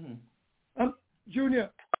ahead. Mm-hmm. Junior,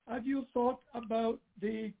 have you thought about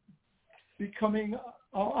becoming,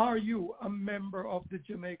 or are you a member of the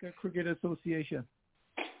Jamaica Cricket Association?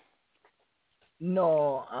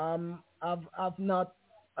 No, I've not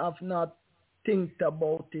think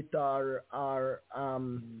about it or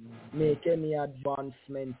make any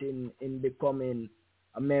advancement in becoming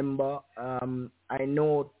a member. I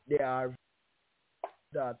know there are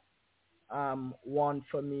that want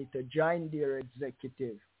for me to join their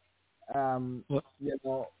executive,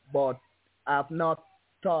 but I've not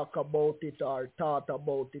talked about it or thought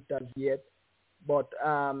about it as yet. But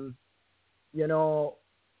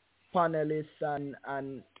panelists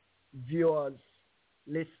and viewers,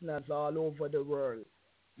 listeners all over the world,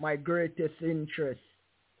 my greatest interest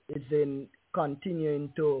is in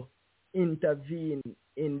continuing to intervene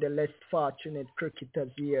in the less fortunate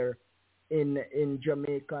cricketers here in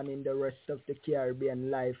Jamaica and in the rest of the Caribbean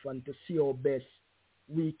life, and to see how best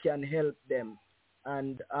we can help them.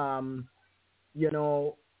 And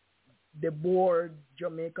the board,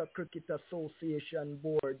 Jamaica Cricket Association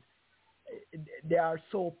board, they are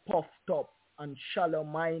so puffed up and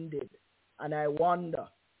shallow-minded, and I wonder,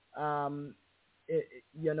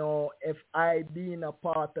 if I being a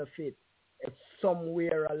part of it, if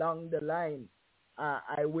somewhere along the line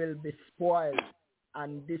I will be spoiled,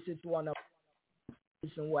 and this is one of the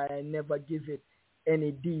reasons why I never give it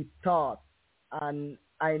any deep thought. And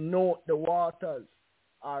I know the waters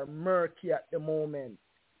are murky at the moment,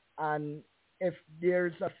 and if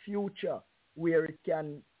there's a future where it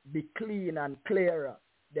can be clean and clearer,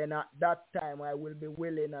 then at that time I will be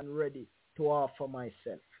willing and ready to offer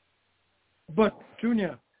myself. But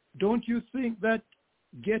Junior, don't you think that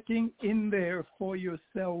getting in there for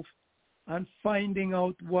yourself and finding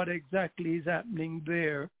out what exactly is happening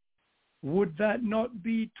there, would that not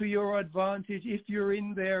be to your advantage? If you're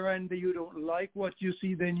in there and you don't like what you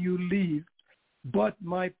see, then you leave. But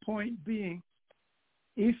my point being,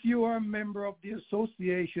 if you are a member of the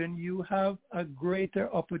association, you have a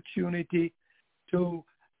greater opportunity to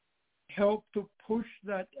help to push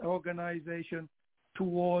that organization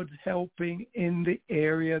towards helping in the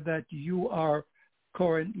area that you are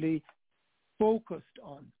currently focused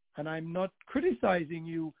on. And I'm not criticizing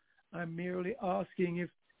you. I'm merely asking if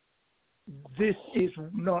this is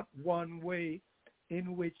not one way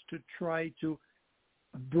in which to try to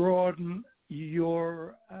broaden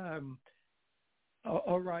your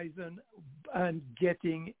horizon and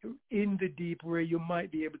getting in the deep where you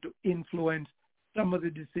might be able to influence some of the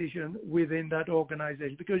decisions within that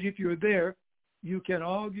organization. Because if you're there, you can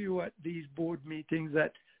argue at these board meetings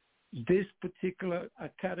that this particular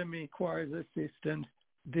academy requires assistance,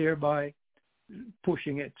 thereby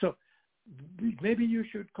pushing it. So maybe you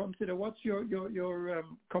should consider, what's your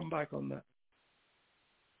comeback on that?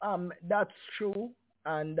 That's true,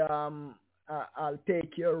 and I'll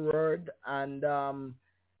take your word. And I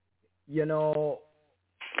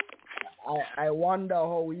wonder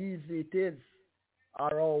how easy it is or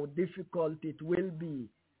how difficult it will be,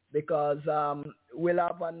 because we'll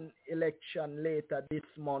have an election later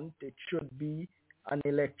this month. It should be an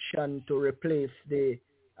election to replace the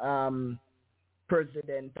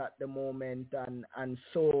president at the moment, and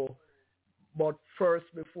so, but first,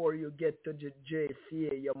 before you get to the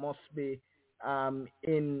JCA, you must be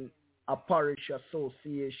in a parish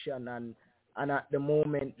association, and at the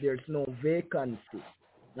moment there's no vacancy,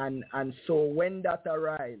 and so when that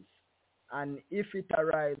arrives, and if it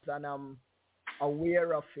arrives and I'm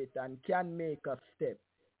aware of it and can make a step,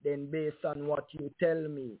 then based on what you tell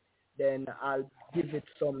me, then I'll give it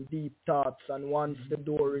some deep thoughts, and once the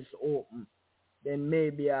door is open, then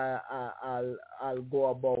maybe I'll go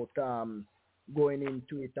about going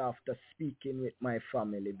into it after speaking with my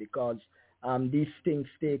family, because these things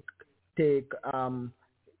take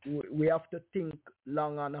we have to think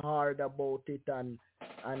long and hard about it,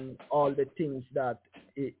 and all the things that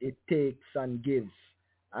it takes and gives,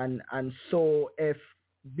 and so if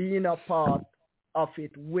being a part of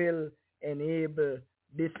it will enable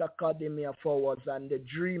this academy of ours and the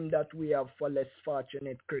dream that we have for less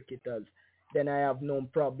fortunate cricketers, then I have no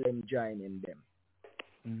problem joining them.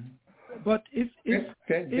 Mm-hmm. But if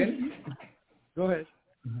go ahead.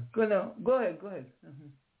 Go ahead. Mm-hmm.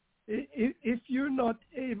 If you're not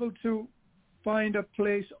able to find a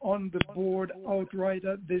place on the board outright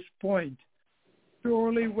at this point,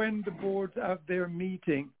 surely when the boards have their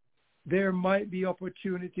meeting, there might be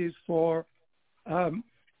opportunities for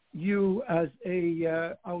you as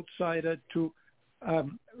a outsider to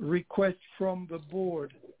request from the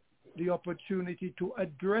board the opportunity to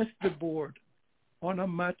address the board on a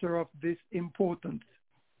matter of this importance,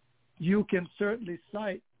 you can certainly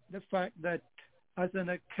cite the fact that as an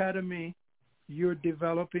academy, you're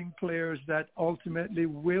developing players that ultimately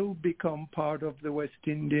will become part of the West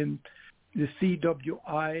Indian, the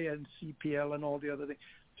CWI and CPL and all the other things.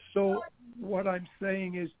 So what I'm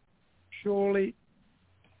saying is, surely,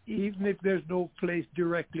 even if there's no place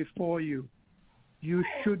directly for you, you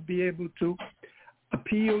should be able to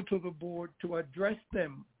appeal to the board to address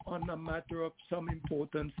them on a matter of some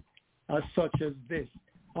importance as such as this.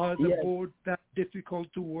 Are the board that difficult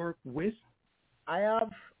to work with? I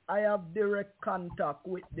have direct contact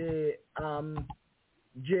with the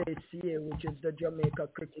JCA, which is the Jamaica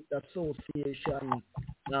Cricket Association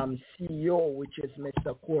CEO, which is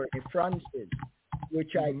Mr. Courtney Francis,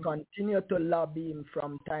 which I continue to lobby him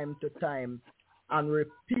from time to time on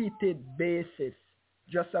repeated basis.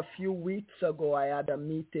 Just a few weeks ago, I had a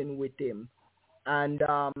meeting with him, and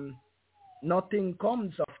nothing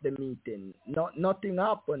comes of the meeting. Nothing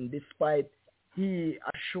happened, despite he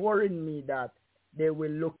assuring me that they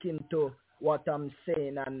will look into what I'm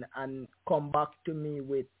saying and come back to me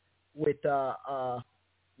with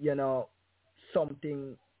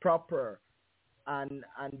something proper. And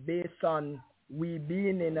based on we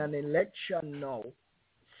being in an election now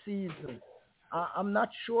season, I'm not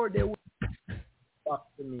sure they will back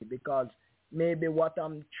to me, because maybe what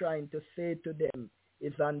I'm trying to say to them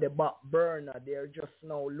is on the back burner. They're just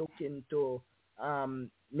now looking to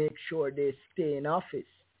make sure they stay in office.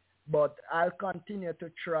 But I'll continue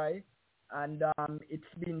to try. And it's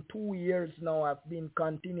been 2 years now I've been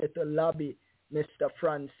continuing to lobby Mr.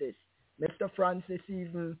 Francis. Mr. Francis,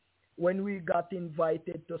 even when we got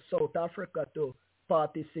invited to South Africa to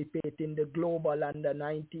participate in the Global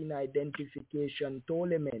Under-19 Identification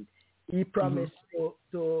Tournament, he promised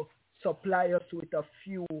to supply us with a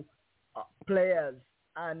few players,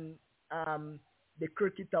 and the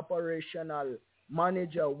cricket operational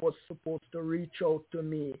manager was supposed to reach out to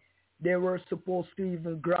me. They were supposed to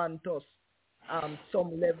even grant us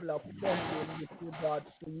some level of funding with regards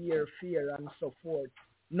to airfare and so forth.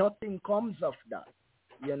 Nothing comes of that,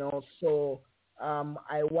 so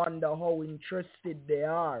I wonder how interested they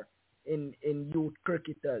are in youth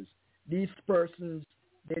cricketers. These persons,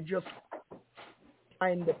 they just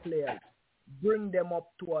find the players, bring them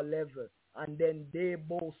up to a level, and then they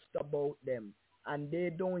boast about them. And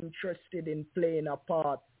they don't interested in playing a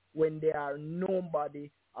part when they are nobody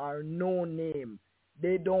or no name.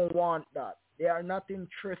 They don't want that. They are not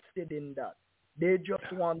interested in that. They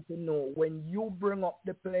just want to know when you bring up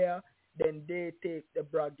the player, then they take the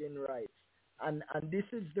bragging rights. And this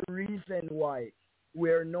is the reason why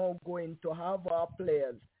we're now going to have our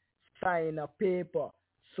players sign a paper,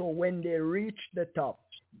 so when they reach the top,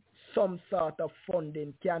 some sort of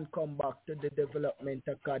funding can come back to the development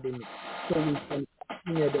academy so we can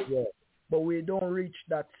continue the work. But we don't reach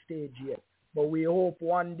that stage yet. But we hope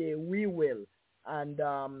one day we will, and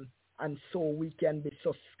so we can be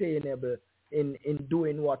sustainable in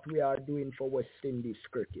doing what we are doing for West Indies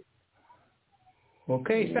cricket.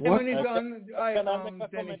 Okay, Simon is on.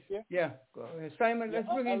 Dennis. Yeah, go ahead. Simon, let's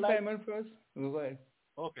bring in Simon first. Go ahead.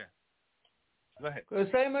 Okay. Go ahead.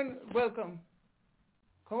 Simon, welcome.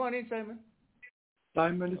 Come on in, Simon.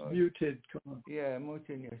 Simon is muted. Come on. Yeah,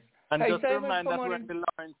 muted, yes. And just a reminder that we're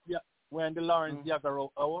in the Lawrence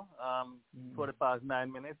Yagaro hour for the past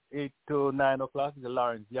 9 minutes, 8 to 9 o'clock is the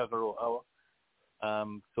Lawrence Yagaro hour.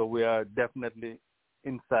 So we are definitely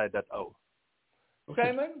inside that hour.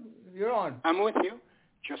 Simon, you're on. I'm with you.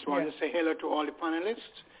 Just wanted to say hello to all the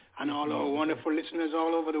panelists and all our wonderful listeners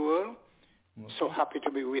all over the world. So happy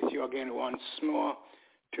to be with you again once more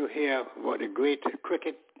to hear about a great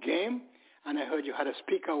cricket game. And I heard you had a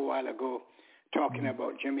speaker a while ago talking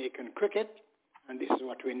about Jamaican cricket, and this is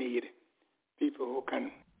what we need, people who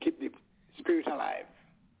can keep the spirit alive.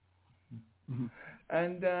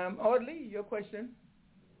 And Audley, your question?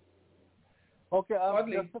 Okay,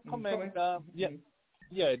 just to comment,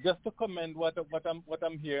 just to comment what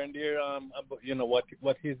I'm hearing there, about,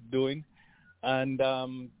 what he's doing, and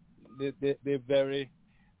the very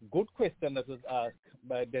good question that was asked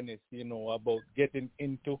by Dennis, about getting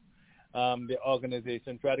into the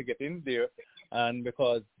organization, try to get in there, and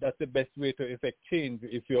because that's the best way to effect change.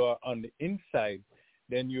 If you are on the inside,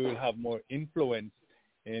 then you will have more influence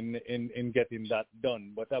in getting that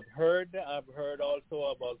done. But I've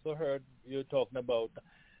also heard you talking about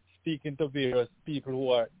speaking to various people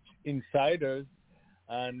who are insiders,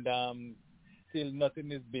 and still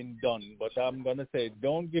nothing is being done. But I'm going to say,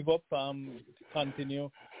 don't give up. Continue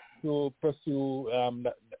to pursue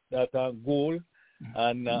that goal,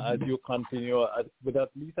 And as you continue, but at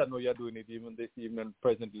least I know you're doing it even this evening,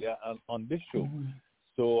 presently on this show.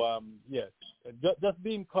 So yes, just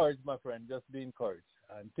be encouraged, my friend. Just be encouraged,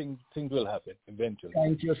 and things will happen eventually.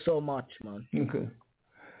 Thank you so much, man. Okay.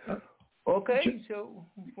 Okay. So,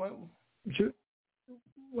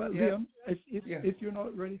 Liam, if you're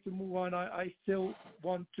not ready to move on, I still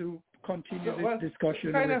want to continue this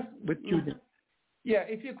discussion with you. Yeah,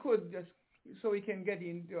 if you could, just so we can get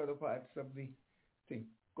into other parts of the thing.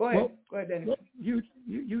 Go ahead. Go ahead, Dennis.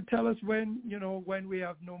 You tell us when we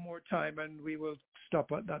have no more time, and we will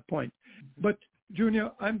stop at that point. But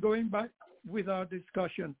Junior, I'm going back with our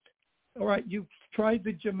discussion. All right, you've tried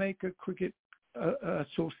the Jamaica Cricket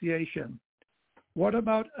Association. What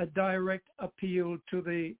about a direct appeal to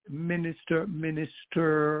the minister,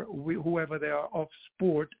 whoever they are, of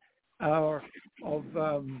sport, or of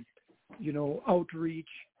outreach,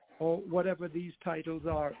 or whatever these titles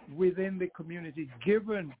are within the community,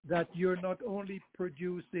 given that you're not only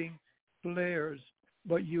producing players,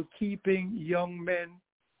 but you're keeping young men,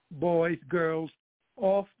 boys, girls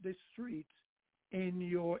off the streets in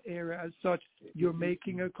your area? As such, you're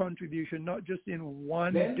making a contribution not just in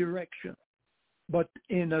one direction, but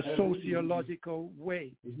in a sociological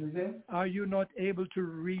way. Are you not able to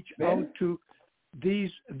reach out to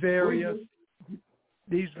these various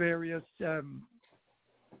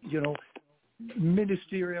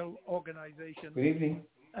ministerial organizations? Good evening.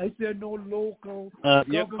 Is there no local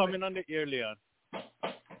You're coming on the air, Leon.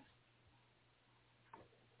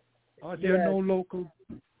 Are there no local?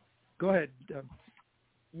 Go ahead.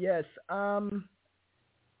 Yes.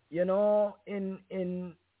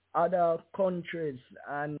 In other countries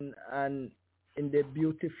and in the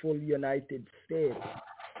beautiful United States,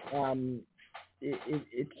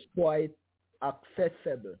 it's quite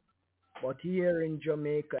accessible. But here in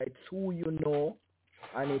Jamaica, it's who you know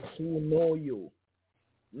and it's who know you.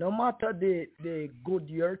 No matter the good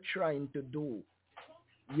you're trying to do,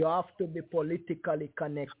 you have to be politically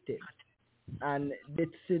connected. And this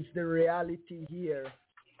is the reality here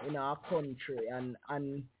in our country. And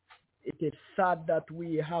it is sad that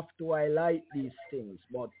we have to highlight these things,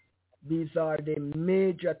 but these are the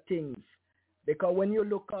major things. Because when you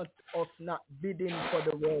look at us not bidding for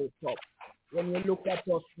the World Cup, when you look at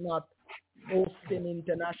us not hosting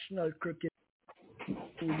international cricket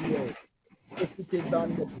 2 years, if it is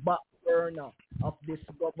on the back burner of this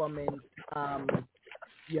government,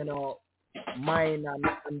 mind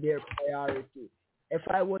and their priority. If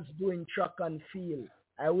I was doing track and field,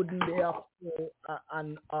 I wouldn't be up to,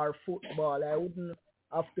 and our football, I wouldn't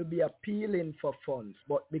have to be appealing for funds.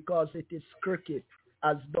 But because it is cricket,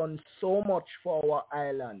 has done so much for our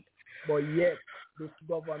island, but yet this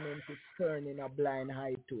government is turning a blind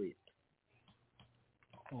eye to it.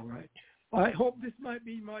 All right. I hope this might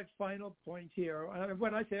be my final point here.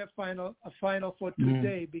 When I say a final for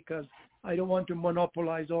today, because I don't want to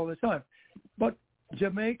monopolize all the time. But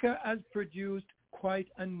Jamaica has produced quite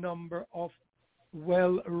a number of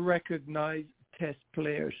well-recognized test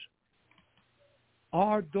players.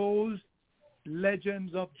 Are those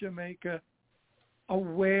legends of Jamaica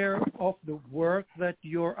aware of the work that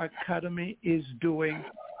your academy is doing?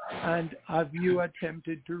 And have you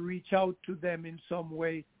attempted to reach out to them in some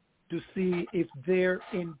way to see if their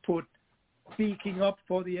input, speaking up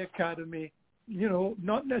for the academy,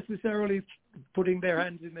 not necessarily putting their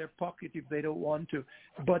hands in their pocket if they don't want to,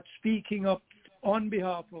 but speaking up on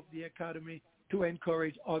behalf of the academy to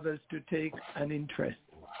encourage others to take an interest?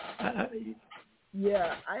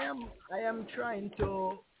 Yeah, I am trying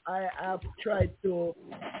to. I have tried to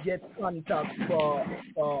get contact for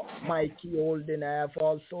Mikey Holden. I have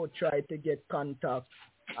also tried to get contact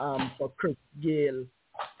for Chris Gale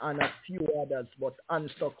and a few others, but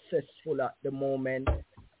unsuccessful at the moment.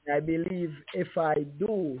 I believe if I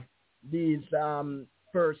do, these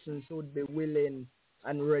persons would be willing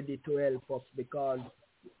and ready to help us because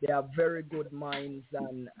they have very good minds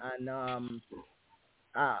and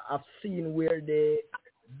I've seen where they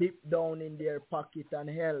dip down in their pocket and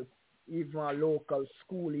help even a local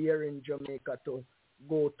school here in Jamaica to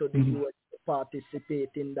go to the US to participate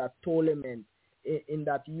in that tournament, in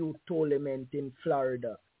that youth tournament in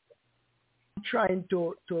Florida. I'm trying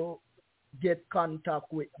to get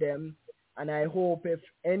contact with them, and I hope if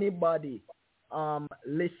anybody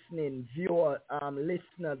listening,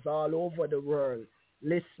 listeners all over the world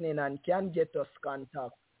listening and can get us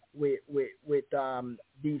contact with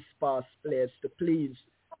these past players to please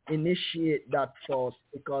initiate that for us,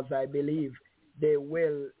 because I believe they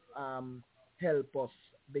will help us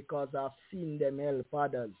because I've seen them help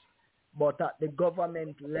others. But at the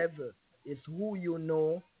government level, it's who you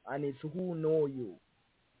know and it's who know you.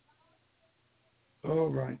 All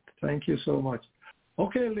right. Thank you so much.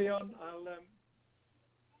 Okay, Leon, I'll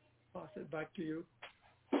pass it back to you.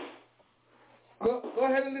 Go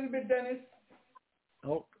ahead a little bit, Dennis.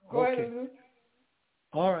 Oh, Go okay. ahead a little bit.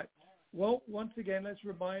 All right. Well, once again, let's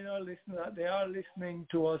remind our listeners that they are listening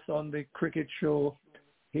to us on the Cricket Show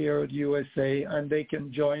here at USA, and they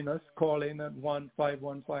can join us. Call in at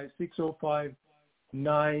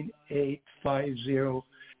 1-515-605-9850.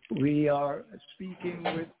 We are speaking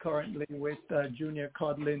currently with Junior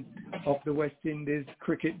Codlin of the West Indies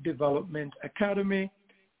Cricket Development Academy.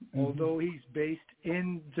 Although he's based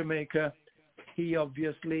in Jamaica, he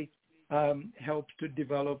obviously helps to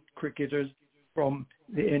develop cricketers from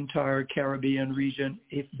the entire Caribbean region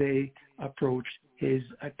if they approach his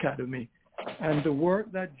academy. And the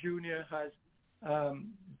work that Junior has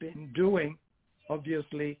been doing,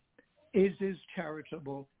 obviously, is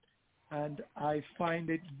charitable. And I find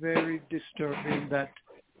it very disturbing that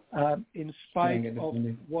in spite of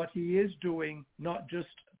what he is doing, not just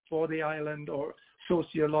for the island or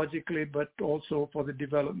sociologically, but also for the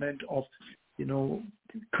development of,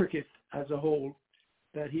 cricket as a whole,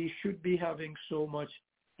 that he should be having so much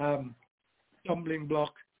stumbling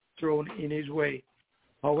block thrown in his way.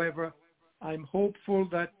 However, I'm hopeful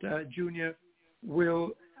that Junior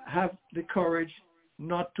will have the courage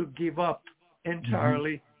not to give up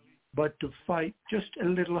entirely, but to fight just a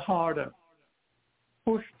little harder.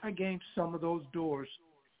 Push against some of those doors.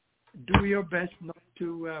 Do your best not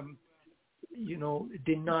to,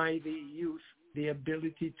 deny the youth the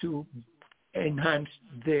ability to enhance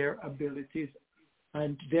their abilities.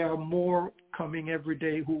 And there are more coming every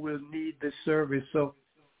day who will need this service. So,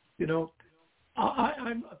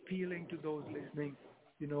 I'm appealing to those listening,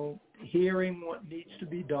 hearing what needs to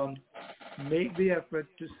be done. Make the effort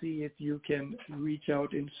to see if you can reach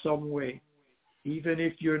out in some way, even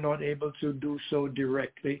if you're not able to do so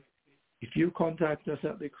directly. If you contact us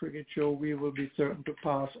at the Cricket Show, we will be certain to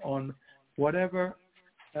pass on whatever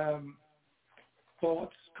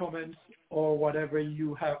thoughts, comments, or whatever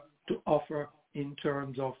you have to offer in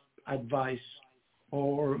terms of advice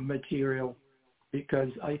or material, because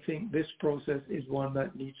I think this process is one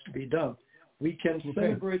that needs to be done. We can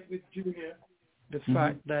celebrate with Junior the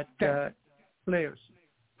fact that players.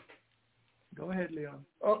 Go ahead, Leon.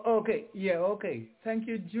 Oh, okay. Yeah, okay. Thank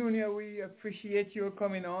you, Junior. We appreciate your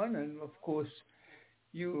coming on, and of course,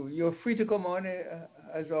 you're free to come on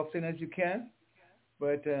as often as you can.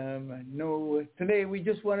 But no, today we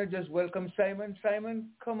just want to welcome Simon. Simon,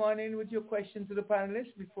 come on in with your question to the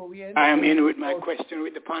panelists before we end. I am in with my question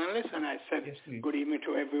with the panelists, and I said good evening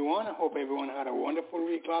to everyone. I hope everyone had a wonderful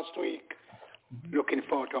week last week. Looking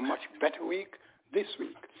forward to a much better week this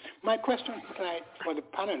week. My question tonight for the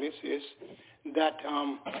panelists is that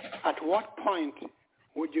at what point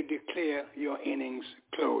would you declare your innings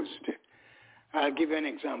closed? I'll give you an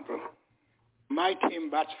example. My team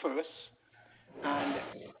bats first, and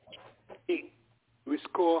we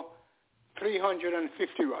score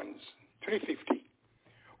 350 runs, 350.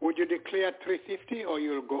 Would you declare 350, or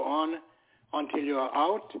you'll go on until you're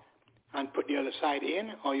out and put the other side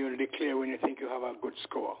in, or you'll declare when you think you have a good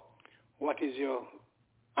score? What is your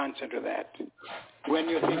answer to that? When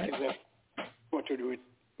you think is that what to do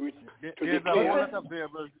with to declare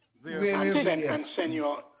and send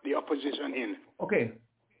the opposition in? Okay.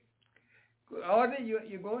 Audley,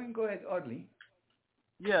 you're going? Go ahead, Audley.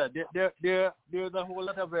 Yeah, there's a whole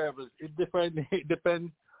lot of variables. It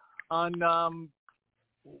depends on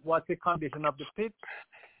what's the condition of the pitch,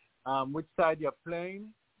 which side you're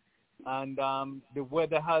playing, and the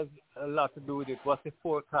weather has a lot to do with it. What's the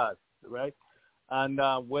forecast, right? And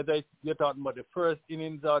whether you're talking about the first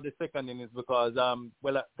innings or the second innings, because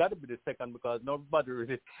it's got to be the second, because nobody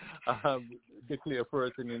really declare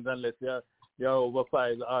first innings unless you're over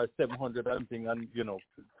 5 or 700 and thing, and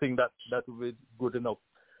think that will be good enough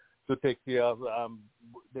to take care of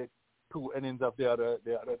the two innings of the other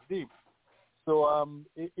team. So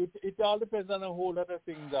it all depends on a whole lot of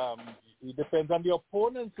things. It depends on the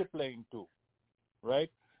opponents you're playing to,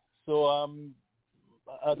 right? So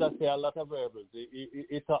as I say, a lot of variables.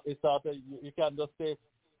 It's sort of, you can't just say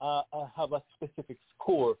have a specific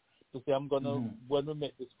score to say when we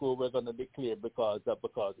make the score we're gonna declare because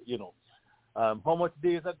how much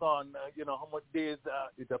days are gone? How much days?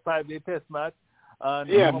 It's a 5-day test match. And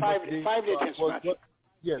 5-day test match.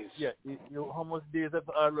 Yes. How much days have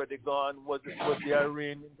already gone? Was there a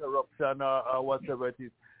rain interruption or whatever it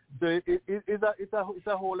is? So it's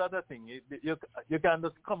a whole other thing. You can't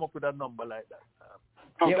just come up with a number like that.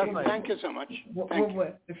 Okay, thank you so much.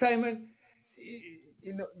 Simon,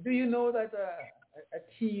 do you know that a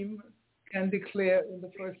team can declare in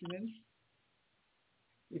the first innings?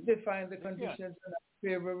 If they find the conditions are not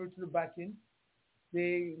favorable to the batting,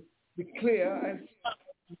 they declare, as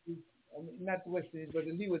not West Indies, but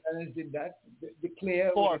the Leeward Islands did that,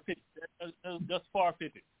 declare... Forfeit. Just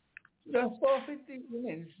forfeit it. Just forfeit the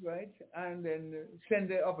innings, right? And then send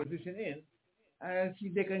the opposition in and see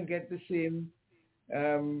if they can get the same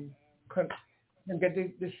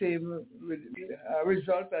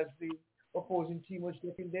result as the opposing team was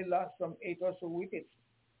getting. They lost from 8 or so wickets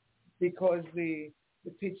because the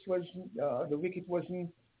pitch was the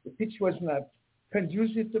pitch was not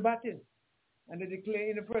conducive to batting, and they declared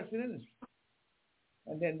in the first innings,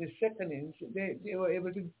 and then the second innings they were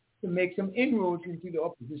able to make some inroads into the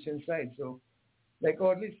opposition side. So, like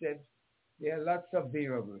Audley said, there are lots of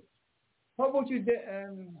variables. How about you,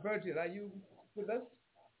 Virgil? Are you with us?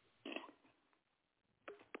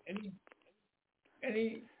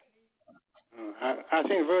 Any? I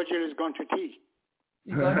think Virgil is gone to tea.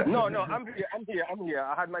 No, I'm here.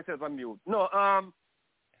 I had myself on mute. No,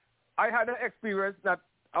 I had an experience that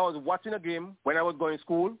I was watching a game when I was going to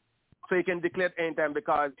school, so you can declare anytime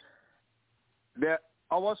because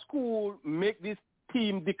our school make this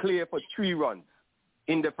team declare for 3 runs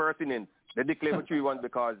in the first innings. They declare for 3 runs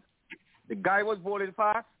because the guy was bowling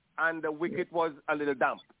fast and the wicket was a little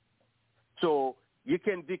damp. So you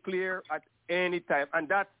can declare at any time, and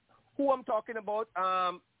that's who I'm talking about.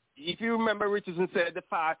 If you remember, Richardson said the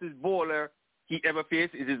fastest bowler he ever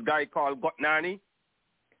faced is this guy called Gotnani.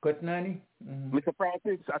 Gotnani? Mm-hmm. Mr.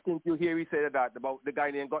 Francis, I think you hear he said that about the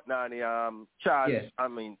guy named Gotnani, Charles. Yes. I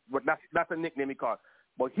mean, but that's a nickname he called.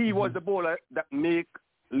 But he was the bowler that make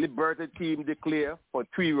Liberty team declare for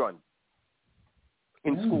 3 runs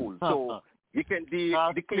in school. So you can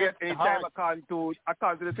declare anytime according to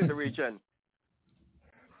the situation.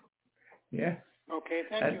 Yeah. Okay,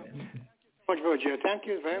 thank you. Much, Virgil. Thank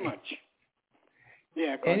you very much.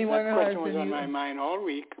 Yeah, because that question was on my mind all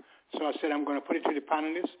week. So I said I'm going to put it to the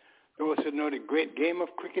panelists, those who know the great game of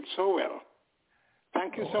cricket so well.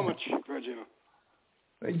 Thank you so much, Virgil.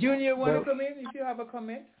 Junior, want to come in if you have a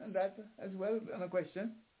comment on that as well, on a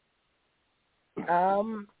question?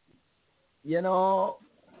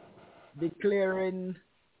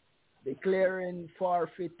 Declaring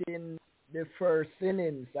forfeiting the first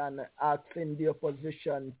innings and asking the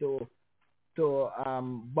opposition to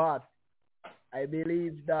bat. I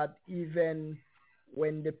believe that even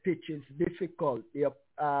when the pitch is difficult, the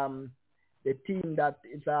team that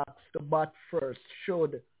is asked to bat first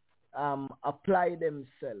should apply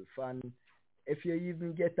themselves. And if you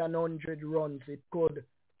even get 100 runs, it could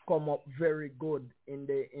come up very good in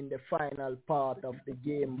the final part of the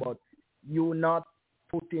game. But you not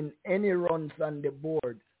putting any runs on the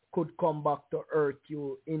board could come back to hurt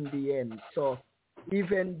you in the end. So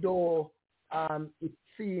even though it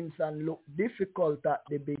seems and look difficult at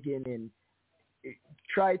the beginning,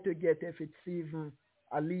 try to get, if it's even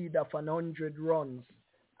a lead of 100 runs,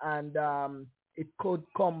 and it could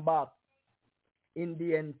come back in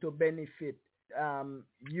the end to benefit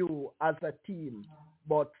you as a team.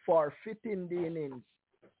 But forfeiting the innings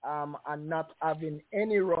and not having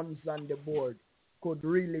any runs on the board could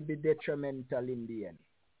really be detrimental in the end.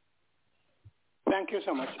 Thank you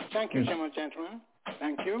so much. Thank you so much, gentlemen.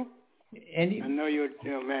 Thank you. I know you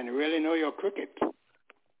man, you really know your cricket.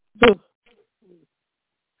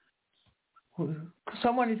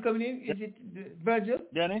 Someone is coming in. Is it Virgil?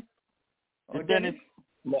 Dennis? Or Dennis?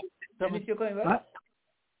 Dennis, you're coming back?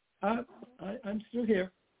 I'm still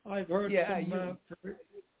here. I've heard some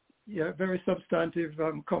very substantive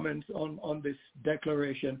comments on this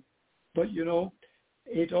declaration. But,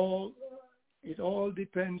 it all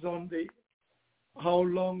depends on how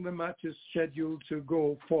long the match is scheduled to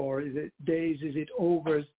go for. Is it days? Is it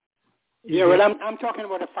overs? I'm talking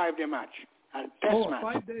about a 5-day match. A test match.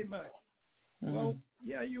 5-day match. Mm-hmm. Well,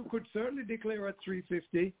 yeah, you could certainly declare at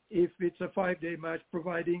 350 if it's a 5-day match,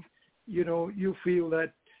 providing, you feel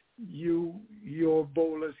that your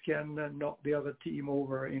bowlers can knock the other team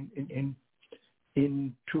over in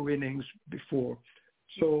 2 innings before.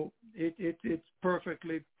 So it's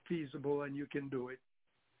perfectly feasible and you can do it.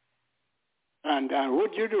 And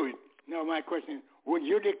would you do it? No, my question is, would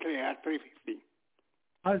you declare at 350?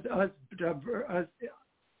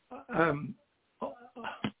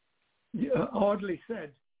 Audley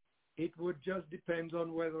said, it would just depend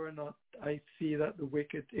on whether or not I see that the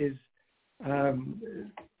wicket is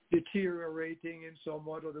deteriorating in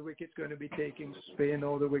somewhat, or the wicket's going to be taking spin,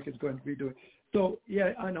 or the wicket's going to be doing. So,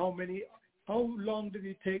 and how long did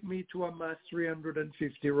it take me to amass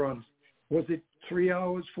 350 runs? Was it 3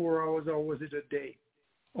 hours, 4 hours, or was it a day?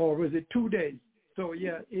 Or was it 2 days? So,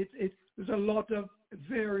 there's a lot of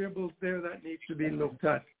variables there that needs to be looked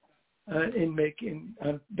at. in making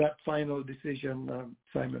that final decision,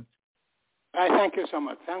 Simon. I thank you so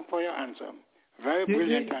much. Thank for your answer. Very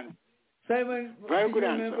brilliant answer. Simon, very good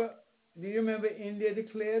answer. Do you remember India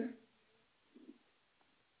declared?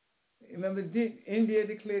 Remember India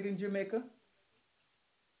declared in Jamaica?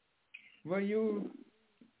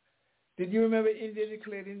 Did you remember India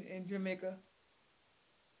declared in Jamaica?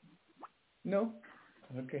 No?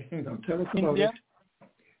 Okay. No, tell us about it.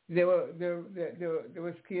 They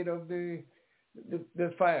were scared of the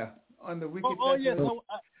fire on the wicket. Yes.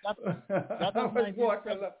 That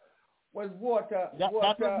was water. That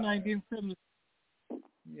was 1976.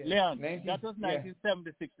 Yeah. Leon, that was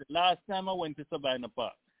 1976. The last time I went to Sabina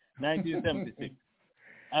Park, 1976.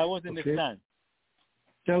 I was in the stand.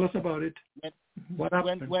 Tell us about it. What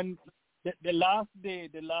happened? When the last day,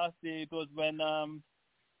 it was when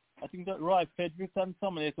I think that Roy Fredericks and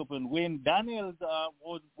someone else opened. Wayne Daniels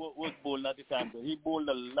was bowling at the time. So he bowled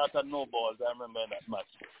a lot of no balls. I remember that match.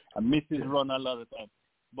 And missed his run a lot of times.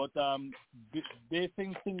 But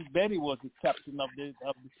Basing Singh Berry was the captain of the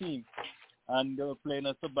team, and they were playing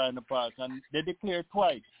at Sabina Park, and they declared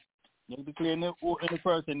twice. They declared in the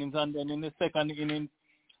first innings, and then in the second inning,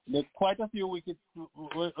 quite a few wickets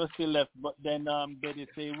were still left. But then they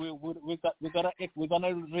say we're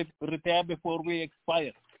gonna retire before we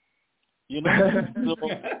expire. You know, so,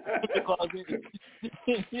 because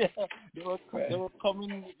they were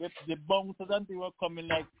coming, the bouncers and they were coming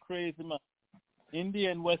like crazy, man.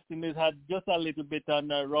 India and West Indies had just a little bit on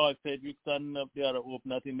Roy Fredericks and the other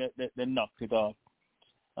opener. I think they knocked it off.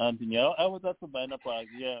 And I was at Sabina Park,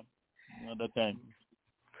 at the time.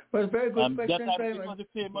 Well, very good question, Simon.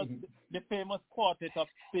 It was the famous quartet of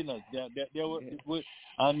spinners. They were,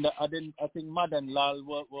 and I think Madan Lal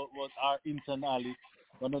was our Insan Ali,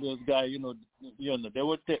 one of those guys. You know, they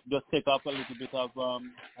would just take up a little bit of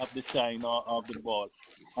the shine of the ball,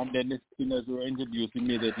 and then the spinners were introduced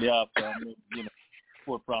immediately after.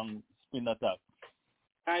 4-prong spin attack.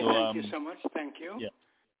 Thank you so much. Thank you. Yeah.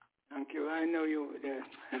 Thank you. I know you,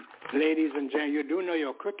 ladies and gentlemen, you do know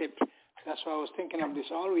your cricket. That's why I was thinking of this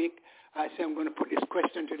all week. I said I'm going to put this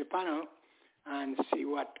question to the panel and see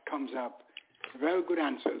what comes up. Very good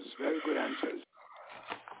answers. Very good answers.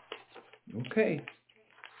 Okay.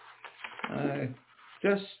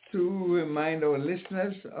 Just to remind our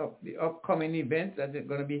listeners of the upcoming events that are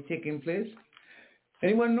going to be taking place.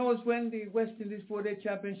 Anyone knows when the West Indies 4-Day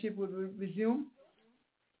Championship will resume?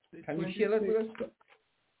 Can you share that with us?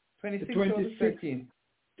 26th or 13th?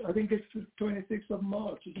 I think it's the 26th of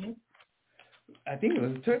March, isn't it? I think it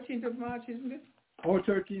was the 13th of March, isn't it? Or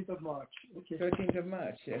 13th of March. Okay. 13th of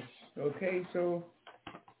March, yes. Okay, so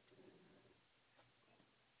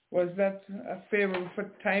was that a favorable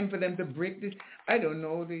time for them to break this? I don't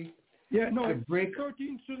know. The break.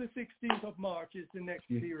 13th to the 16th of March is the next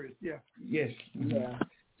series. Yeah. Yes. Yeah.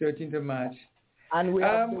 13th of March. And we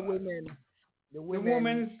have the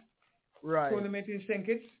women's tournament in St.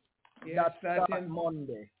 Kitts. Yes, that's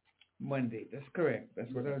Monday. Monday. That's correct.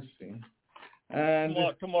 That's what I was saying. And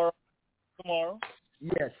tomorrow.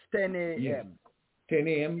 Yes, 10 a.m. Yes. 10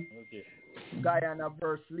 a.m. Okay. Guyana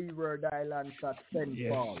versus Leeward Islands at St.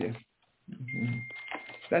 Paul. Yes. Mm-hmm.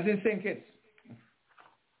 That's in St. Kitts.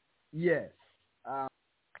 Yes.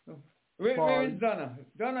 Where is Donna?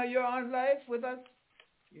 Donna, you're on live with us?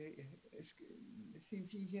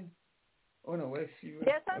 Oh no, where's she?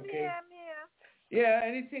 Yes, I'm here. Yeah,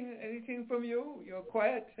 anything from you? You're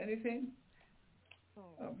quiet. Anything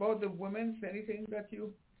about the women's? Anything that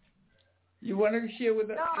you wanted to share with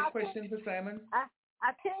us? A question for Simon. I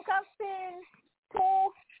think I've seen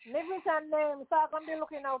 2 Livingston names, so I'm going to be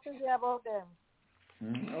looking out to hear about them.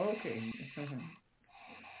 Okay.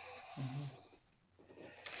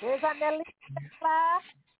 There's an Elite class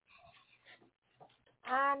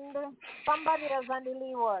and somebody else on the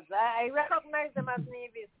Leewards. I recognize them as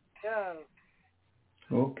Navy's girls.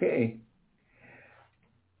 Okay.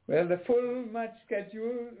 Well, the full match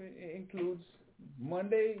schedule includes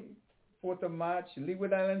Monday, 4th of March,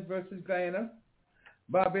 Leeward Islands versus Guyana,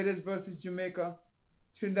 Barbados versus Jamaica,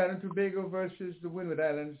 Trinidad and Tobago versus the Windward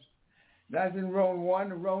Islands. That's in round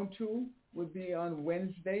 1. Round 2 would be on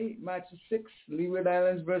Wednesday, March 6th, Leeward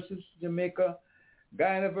Islands versus Jamaica,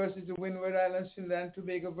 Guyana versus the Windward Islands, Trinidad and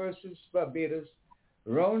Tobago versus Barbados.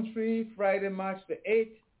 Round 3, Friday, March the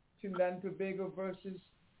 8th, Trinidad and Tobago versus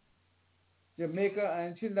Jamaica,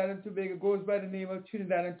 and Trinidad and Tobago goes by the name of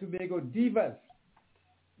Trinidad and Tobago Divas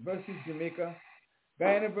versus Jamaica,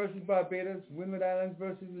 Guyana versus Barbados, Windward Islands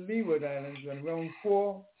versus Leeward Islands. And round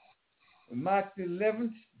 4, March the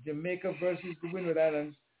 11th, Jamaica versus the Windward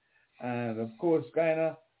Islands, and of course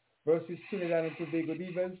Guyana versus Trinidad and Tobago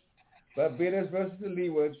Divas, Barbados versus the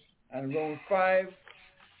Leewards, And round 5,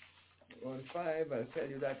 I'll tell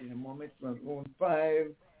you that in a moment. Round 5,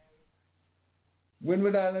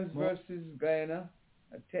 Windward Islands versus Guyana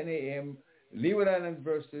at 10 a.m., Leeward Islands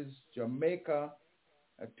versus Jamaica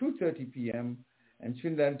at 2:30 p.m., and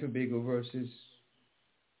Trinidad and Tobago versus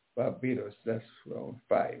Barbados. That's round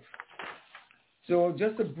 5. So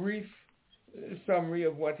just a brief summary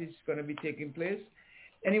of what is going to be taking place.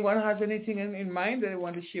 Anyone has anything in mind that they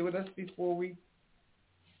want to share with us before we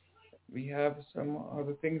have some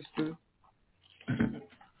other things to...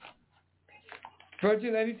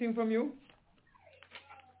 Virgil, anything from you?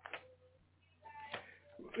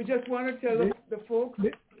 We just want to tell the folks...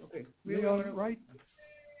 Okay.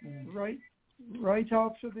 Right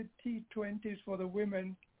after the T20s for the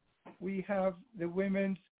women, we have the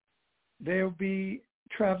women's, they'll be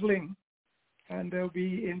traveling, and they'll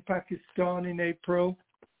be in Pakistan in April.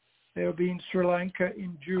 They'll be in Sri Lanka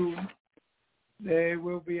in June. They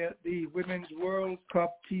will be at the Women's World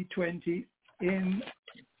Cup T20 in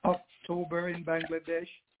October in Bangladesh.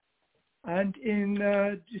 And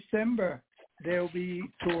in December, they'll be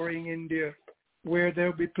touring India, where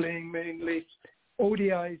they'll be playing mainly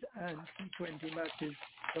ODIs and T20 matches.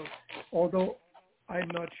 So, although I'm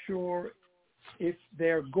not sure if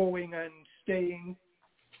they're going and staying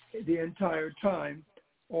the entire time,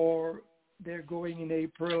 or they're going in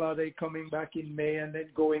April, are they coming back in May and then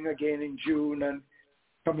going again in June and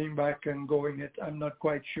coming back and going it. I'm not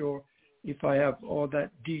quite sure if I have all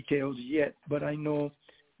that details yet, but I know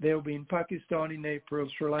they'll be in Pakistan in April,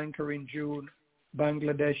 Sri Lanka in June,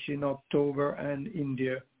 Bangladesh in October, and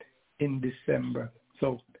India in December.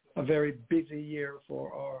 So a very busy year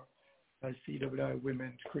for our CWI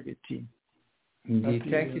women's cricket team. Indeed.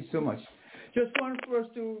 Thank you so much. Just want for us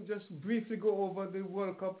to just briefly go over the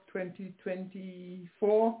World Cup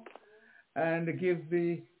 2024 and give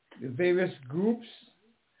the various groups.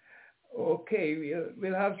 Okay,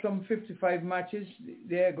 we'll have some 55 matches.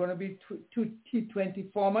 They're going to be two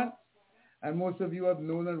T20 format, and most of you have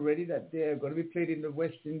known already that they're going to be played in the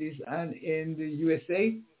West Indies and in the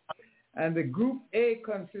USA. And the Group A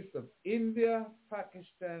consists of India,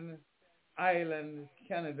 Pakistan, Ireland,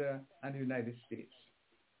 Canada, and the United States.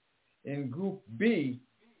 In Group B,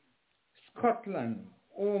 Scotland,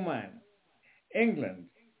 Oman, England,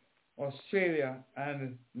 Australia,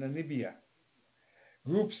 and Namibia.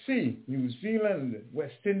 Group C, New Zealand,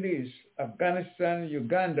 West Indies, Afghanistan,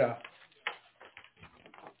 Uganda,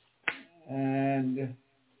 and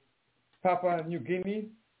Papua New Guinea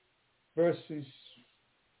versus,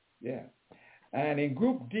 And in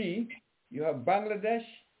Group D, you have Bangladesh,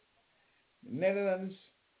 Netherlands,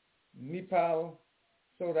 Nepal,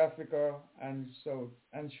 South Africa, and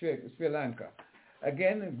Sri Lanka.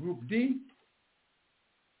 Again, in Group D,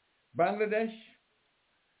 Bangladesh,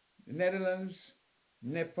 Netherlands,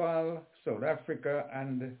 Nepal, South Africa,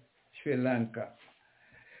 and Sri Lanka.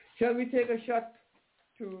 Shall we take a shot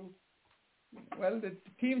to, well, the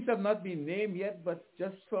teams have not been named yet, but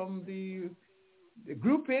just from the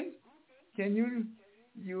grouping, can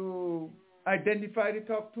you identify the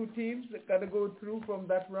top 2 teams that got to go through from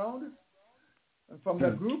that round, from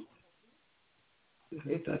that group?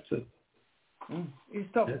 That's it. It's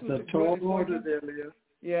tough. It's a tall order there, Leo.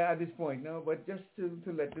 Yeah, at this point, no, but just to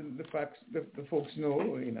let the folks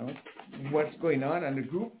know, what's going on and the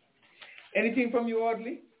group. Anything from you,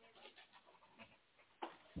 Audley?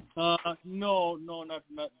 No, not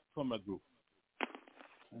from a group.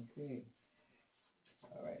 Okay.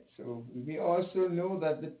 All right. So we also know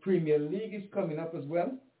that the Premier League is coming up as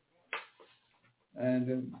well,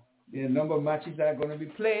 and there are a number of matches that are going to be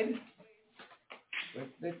played. But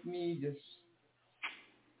let me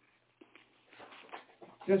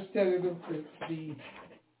just tell you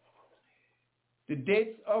the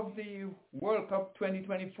dates of the World Cup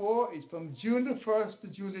 2024 is from June the 1st to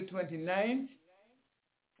June the 29th.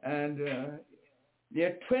 And there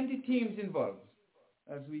are 20 teams involved,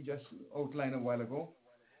 as we just outlined a while ago.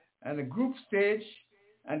 And a group stage,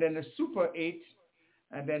 and then a Super 8,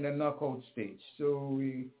 and then a knockout stage. So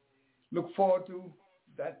we look forward to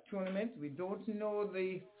that tournament. We don't know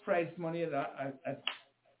the prize money at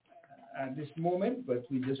this moment, but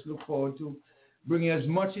we just look forward to bringing as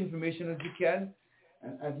much information as we can.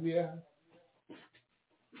 And as we are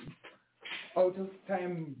out of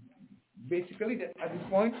time, basically, at this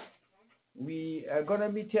point, we are going to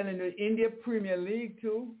be telling the India Premier League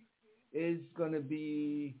too is going to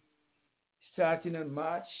be starting in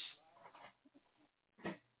March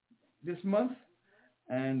this month,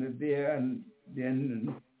 and there are a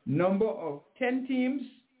number of 10 teams,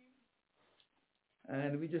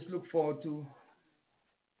 and we just look forward to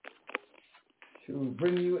to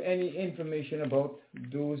bring you any information about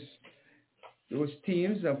those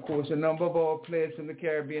teams. Of course, a number of our players from the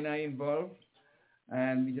Caribbean are involved,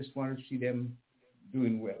 and we just want to see them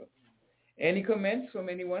doing well. Any comments from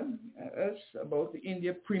anyone else about the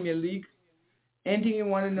India Premier League? Anything you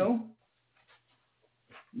want to know?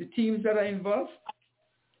 The teams that are involved?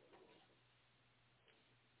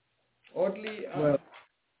 Oddly,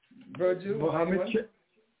 Virgil, Mohammed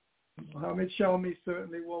Shami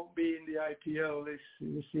certainly won't be in the IPL this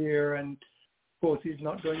year, and of course he's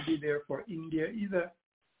not going to be there for India either.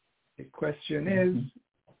 The question is,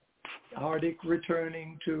 Hardik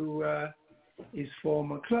returning to his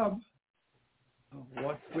former club.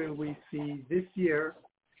 What will we see this year?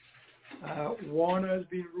 Warner has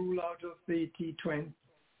been ruled out of the T20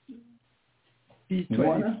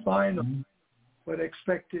 final, but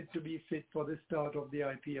expected to be fit for the start of the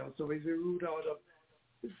IPL. So he's ruled out of.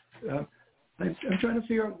 I'm trying to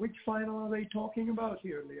figure out which final are they talking about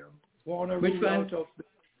here, Leon? Warner ruled out of.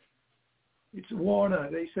 It's Warner.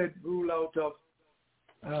 They said rule out of.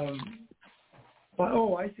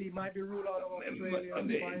 I see. Might be ruled out of Australia in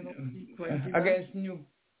the final T20 against New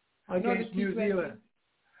Zealand.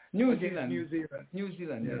 New Zealand,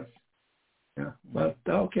 yes. Yeah, but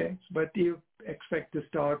okay. But you expect to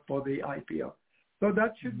start for the IPL. So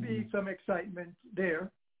that should be some excitement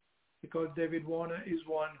there, because David Warner is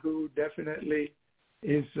one who definitely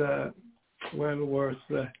is well worth.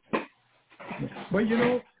 But let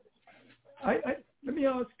me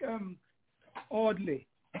ask. Oddly,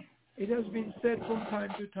 it has been said from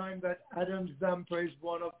time to time that Adam Zampa is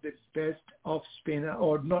one of the best off spinner,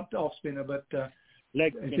 or not off spinner, but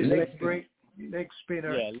leg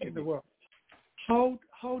spinner in the world. How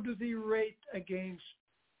does he rate against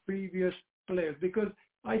previous players? Because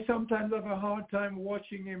I sometimes have a hard time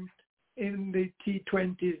watching him in the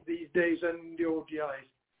T20s these days and the ODIs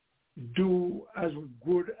do as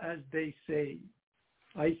good as they say.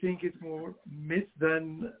 I think it's more myth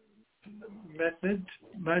than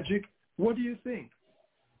magic. What do you think?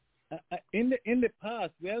 In the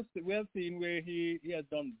past, we have seen where he has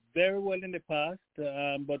done very well in the past,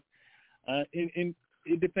 but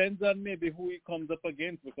it depends on maybe who he comes up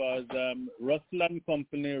against, because Russell and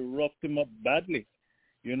company roughed him up badly.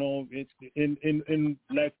 It's in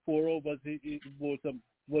like 4 overs he bowled some.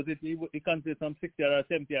 He considered some 60 or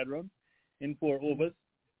 70 runs in 4 overs.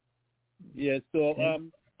 Yes. So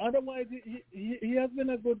otherwise he has been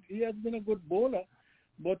a good bowler.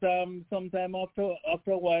 But sometime after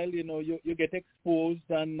a while, you get exposed,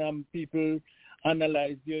 and people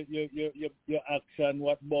analyze your action,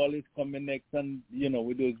 what ball is coming next, and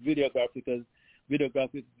with those videographic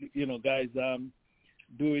guys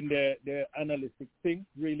doing their analytic thing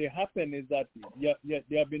really happen is that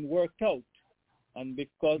they have been worked out, and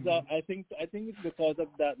because I think it's because of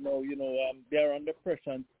that now, they are under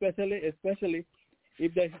pressure, and especially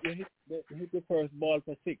if they hit the first ball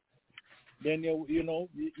for 6. Then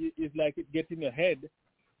it's like it gets in your head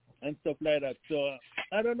and stuff like that. So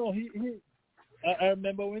I don't know. I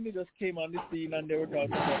remember when he just came on the scene and they were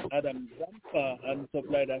talking about Adam Zampa and stuff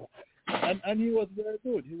like that, and he was very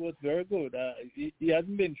good. He was very good. He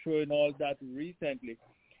hasn't been showing all that recently.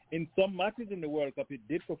 In some matches in the World Cup, he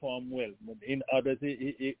did perform well, but in others,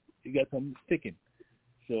 he got some sticking.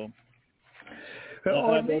 So I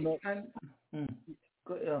don't know.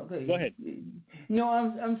 Go ahead. No,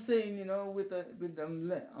 I'm saying, with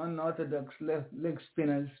them unorthodox leg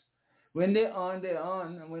spinners, when they're on, they're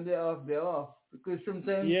on, and when they're off, they're off. Because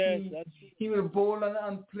sometimes he will bowl an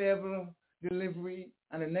unplayable delivery,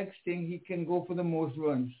 and the next thing he can go for the most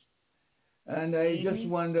runs. And I just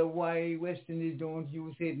wonder why West Indies don't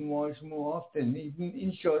use Hayden Walsh more often, even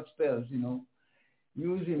in short spells,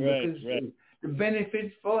 Use him because the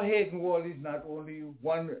benefit for Hayden Walsh is not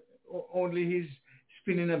only his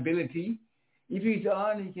spinning ability. If he's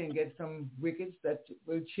on, he can get some wickets that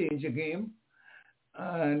will change a game.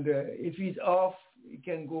 And if he's off, he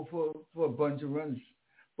can go for a bunch of runs.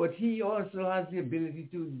 But he also has the ability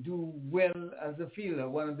to do well as a fielder,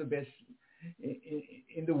 one of the best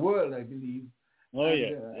in the world, I believe.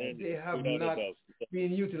 They have not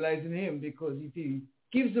been utilizing him, because if he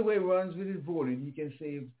gives away runs with his bowling, he can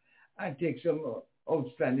save and take some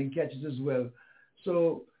outstanding catches as well.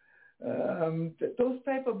 So those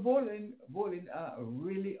type of bowling are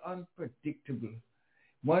really unpredictable.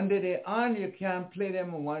 One day they're on, you can't play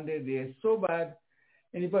them, and one day they're so bad,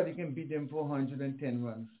 anybody can beat them for 110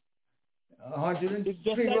 runs.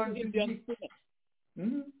 103 runs.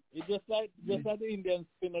 It's just like the Indian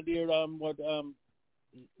spinner there.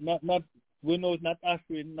 Not we know it's not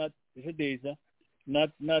Ashwin, not Jadeja,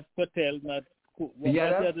 not Patel, not what's the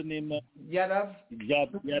other name? Yadav.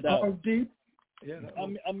 Yadav.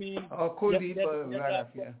 I mean. Oh, Kuldeep Yadav,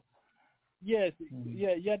 yeah. Yes,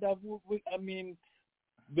 Yadav. I mean,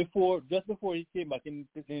 just before he came back in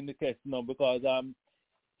the test, because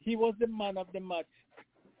he was the man of the match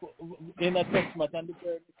in a test match, and the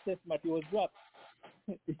very next test match he was dropped.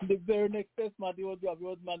 The very next test match he was dropped. He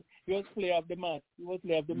was player of the match.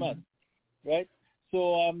 Right?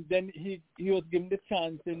 So then he was given the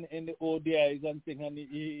chance in the ODIs and things, and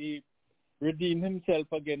he redeemed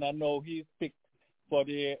himself again, and now he's picked for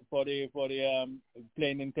the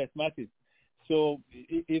playing in test matches. So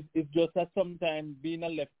it's just that sometimes being a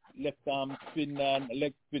left arm spinner and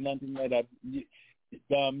leg spinner and things like that, you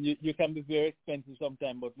can be very expensive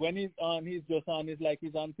sometimes. But when he's on, he's just on. It's like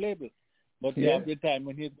he's unplayable. But you have the time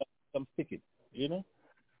when he's some sticky, Yeah.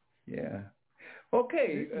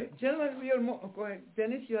 Okay, gentlemen, we are go ahead.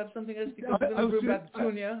 Dennis, you have something else? Because we're going to bring back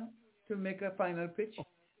Junior to make a final pitch,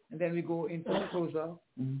 and then we go into the closeout.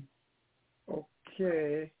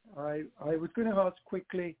 Okay. I was going to ask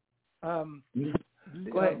quickly, Audley's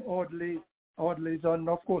on,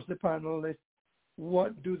 of course, the panel list.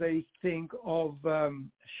 What do they think of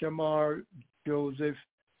Shamar Joseph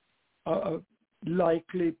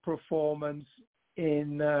likely performance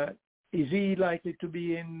in? Is he likely to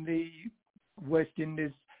be in the West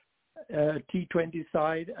Indies T20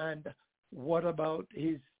 side? And what about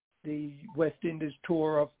the West Indies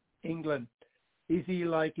tour of England? Is he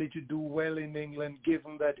likely to do well in England,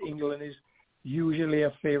 given that England is usually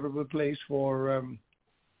a favorable place for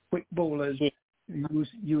quick bowlers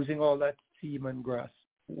using all that seam and grass?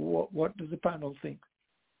 What does the panel think?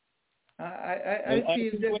 I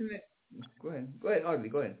feel definitely. Go ahead, Audley.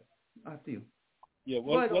 Go ahead. After you. Yeah.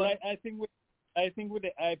 I think with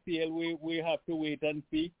the IPL we have to wait and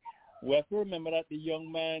see. We have to remember that the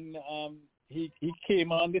young man he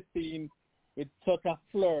came on the scene with such a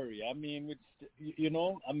flurry. I mean,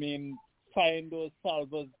 find those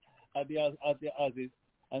salvos at the Aussies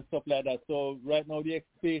and stuff like that. So right now the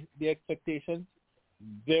expectations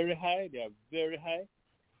very high. They are very high,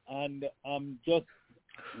 and I'm just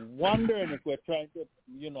wondering if we're trying to,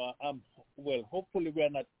 hopefully we're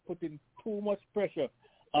not putting too much pressure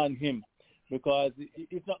on him, because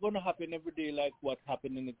it's not going to happen every day like what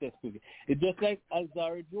happened in the Test cricket. It's just like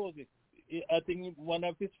Alzarri Joseph. I think one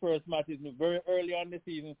of his first matches, very early on the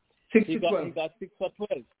season, he got 6 for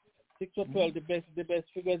 12. 6 for 12, the best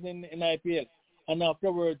figures in IPL. And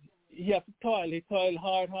afterwards, he had to toil. He toiled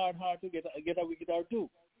hard to get a wicket or two.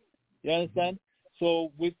 You understand?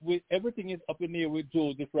 So with everything is up in the air with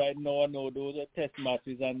Joseph right now. I know those are test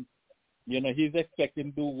matches, and he's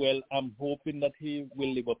expecting to do well. I'm hoping that he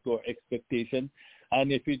will live up to our expectation.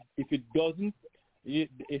 And if it doesn't,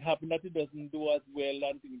 it happens that it doesn't do as well,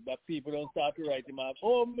 and things, but people don't start to write him up.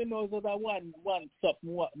 Oh, me knows that one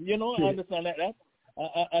something. I understand like that.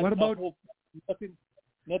 What about nothing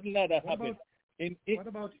like that happens? What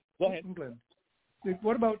about England?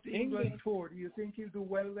 What about the England tour? Do you think he'll do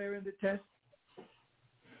well there in the Test?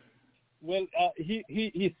 Well, he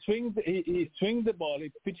swings the ball.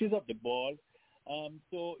 He pitches up the ball.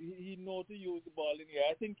 So he knows to use the ball in here.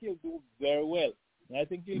 I think he'll do very well. I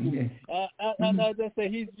think he'll do. And as I say,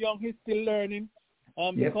 he's young. He's still learning.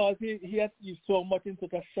 Because he has used so much in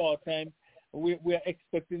such a short time. We are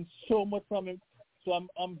expecting so much from him. So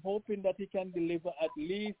I'm hoping that he can deliver at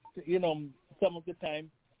least some of the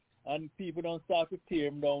time, and people don't start to tear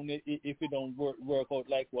him down if it don't work out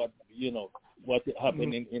like what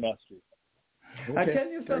happened in Australia. Okay. I tell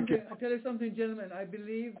you something, gentlemen. I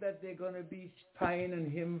believe that they're going to be spying on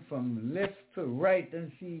him from left to right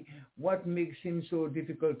and see what makes him so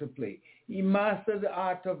difficult to play. He mastered the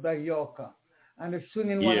art of the Yorker and the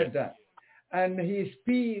swinging one of that. And his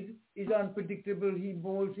speed is unpredictable. He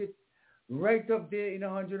bowls it right up there in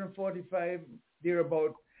 145,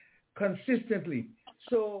 thereabout, consistently.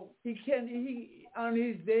 So he on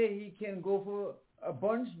his day, he can go for a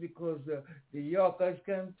bunch because the Yorkers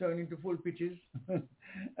can turn into full pitches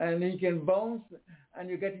and he can bounce, and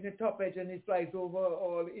you get in the top edge and he flies over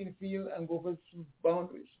all infield and go for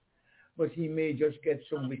boundaries. But he may just get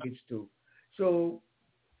some wickets too. So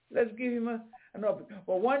let's give him an opportunity.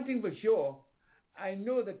 But one thing for sure, I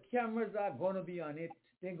know the cameras are going to be on it.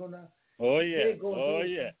 They're going to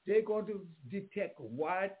they're going to detect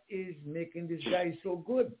what is making this guy so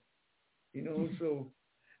good. So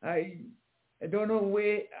I don't know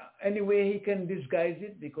any way he can disguise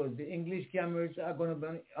it, because the English cameras are going to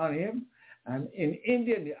be on him. And in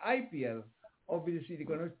India, in the IPL, obviously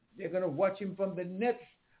they're going to watch him from the nets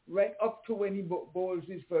right up to when he bowls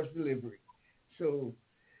his first delivery. So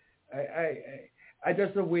I just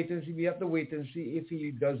have to wait and see. We have to wait and see if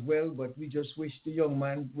he does well, but we just wish the young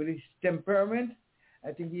man, with his temperament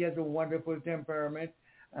I think he has a wonderful temperament.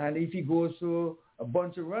 And if he goes to a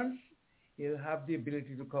bunch of runs, he'll have the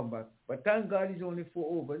ability to come back. But thank God he's only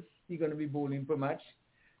 4 overs. He's going to be bowling per match.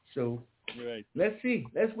 So let's see.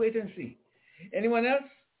 Let's wait and see. Anyone else?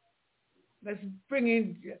 Let's bring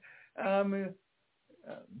in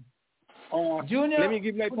Junior. Let me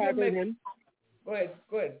give my part to him. Go ahead.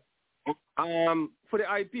 For the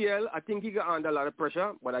IPL, I think he got under a lot of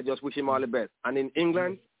pressure, but I just wish him all the best. And in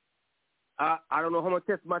England, I don't know how much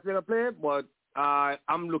test match they're going to play, but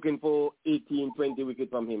I'm looking for 18, 20 wickets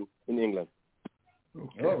from him in England.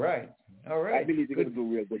 Okay. All right. I believe he's going to do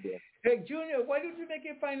real good there. Hey, Junior, why don't you make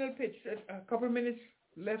your final pitch? A couple of minutes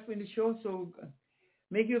left in the show, so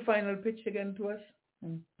make your final pitch again to us.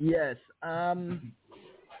 Yes.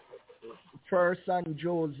 First and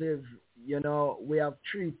Joseph, we have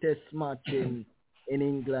 3 test matches in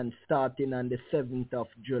England starting on the 7th of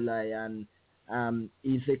July, and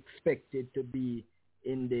he's expected to be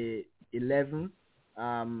in the 11th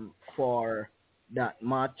for that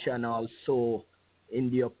match, and also in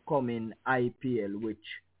the upcoming IPL, which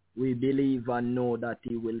we believe and know that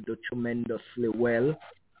he will do tremendously well.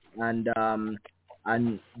 And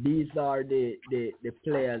these are the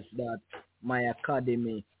players that my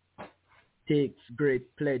academy takes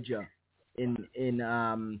great pleasure in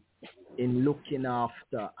looking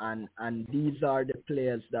after, and these are the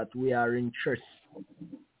players that we are interested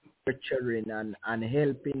in and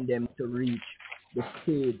helping them to reach the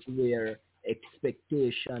stage where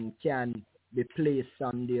expectation can be placed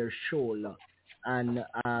on their shoulder. And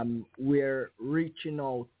we're reaching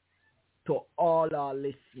out to all our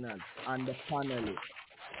listeners and the panelists.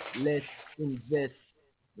 Let's invest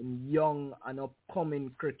in young and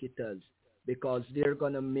upcoming cricketers, because they're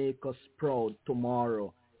going to make us proud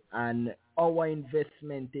tomorrow. And our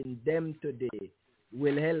investment in them today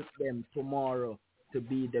will help them tomorrow to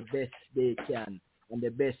be the best they can and the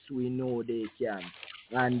best we know they can.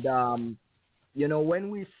 And, when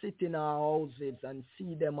we sit in our houses and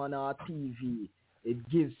see them on our TV, it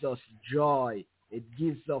gives us joy. It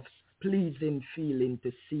gives us pleasing feeling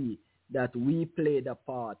to see that we played a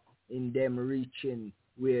part in them reaching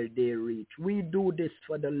where they reach. We do this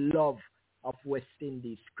for the love of West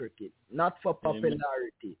Indies cricket, not for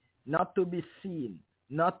popularity, not to be seen,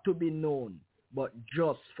 not to be known, but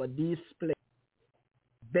just for these players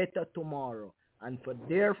better tomorrow and for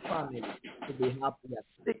their family to be happy. A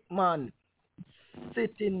sick man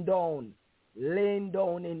sitting down, laying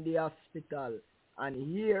down in the hospital and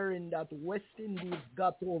hearing that West Indies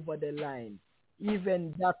got over the line,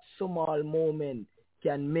 even that small moment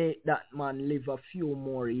can make that man live a few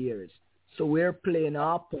more years. So we're playing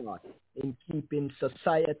our part in keeping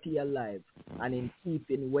society alive and in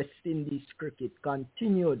keeping West Indies cricket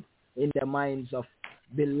continued in the minds of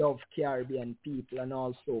beloved Caribbean people and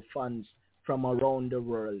also fans from around the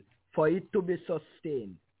world. For it to be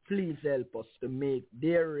sustained, please help us to make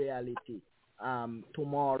their reality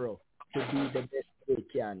tomorrow to be the best they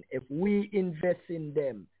can. If we invest in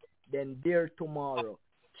them, then their tomorrow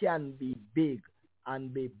can be big,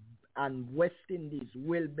 and West Indies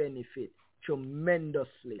will benefit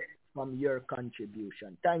tremendously from your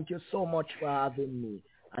contribution. Thank you so much for having me,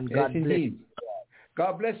 and yes, God bless indeed. you.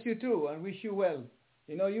 God bless you too, and wish you well.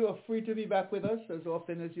 You are free to be back with us as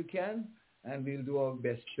often as you can, and we'll do our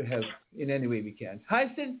best to help in any way we can.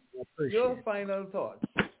 Hyacinth, your final thoughts.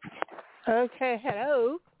 Okay,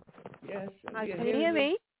 hello. Yes. Can you hear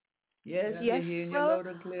me? Yes, yes. We're hearing you well, loud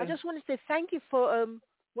and clear. I just want to say thank you for, it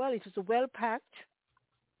was a well-packed,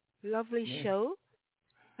 lovely show.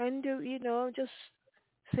 And, just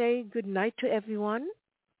say good night to everyone.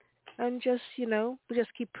 And just, we'll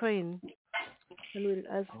just keep praying. And we'll,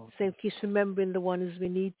 as say, keep remembering the ones we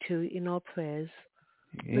need to in our prayers.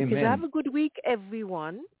 Amen. Because have a good week,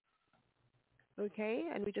 everyone. Okay?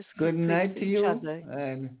 And we just good night to you. Other.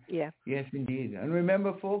 And yeah. Yes, indeed. And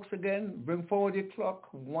remember, folks, again, bring forward your clock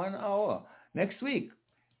 1 hour next week.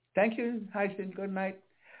 Thank you, Hyacinth. Good night.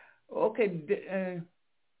 Okay.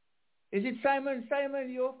 Is it Simon?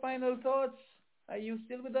 Simon, your final thoughts? Are you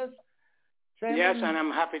still with us? Simon? Yes, and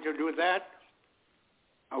I'm happy to do that.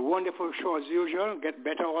 A wonderful show as usual. Get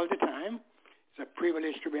better all the time. It's a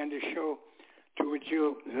privilege to be on this show, to which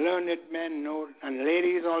you learned men know, and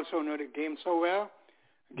ladies also know the game so well.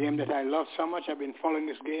 A game that I love so much. I've been following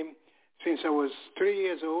this game since I was 3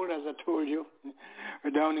 years old, as I told you,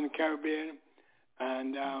 down in the Caribbean.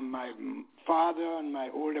 And my father and my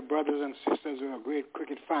older brothers and sisters were great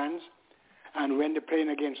cricket fans. And when they're playing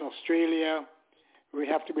against Australia, we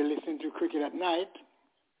have to be listening to cricket at night.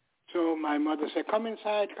 So my mother said, come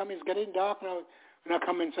inside, it's getting dark now. When I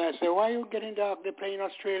come inside, I say, why are you getting dark? They're playing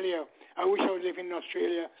Australia. I wish I was living in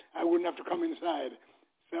Australia. I wouldn't have to come inside.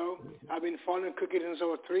 So I've been following cricket since I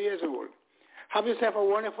was 3 years old. Have yourself a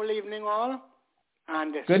wonderful evening, all.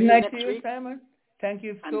 And good night to you, Simon. Thank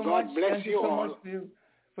you and so God much. bless Thank you you so all. much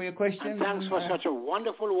for your questions. And thanks for such a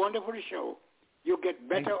wonderful, wonderful show. You get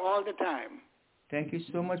better all the time. Thank you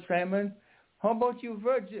so much, Simon. How about you,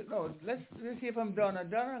 Virgil? No, let's see if I'm Donna.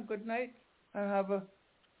 Donna, good night. I have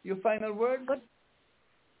your final word.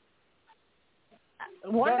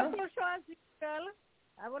 Wonderful show as usual.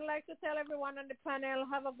 I would like to tell everyone on the panel,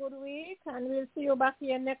 have a good week, and we'll see you back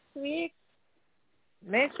here next week.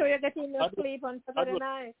 Make sure you're getting your sleep on Saturday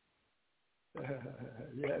night.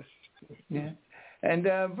 Yes. Yeah. And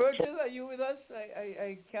Virgil, are you with us?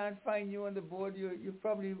 I can't find you on the board. You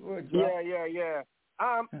probably were dropped. Yeah.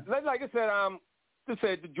 Like I said, to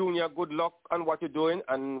say to Junior, good luck on what you're doing,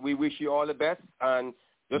 and we wish you all the best. And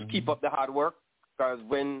just keep up the hard work, because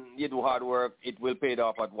when you do hard work, it will pay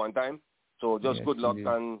off at one time. So just good luck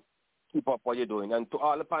and keep up what you're doing. And to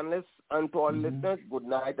all the panelists and to all the listeners, good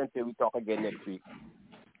night until we talk again next week.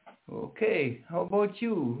 Okay. How about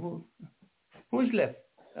you? Who's left?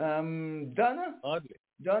 Donna? Audley.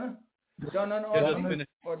 Donna and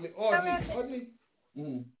Audley.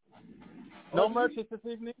 No merchants this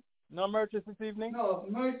evening? No, Merch is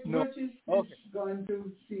going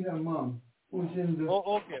to see her mom, who's in the...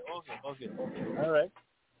 Okay. All right.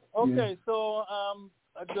 Okay, so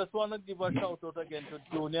I just want to give a shout-out again to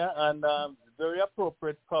Junior, and very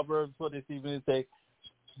appropriate Proverbs for this evening say,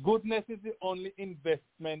 goodness is the only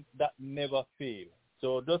investment that never fails.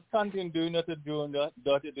 So just continue doing what you're doing,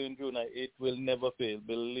 Junior. It will never fail,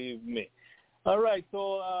 believe me. All right,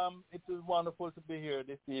 so it is wonderful to be here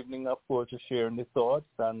this evening, of course, to sharing the thoughts,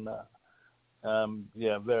 and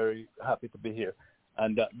very happy to be here.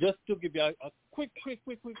 And just to give you a quick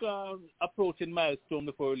approaching milestone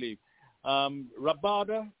before we leave.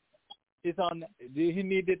 Rabada is on. He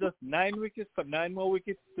needed just 9 more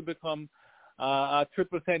wickets to become a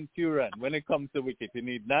triple centurion. When it comes to wickets, he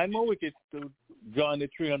needs 9 more wickets to join the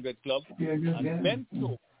 300 club.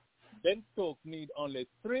 Ben Stokes need only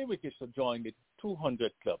 3 wickets to join the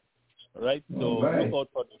 200 club. Right? So look out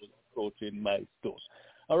for the approaching milestone.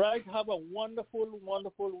 All right, have a wonderful,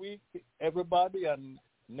 wonderful week, everybody. And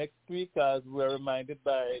next week, as we're reminded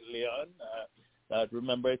by Leon, that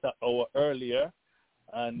remember it's an hour earlier.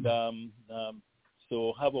 And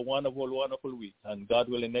so have a wonderful, wonderful week. And God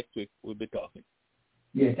willing, next week we'll be talking.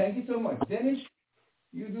 Yeah, thank you so much. Dennis,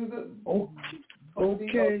 you do the...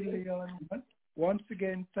 Okay, Leon. Once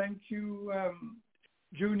again, thank you,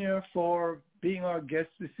 Junior, for being our guest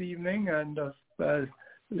this evening. And as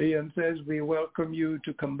Leon says, we welcome you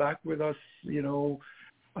to come back with us,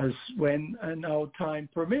 as when and how time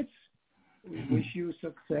permits. We wish you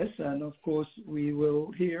success, and of course we will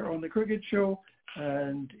here on the Cricket Show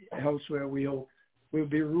and elsewhere we'll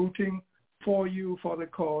be rooting for you, for the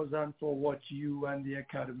cause, and for what you and the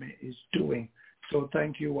Academy is doing. So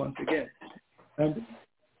thank you once again. And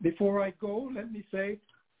before I go, let me say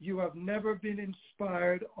you have never been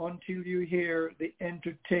inspired until you hear the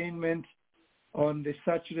entertainment on the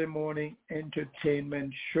Saturday morning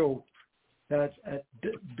entertainment show. That's at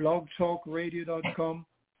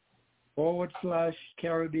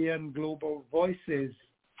blogtalkradio.com/Caribbean Global Voices.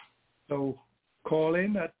 So call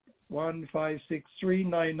in at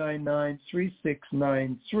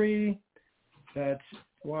 1-563-999-3693. That's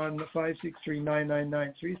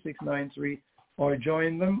 1-563-999-3693. Or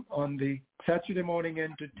join them on the Saturday morning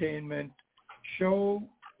entertainment show.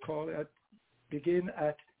 Begin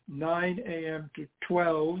at 9 a.m. to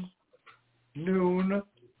 12 noon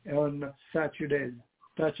on Saturday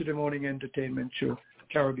morning entertainment show,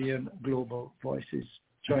 Caribbean Global Voices.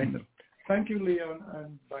 Join them. Thank you, Leon,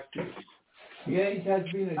 and back to you. Yeah, it has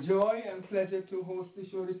been a joy and pleasure to host the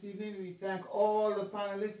show this evening. We thank all the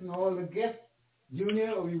panelists and all the guests.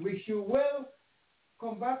 Junior, we wish you well.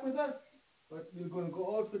 Come back with us. But we're going to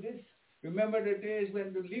go out for this. Remember the days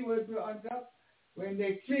when the Leewards were on top, when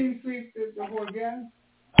they clean sweep the whole gang?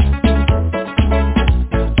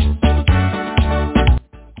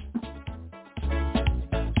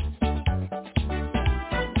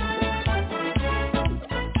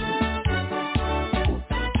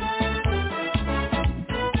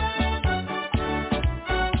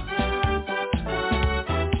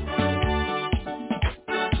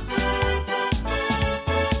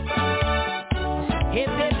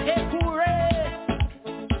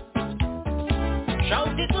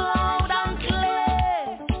 Shout it loud and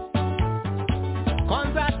clear.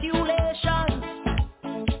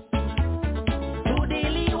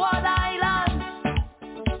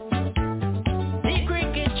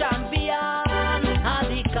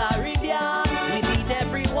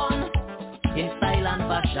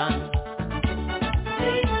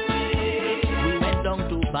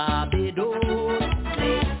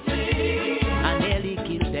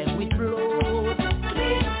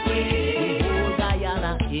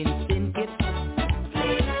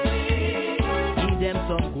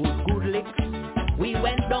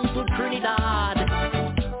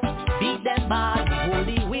 bad.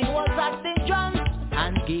 Holy Wind was at St. John's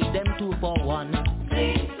and gave them 2 for 1.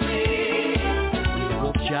 Clean sweep. We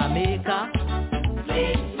hope Jamaica.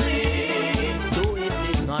 Clean sweep. Though it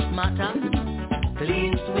did not matter.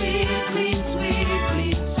 Clean sweep, clean sweep,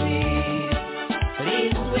 clean sweep.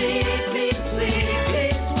 Clean sweep, clean sweep,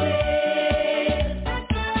 clean sweep.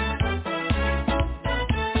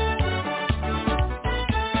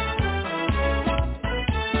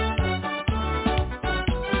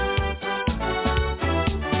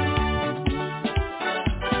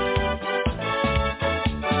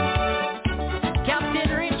 Captain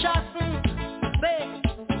Richardson say,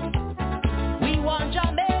 we want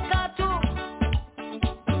Jamaica too,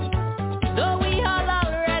 though we had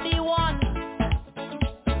already won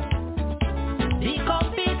the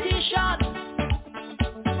competition.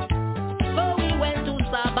 So we went to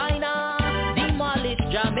Sabina, demolished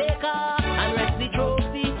Jamaica, and rest the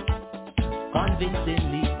trophy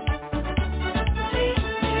convincingly.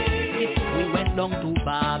 We went down to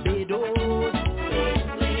Barbados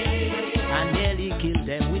and nearly killed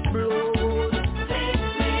them with blows.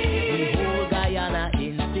 We hold Guyana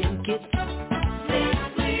in St.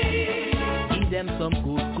 Give them some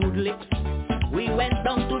good licks. We went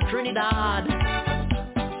down to Trinidad,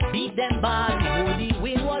 beat them bad. Holy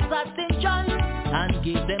Wind was at St. John's and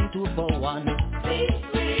gave them 2 for 1.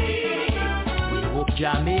 We hope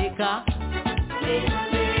Jamaica,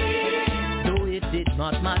 though it did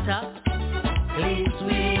not matter. Clean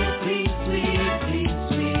sweep, clean sweep, clean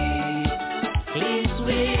sweep. Clean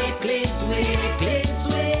sweep, clean sweep, clean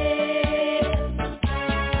sweep.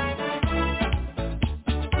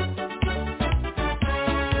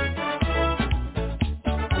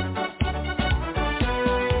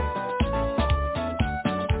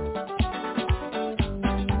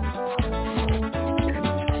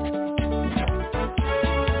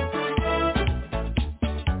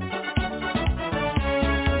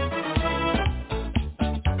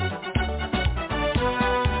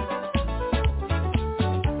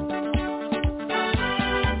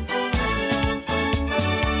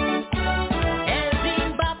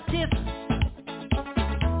 Elvin Baptist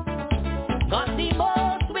got the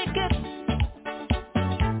most wickets.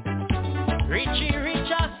 Richie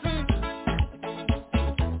Richardson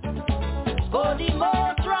scored the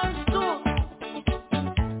most runs too.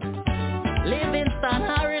 Livingston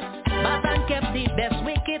Harris bat and kept the best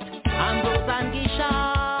wicket. Ambrose and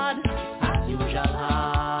Gishard as usual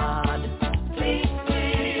hard. We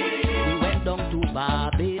went down to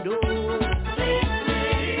Barbados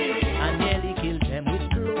and nearly killed them with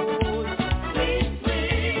blows. The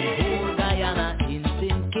whole Guyana in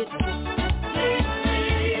St. Kitts.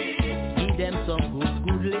 Give them some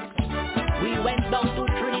good licks. We went down to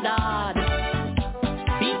Trinidad,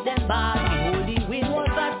 beat them bad. The Holy Wind was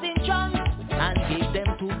at St. John's and gave them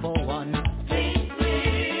 2 for 1.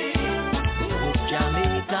 We hope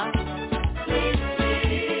Jamaica,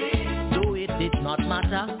 though it did not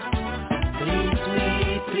matter. Clean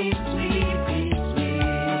sweep, clean sweep, clean sweep.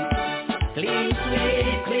 Clean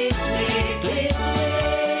sweep, clean sweep, clean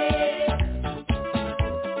sweep.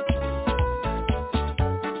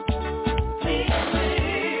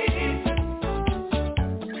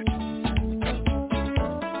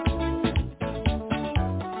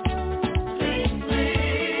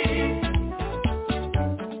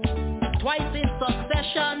 Twice in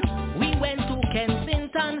succession, we went to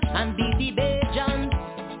Kensington and beat the Bajans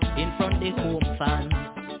in front the home fans.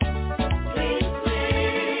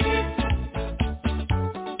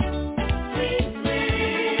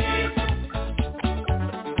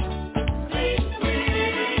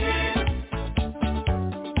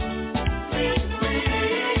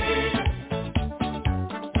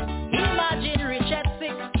 Imagine Richard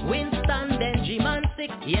sick, Winston, Benjamin sick,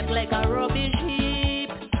 yet like a rubbish heap,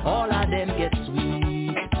 all of them get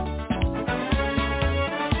sweet.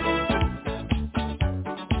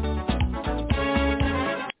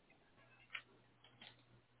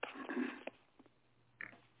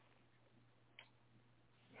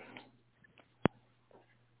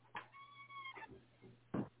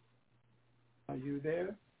 Are you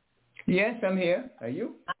there? Yes, I'm here. Are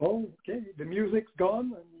you? Oh, okay. The music's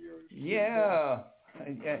gone and you're... Yeah.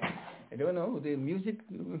 I don't know. The music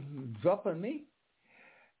dropped on me.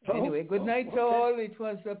 Anyway, good night to all. It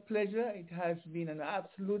was a pleasure. It has been an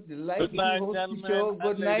absolute delight Good night, to host the gentlemen. show.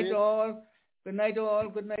 Good night ladies. to all. Good night to all.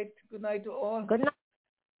 Good night. Good night to all. Good night.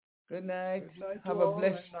 Good night. Good night to Have all, a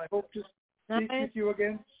blessed. and I hope to speak with you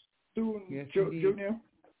again soon, Yes, indeed. Junior.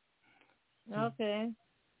 Okay.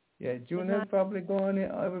 Yeah, Junior probably going.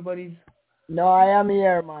 Everybody's. No, I am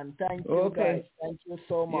here, man. Thank you, Okay. guys. Thank you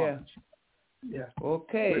so much. Yeah.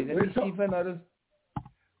 Okay. Let me see if another.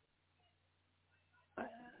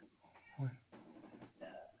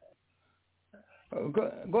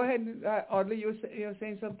 Go ahead, Audley. You're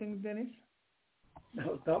saying something, Dennis?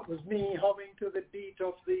 No, that was me humming to the beat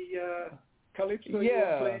of the calypso you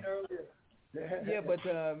were playing earlier. Yeah, but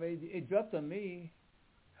it dropped on me.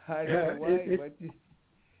 I don't know why, but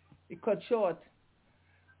it cut short.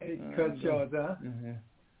 It cut short, huh?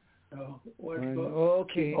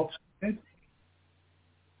 Okay. All right.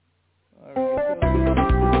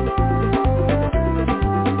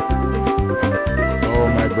 Oh,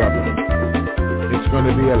 my brother, it's going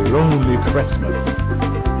to be a lonely Christmas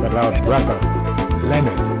without brother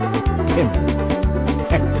Leonard, Tim,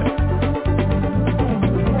 Hector.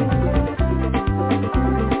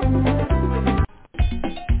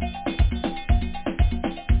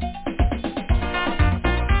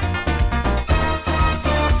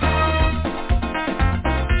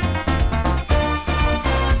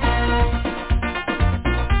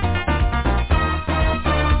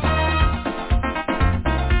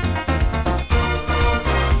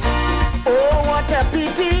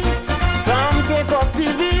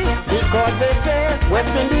 West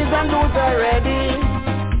Indies and lose already.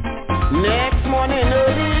 Next morning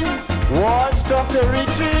early, was tough to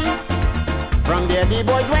retreat. From there the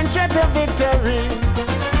boys went straight to victory.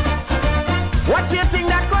 What do you think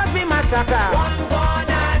that caused the massacre? One born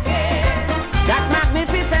again. That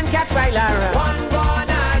magnificent cat by Lara. One born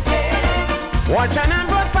again. Watching and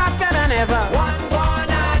brought faster than ever. One born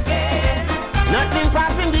again. Nothing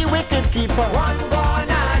passing the wicked keeper. One born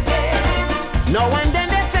again. No one then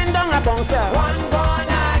they send down a bouncer. One born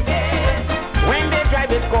again. When they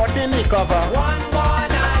drive it caught in the cover. One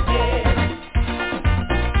born again.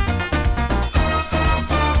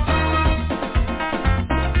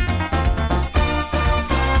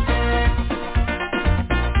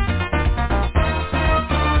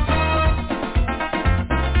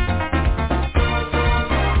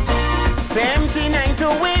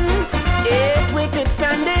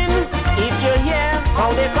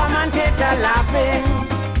 How they come and take a laughing.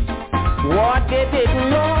 What they didn't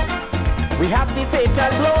know, we have the fatal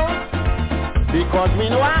blow. Because we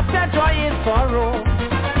know after joy is sorrow.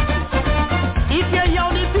 If you hear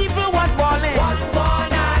the people was balling, one born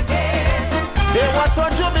again. They were so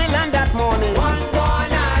jubilant that morning, one born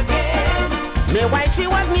again. My wife, she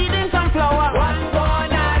was needing some flour, one born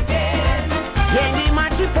again. When the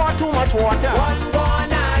man she poured too much water, one born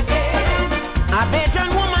again. A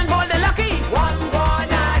Belgian woman bought the lucky, one born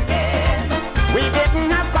again. We didn't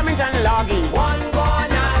have Cummings and Loggy, one born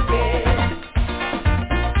again.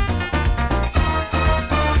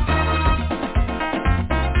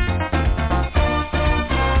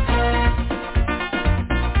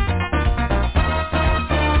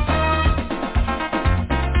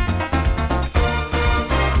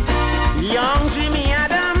 Young Jimmy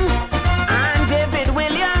Adams and David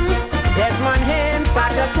Williams, Desmond Haynes,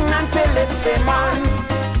 Patterson and Philip Simmons,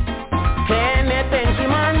 Kenneth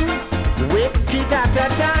Benjamin with Keith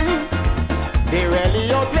Atherton. They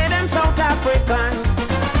really outplayed them South Africans.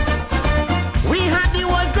 We had the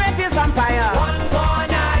world's greatest umpire, one born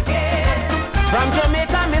again. From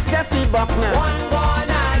Jamaica, Mr. Steve Buckner, one born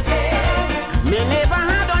again. Me never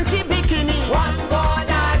had on cheap bikini, one born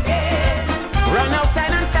again. Run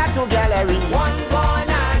outside and start to gallery, one born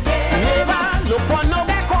again. Never look for no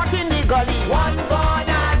guy caught in the gully, one born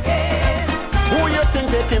again. Who you think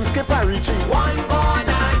they can skip a Richie, one born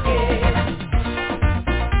again.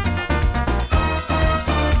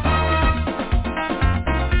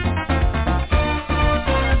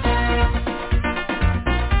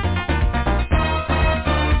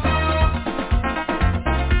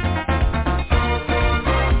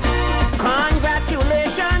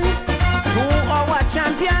 Congratulations to our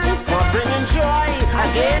champions for bringing joy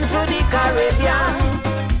again to the Caribbean.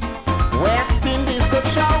 West Indies could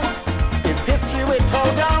shout, if history will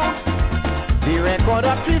hold out, the record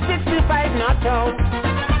of 365 not out.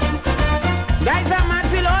 Guys, a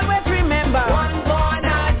match will always remember, one born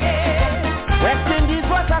again. West Indies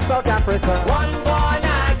versus South Africa, one born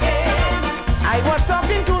again. I was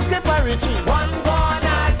talking to Skipper Richie, one born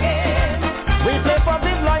again. We play for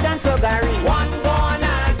Big Lloyd and Sogari, one born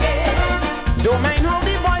again. Don't mind how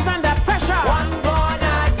the boys under pressure, one born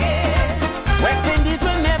again. West Indies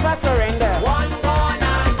will never surrender, one born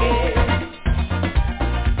again.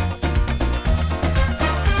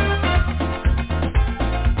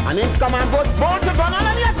 And in come and both balls are gone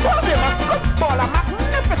and you told him a good ball, a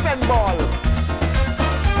magnificent ball.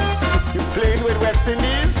 You played with West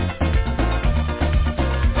Indies.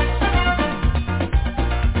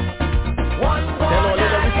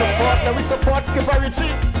 That we support Skipper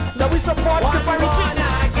Richie. That we support Skipper Richie.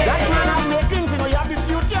 That man has makings, you know, you have the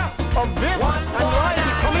future of this. And you're already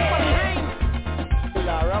coming from behind.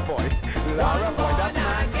 Lara boy.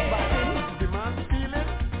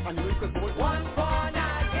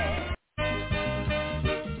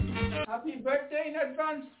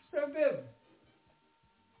 advance, Sir Viv.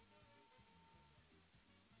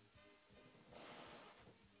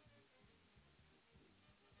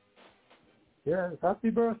 Yes,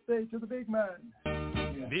 happy birthday to the big man.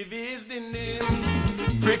 Viv is the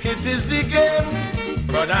name, cricket is the game.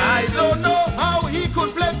 Brother, I don't know how he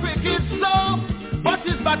could play cricket so, but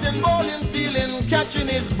his batting, bowling, feeling, catching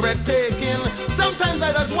is breathtaking. Sometimes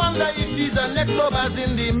I just wonder if he's the next lovers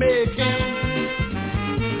in the making.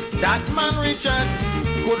 That man Richard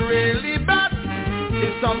could really bat.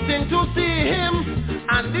 It's something to see him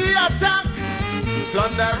and the attack.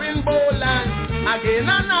 Plundering bowlers again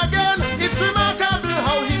and again. It's remarkable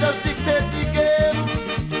how he does dictate the game.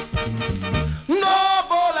 No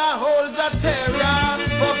bowler holds a terrier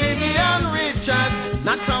for Vivian Richard.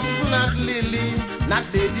 Not Thompson, not Lily, not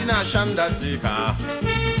Lady, not Chandrasekhar.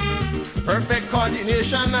 Perfect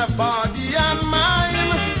coordination of body and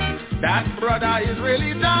mind. That brother is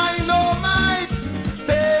really dynamite.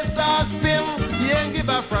 Pace or spin, he ain't give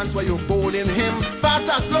a front where you bowling him. Fast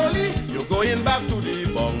or slowly, you're going back to the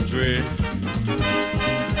boundary.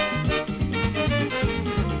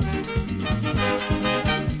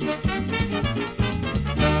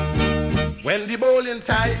 When the bowling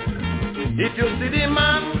tight, if you see the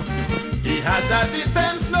man, he has a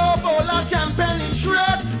defense no bowler can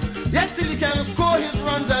penetrate. Yet still he can score his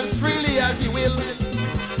runs as freely as he will.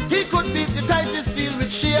 He could beat the tightest field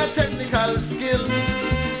with sheer technical skill.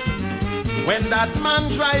 When that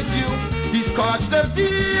man drives you, he scotch the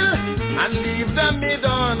field and leave the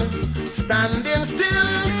mid-on standing still.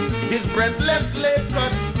 His breathless leg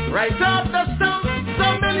cut right off the stump.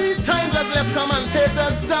 So many times as left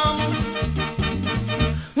commentators stump.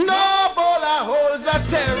 No bowler holds a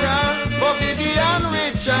terror for Vivian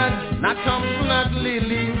Richard. Not Thompson, not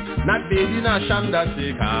Lily, not Baby, not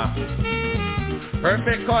Chandrasekhar.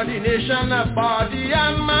 Perfect coordination of body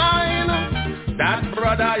and mind. That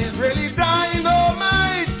brother is really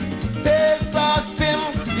dynamite. Pace or spin,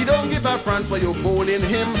 he don't give a front for you bowling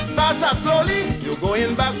him. Fast or slowly, you're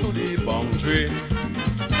going back to the boundary.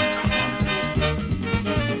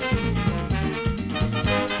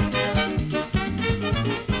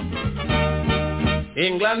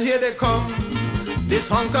 England, here they come, this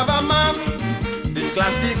hunk of a man, this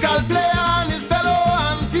classical player and his fellow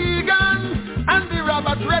Antiguan. And the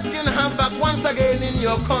Robert Redkin have back once again in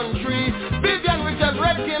your country. Vivian Richards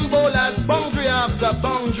Redkin bowlers boundary after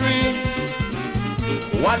boundary.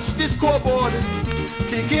 Watch the scoreboard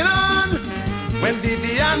kicking on. When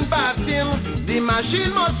Vivian batting, the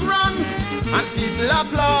machine must run. And people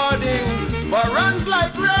applauding for runs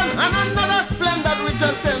like rain. And another splendid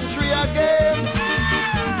Richard century again.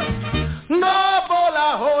 No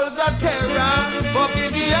bowler holds a terror for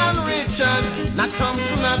Vivian Richards. Not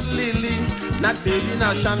Thompson, not Lily, not Baby,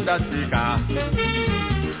 not Chandrasekhar.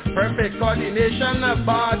 Perfect coordination of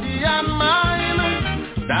body and mind.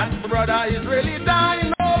 That brother is really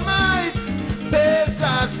dynamite. Pace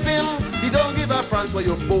or spin, he don't give a front where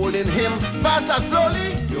you're bowling him. Fast or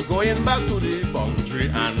slowly, you're going back to the boundary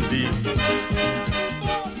and the...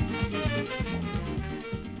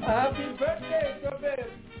 Happy birthday, Robert.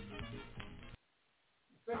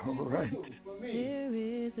 All right. There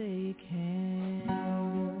is a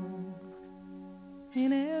candle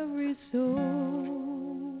in every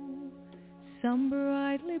soul, some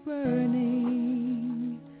brightly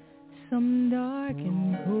burning, some dark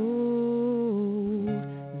and cold.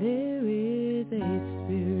 There is a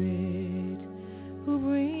spirit who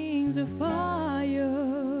brings a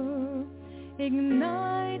fire,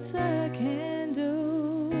 ignites a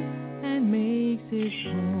candle, and makes it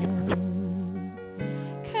home.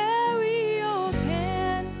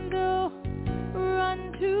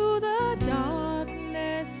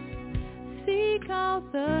 Out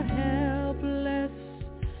the helpless,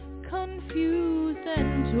 confused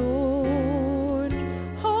and torn.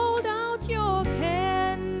 Hold out your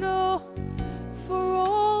candle for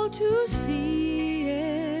all to see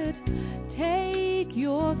it. Take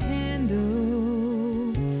your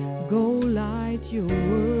candle, go light your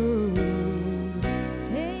world.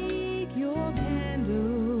 Take your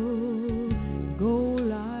candle, go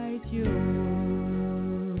light your world.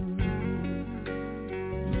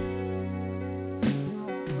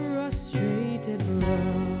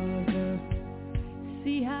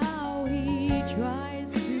 How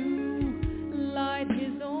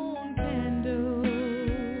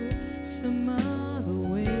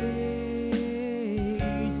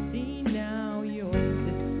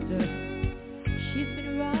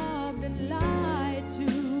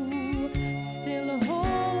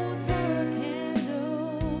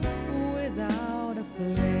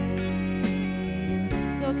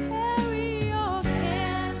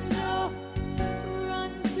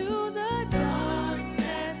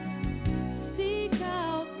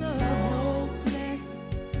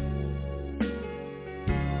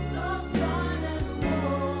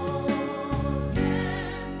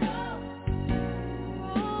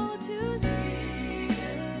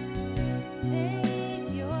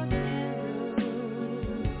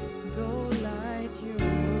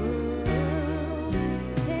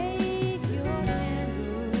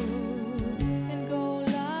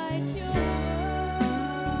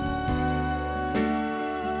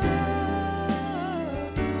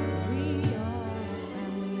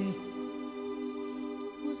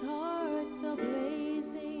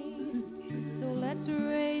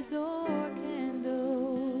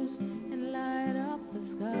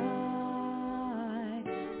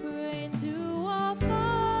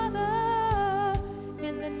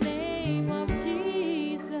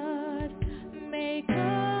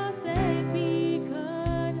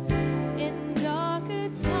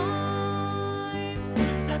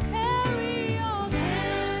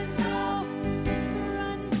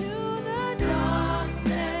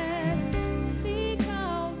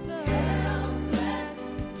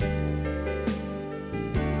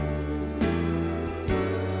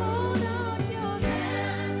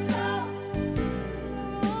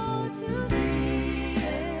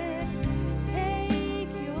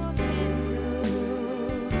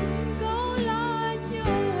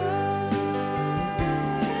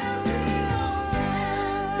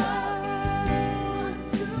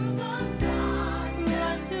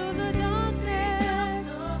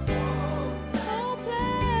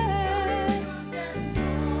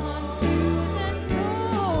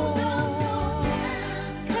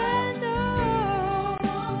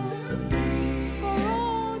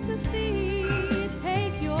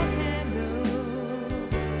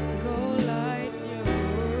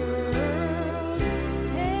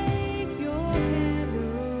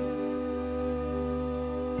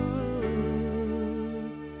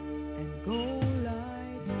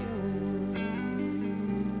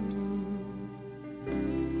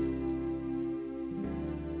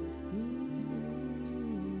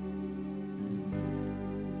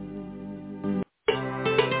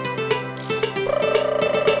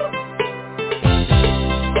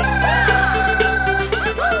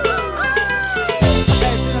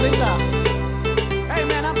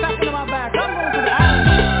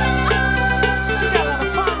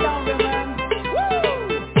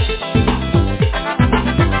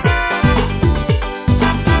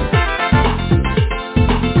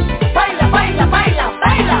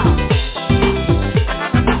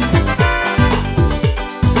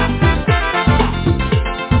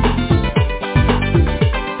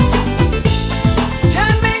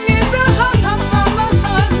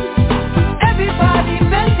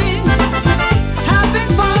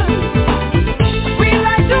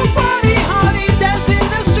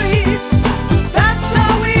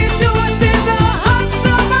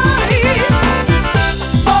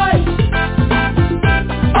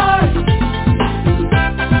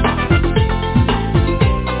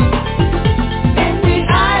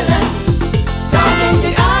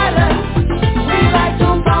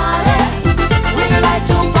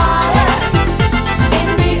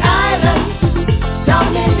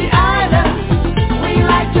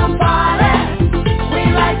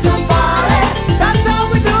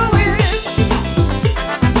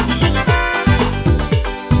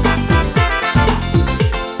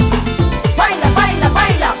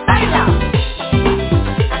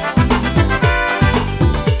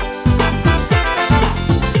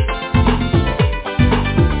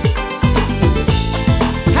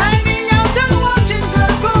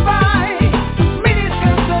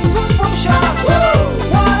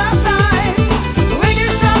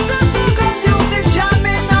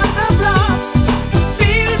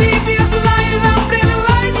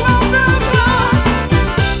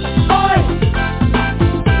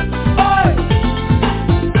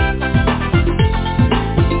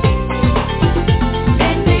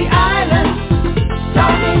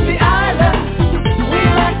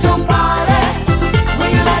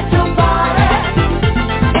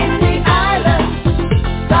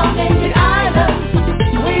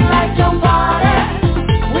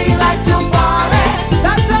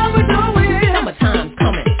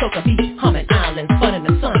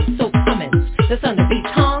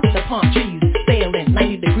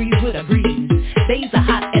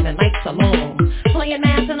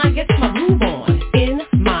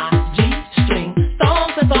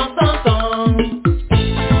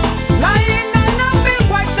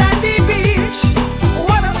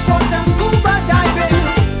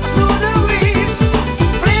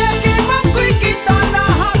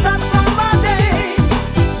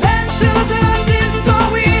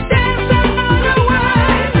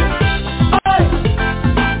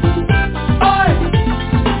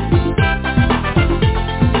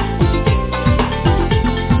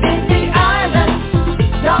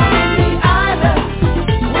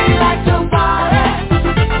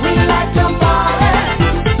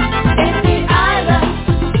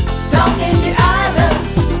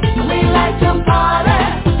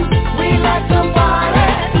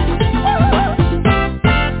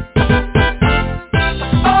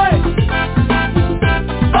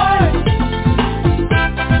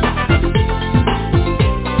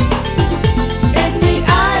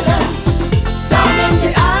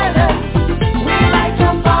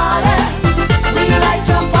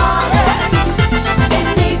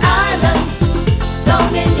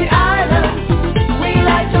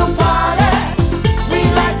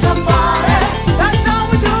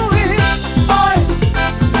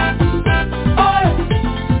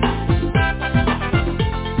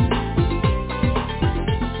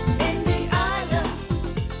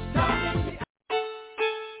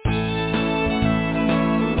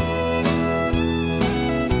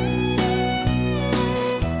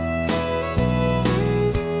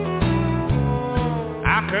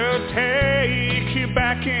could take you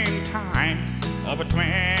back in time over 20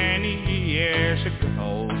 years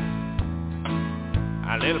ago.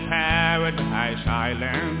 A little paradise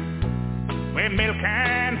island where milk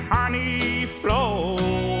and honey flow.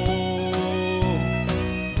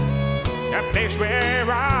 A place where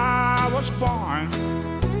I was born,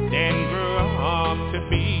 then grew up to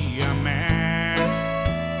be a man.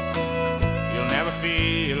 You'll never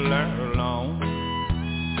feel alone.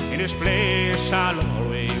 In this place I'll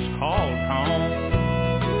always call home.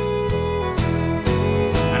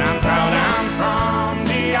 And I'm proud I'm from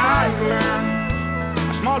the island,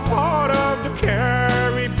 a small part of the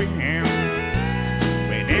Caribbean,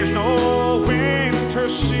 where there's no winter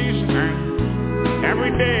season,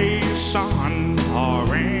 every day is sun or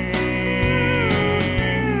rain.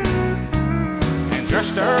 And just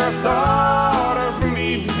the thought of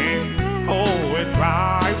leaving, oh, it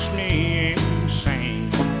drives me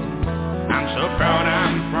insane. I'm so proud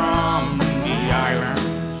I'm from the island,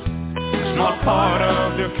 a small part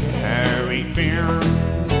of the Caribbean.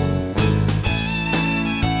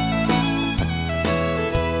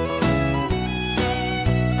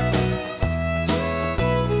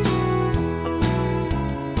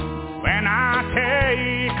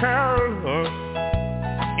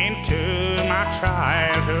 Into my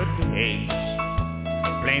childhood days,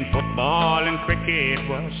 playing football and cricket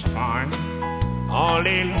was fun, all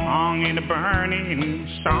day long in the burning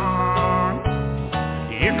sun.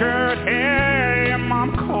 You could hear your mom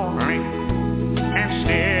calling, and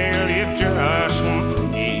still you just want to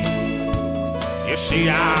leave. You see,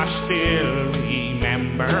 I still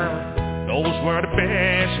remember those were the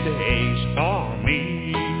best days for me.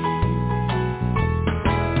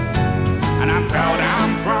 And I'm proud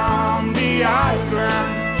I'm from the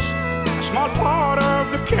islands, a small part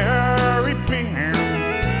of the Caribbean,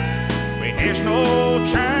 where there's no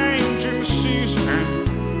change in season,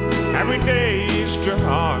 every day is just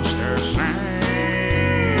the same.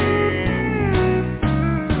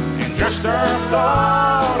 And just the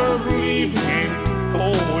thought of leaving,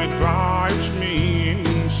 oh, it drives me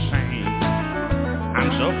insane. I'm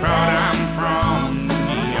so proud I'm from the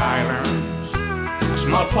islands,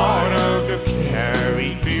 small part of the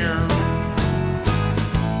Caribbean.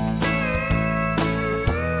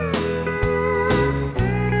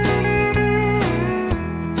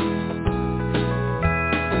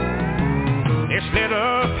 This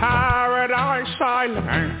little paradise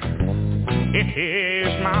island, it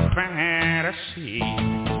is my fantasy.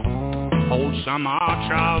 Holds some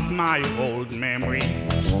much of my old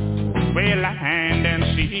memories, where land and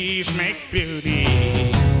seas make beauty.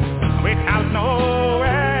 Without no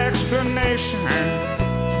explanation,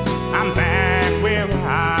 I'm back where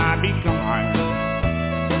I began.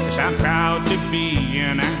 'Cause I'm proud to be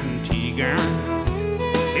an Antiguan,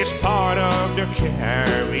 it's part of the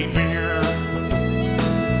Caribbean.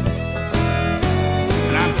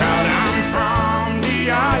 And I'm proud I'm from the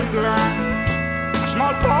island, a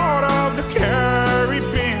small part of the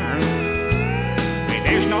Caribbean, where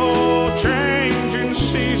there's no change in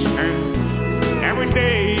season, every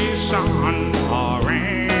day sun or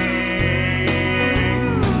rain.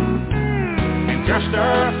 And just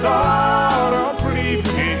the thought of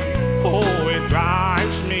leaving, oh, it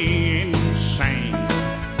drives me insane.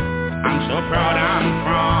 I'm so proud I'm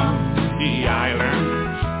from the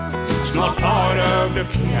islands, a small part of the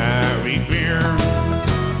Caribbean.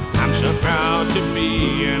 I'm so proud to be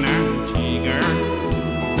an Antiguan,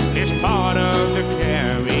 this part of the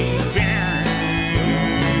Caribbean.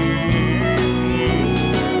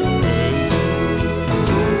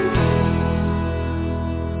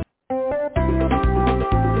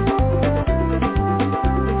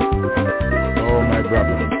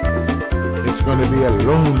 It's going to be a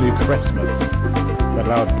lonely Christmas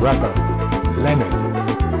without brother Leonard,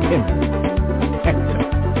 Kim, Hector.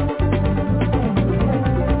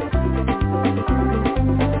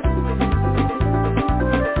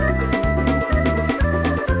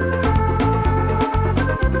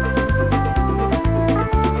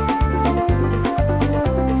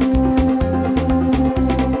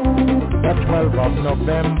 The 12th of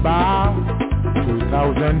November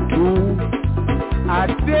 2002, a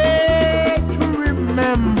day to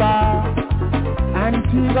remember.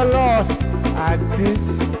 Antigua lost a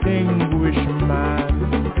distinguished man.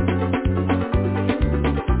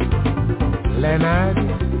 Leonard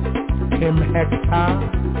Kim Hector,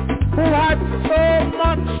 who had so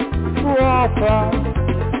much to offer,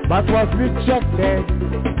 but was rejected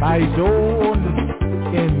by his own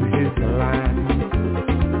in his land.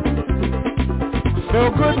 So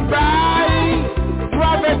goodbye,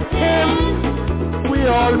 Brother Kim. We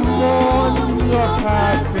all mourn your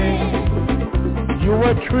passing. You were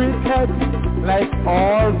were treated like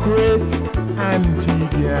all great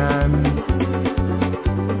Antiguans,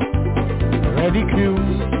 ridiculed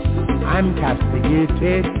and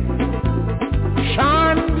castigated,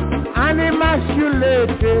 shunned and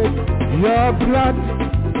emasculated. Your blood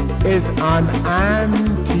is on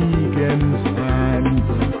Antiguan's hands.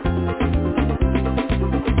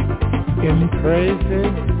 In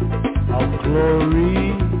praises of glory,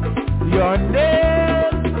 your name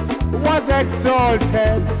was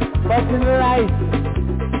exalted, but in life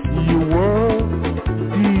you were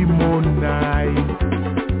demonized.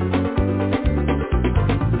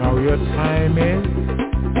 Now your time is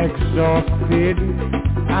exhausted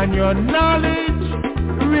and your knowledge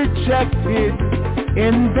rejected.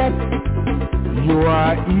 In death you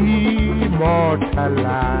are immortalized.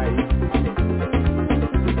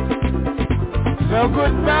 So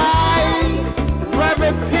goodbye,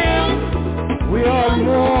 Brother Tim. We all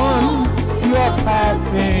mourn your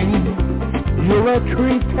passing. You were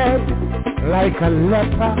treated like a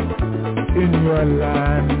leper in your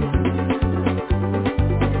land.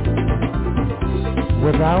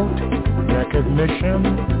 Without recognition,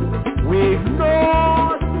 we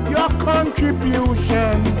ignore your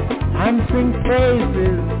contribution and sing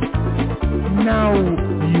praises. Now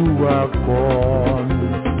you are gone.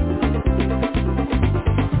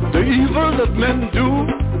 The evil that men do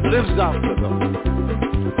lives after them.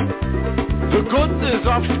 The good is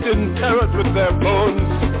often interred with their bones,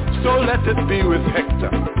 so let it be with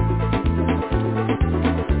Hector.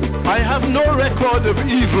 I have no record of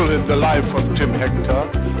evil in the life of Tim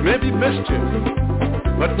Hector, maybe mischief,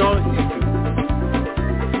 but no evil.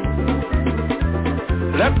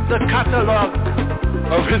 Let the catalogue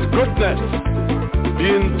of his goodness be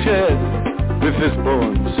interred with his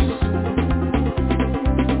bones.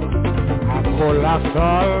 A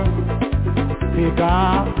colossal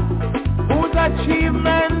figure whose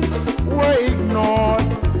achievements were ignored,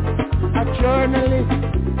 a journalist,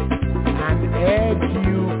 an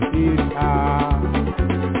educator,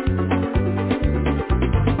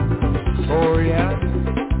 historian,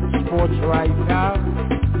 sports writer,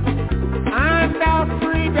 and a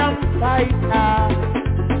freedom fighter.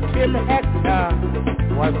 Tim Hector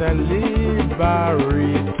was a liberator.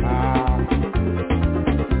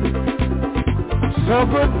 So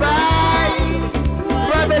goodbye,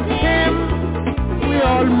 Brother Tim. We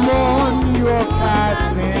all mourn your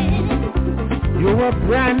passing. You were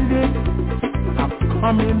branded a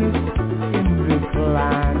communist in this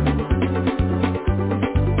land.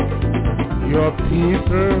 Your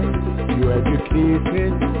people you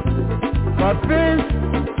educated, but this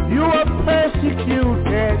you were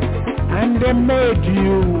persecuted, and they made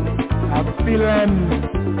you a villain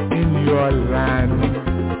in your land.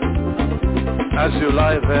 As you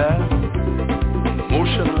lie there,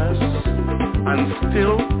 motionless and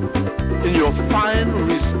still, in your fine,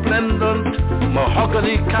 resplendent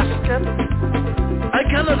mahogany casket, I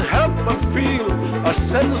cannot help but feel a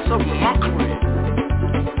sense of mockery.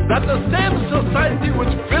 That the same society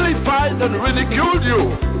which vilified and ridiculed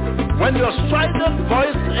you when your strident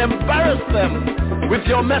voice embarrassed them with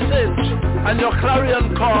your message and your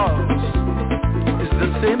clarion calls is the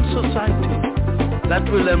same society that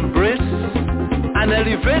will embrace and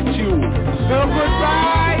elevate you. So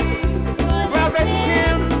goodbye, Brother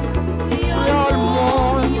Tim. We all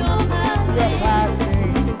mourn your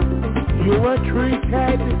passing. You were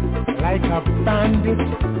treated like a bandit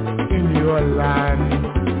in your land.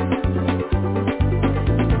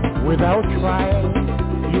 Without trial,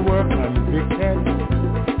 you were convicted,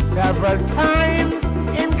 several times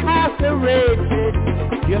incarcerated.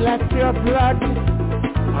 You left your blood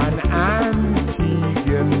on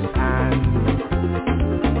Antiguan's hands.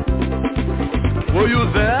 Were you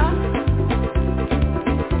there?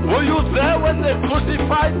 Were you there when they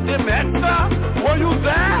crucified Tim Hector? Were you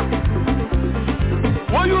there?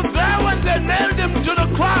 Were you there when they nailed him to the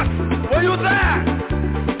cross? Were you there?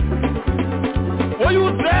 Were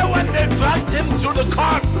you there when they dragged him to the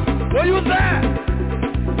cross? Were you there?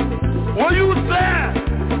 Were you there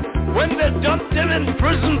when they dumped him in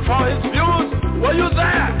prison for his views? Were you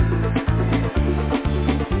there?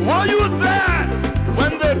 Were you there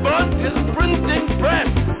when they burnt his printing press?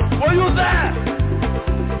 Were you there?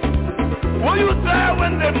 Were you there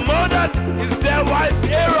when they murdered his dear wife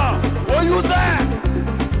Era? Were you there?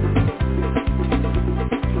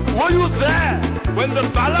 Were you there when the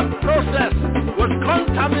ballot process was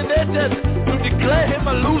contaminated to declare him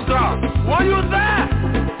a loser? Were you there?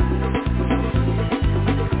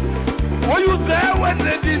 Were you there when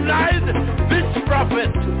they denied this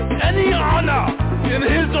prophet any honor in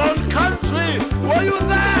his own country? Were you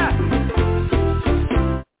there?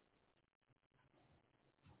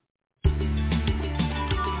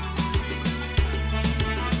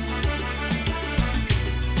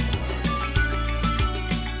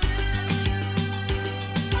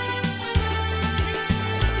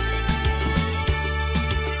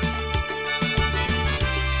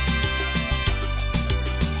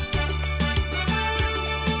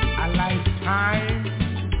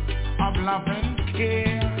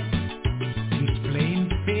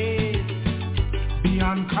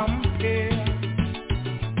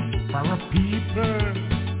 people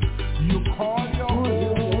you call your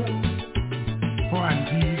home. For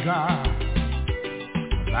Antigua,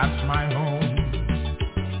 that's my home.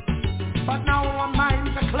 But now our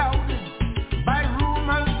minds are clouded by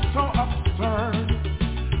rumors so absurd.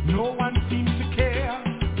 No one seems to care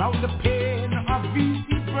about the pain of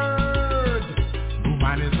VC Bird.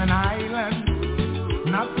 Woman is an island,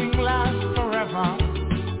 nothing lasts forever.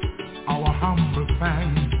 Our humble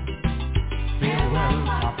fans, farewell,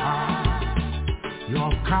 Papa.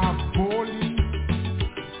 Your Caboli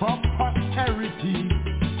for posterity.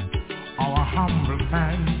 Our humble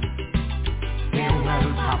fans,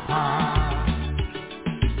 farewell, Papa.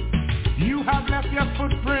 You have left your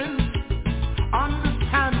footprints on the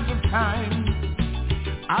sands of time,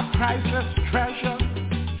 a priceless treasure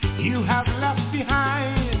you have left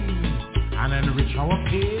behind, and enrich our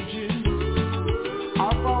pages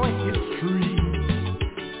of our history.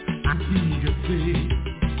 And eager say,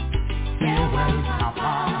 farewell,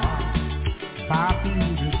 Papa. Papi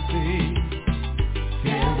will say,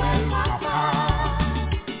 farewell, Papa.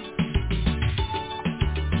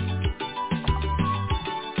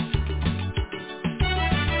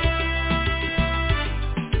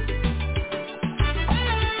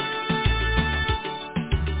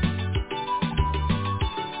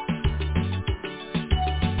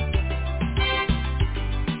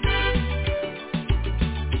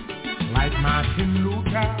 Martin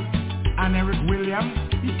Luther and Eric Williams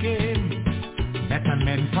became better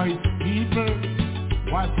men for his people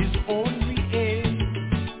was his only aim.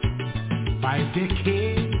 5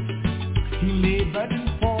 decades he labored and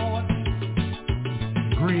fought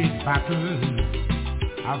great battles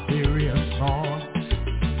of various sorts.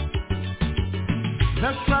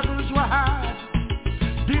 The struggles were hard,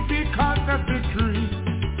 difficult of victory.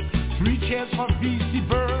 3 cheers for V.C.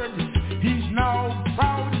 Bird, he's now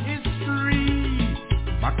proud history.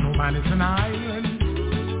 But no man is an island,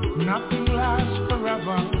 nothing lasts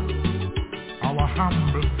forever. Our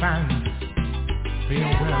humble fans,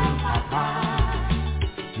 farewell, Papa.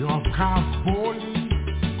 Your Caboli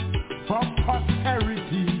for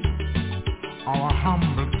posterity. Our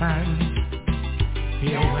humble fans,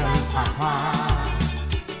 farewell, Papa.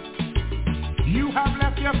 You have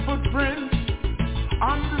left your footprints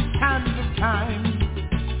on the sands of time,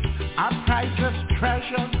 a priceless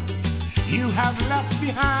treasure you have left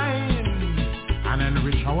behind, and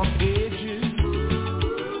enrich our pages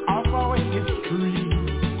of our history.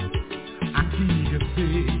 And eager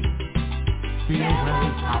say,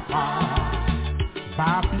 farewell, Papa.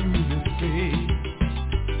 Papi will say,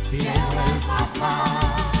 farewell, Papa.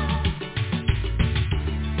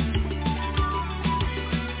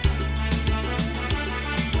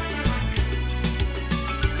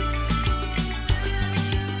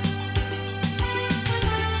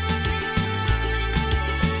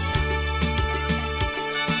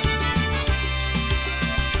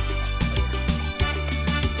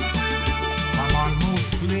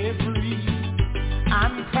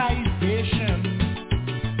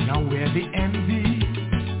 The envy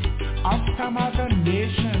of some other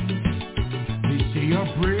nation. They say your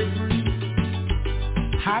bravery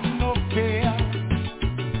had no fear.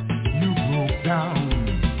 You broke down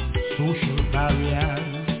social barriers.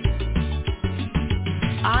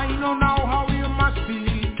 I know now how you must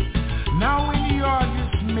feel, now in your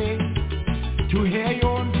dismay, to hear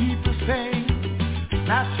your own people saying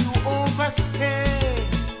that you overstay.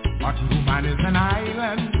 But woman is an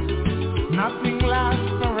island, nothing lasts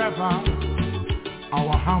forever.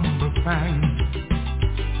 Our humble fans,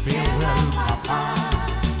 farewell, Papa.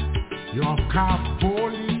 Your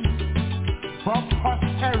Caboli for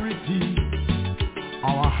posterity.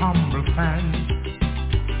 Our humble fans,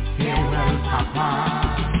 farewell, Papa.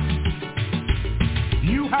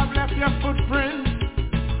 You have left your footprints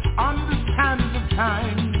on the sands of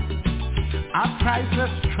time, a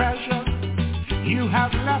priceless treasure you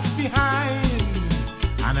have left behind,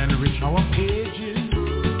 and enrich our pages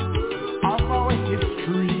of our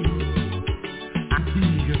history. And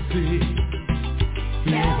eager say,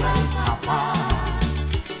 farewell, Papa.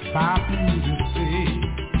 Papi will say,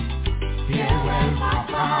 farewell,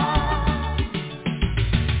 Papa.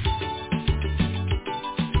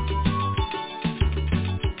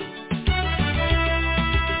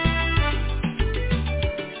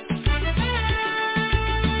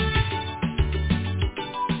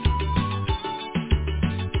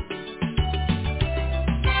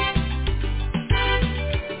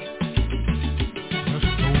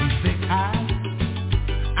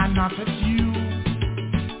 Not at you,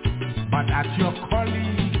 but at your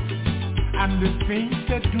colleagues and the things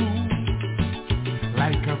they do.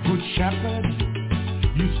 Like a good shepherd,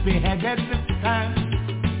 you spearheaded the stand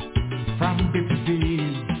from bitter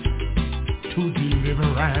days to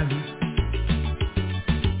deliverance.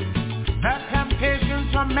 The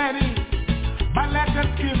temptations were many, but let us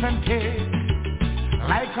give and take.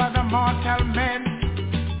 Like other mortal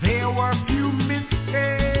men, there were few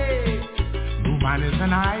mistakes. No man is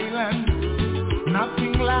an island,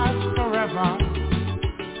 nothing lasts forever.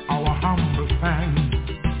 Our humble thanks,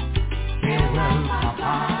 farewell,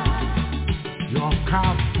 Papa. Your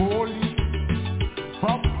carved boldly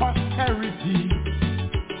for posterity.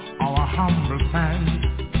 Our humble thanks,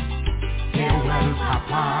 farewell,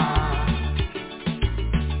 Papa.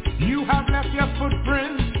 You have left your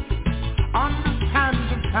footprint on the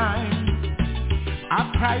sands of time, a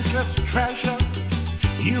priceless treasure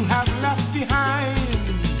you have left behind,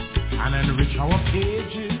 and enrich our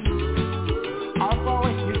pages of our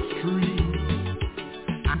history.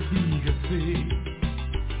 And he could say,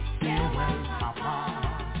 farewell, Papa.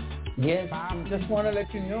 Yes, we just want to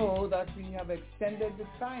let you know that we have extended the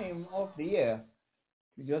time of the year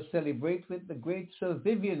to just celebrate with the great Sir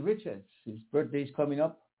Vivian Richards. His birthday is coming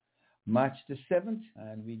up March the 7th,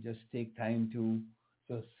 and we just take time to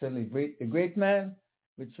just celebrate the great man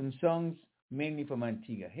with some songs, mainly from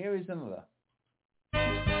Antigua. Here is another.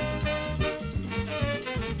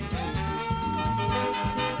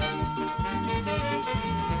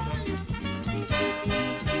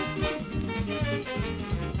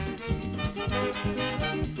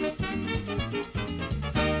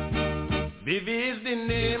 Vivi is the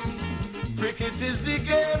name, cricket is the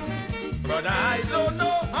game. Brother, I don't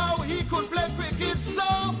know how he could play cricket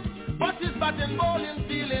so, but his batting, bowling,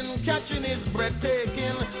 feeling, catching is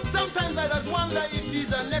breathtaking. Sometimes I just wonder if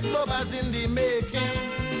he's a next lovers in the making.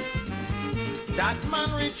 That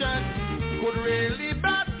man Richard could really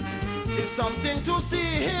bat. It's something to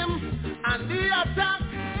see him and the attack,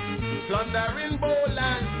 plundering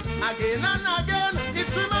bowlers again and again.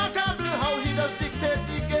 It's remarkable how he does dictate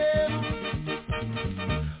the game.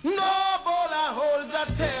 No bowler holds a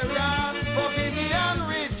terror for Vivian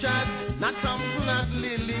Richard. Not Thompson, not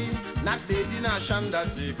Lily, not Lady, not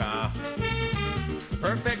Shandasika.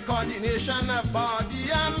 Perfect coordination of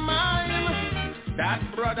body and mind. That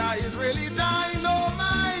brother is really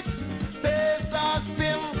dynamite. Pace or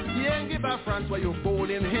spin, he ain't give a France where you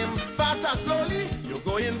bowling him. Fast or slowly, you're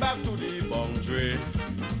going back to the boundary.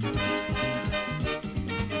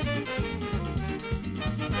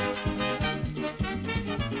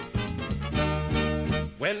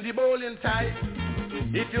 When the bowling tight,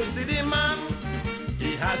 if you see the man,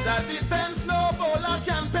 he has a defense no bowler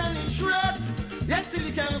can penetrate. Yet still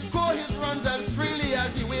he can score his runs as freely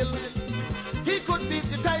as he will. He could beat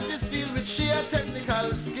the tightest field with sheer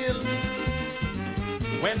technical skill.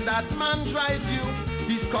 When that man tries you,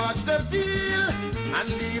 he scotch the field and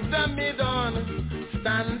leave the mid on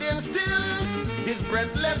standing still. His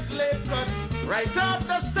breathless leg cut right off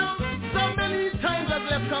the stump. So many times has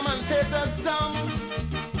left commentators dumb.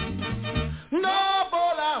 No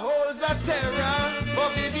bowler holds a terror for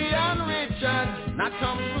Vivian Richards. Not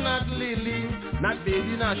Thompson, not Lily, not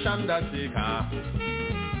Baby, not Shandasika.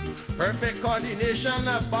 Perfect coordination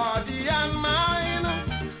of body and mind.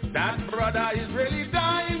 That brother is really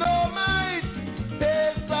dynamite.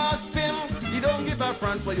 Pace or spin, he don't give a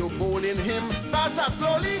front for you bowling him. Fast or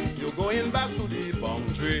slowly, you're going back to the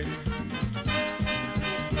boundary.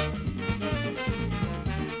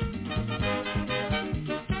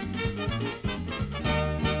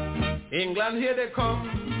 England, here they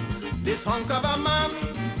come, this hunk of a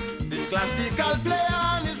man, this classical player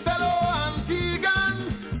and his fellow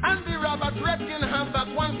Antiguan, and the Robert Redkin have back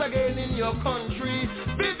once again in your country.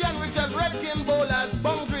 Vivian Richards Redkin bowlers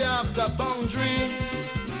boundary after boundary.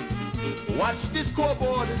 Watch the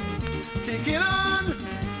scoreboard ticking on.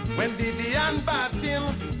 When Vivian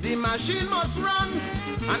batting, the machine must run,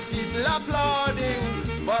 and people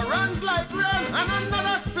applauding for runs like rain, and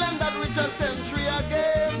another splendid Richards century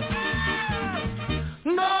again.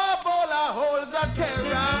 No bowler holds a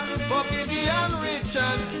terror for Vivian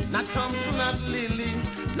Richards. Not Thompson, not Lily,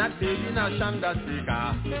 not Baby, not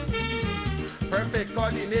Shandasika. Perfect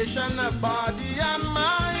coordination of body and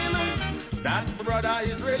mind. That brother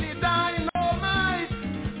is really dynamite.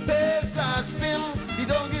 Pace or spin, he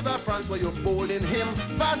don't give a front where you're bowling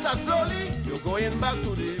him. Fast or slowly, you're going back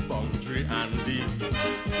to the boundary and the...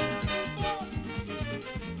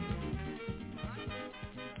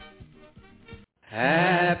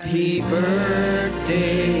 Happy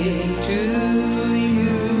birthday to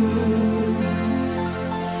you.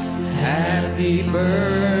 Happy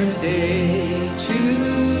birthday to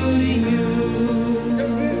you.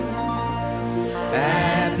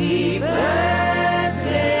 Happy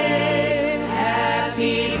birthday,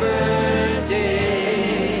 happy birthday.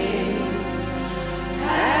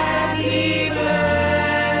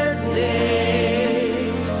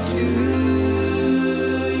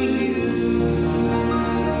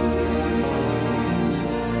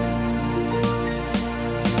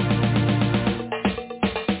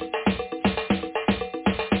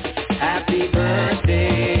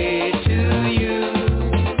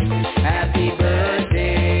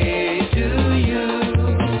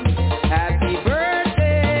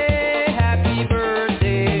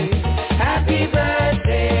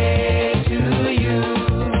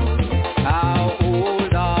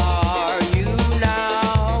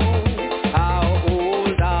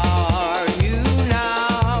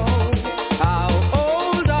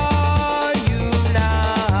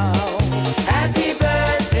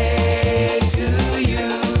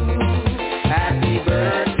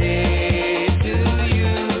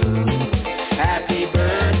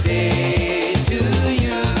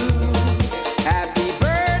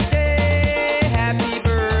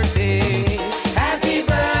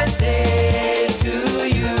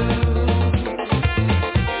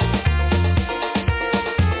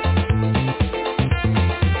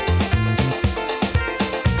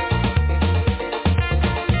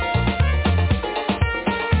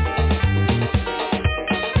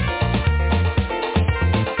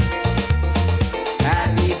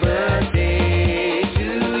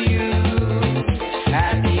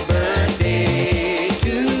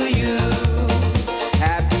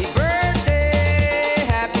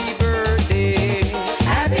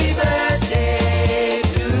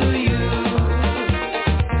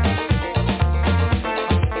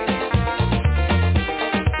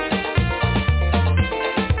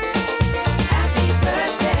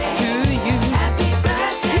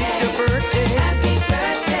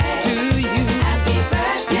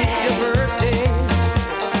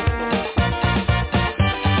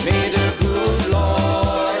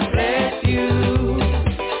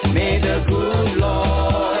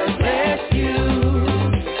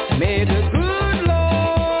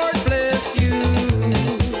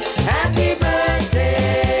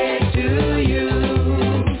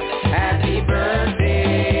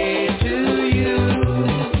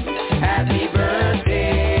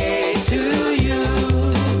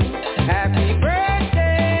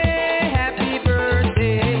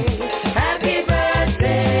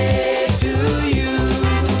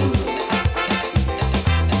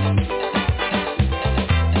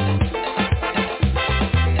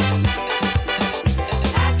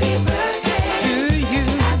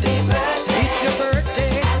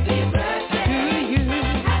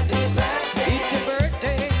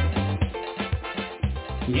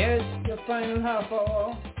 final half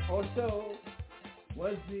hour or so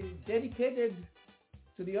was dedicated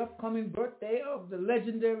to the upcoming birthday of the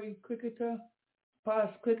legendary cricketer,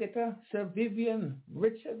 past cricketer, Sir Vivian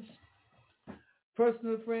Richards.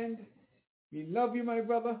 Personal friend, we love you, my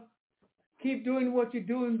brother. Keep doing what you're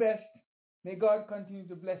doing best. May God continue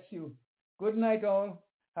to bless you. Good night, all.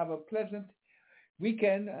 Have a pleasant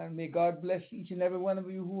weekend, and may God bless each and every one of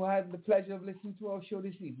you who had the pleasure of listening to our show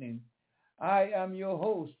this evening. I am your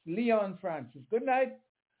host, Leon Francis. Good night.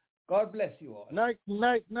 God bless you all.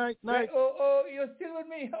 Night. Oh, you're still with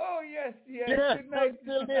me? Oh, yes. Yeah, Good night. I'm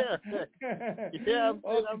still here. Yeah,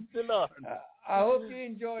 I'm still on. I hope you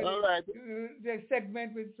enjoyed the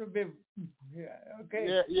segment with Sir Viv. Yeah,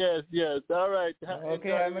 okay. Yeah, yes. All right.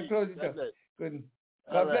 Okay, I'm going to close it up. Good.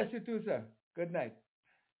 God bless you too, sir. Good night.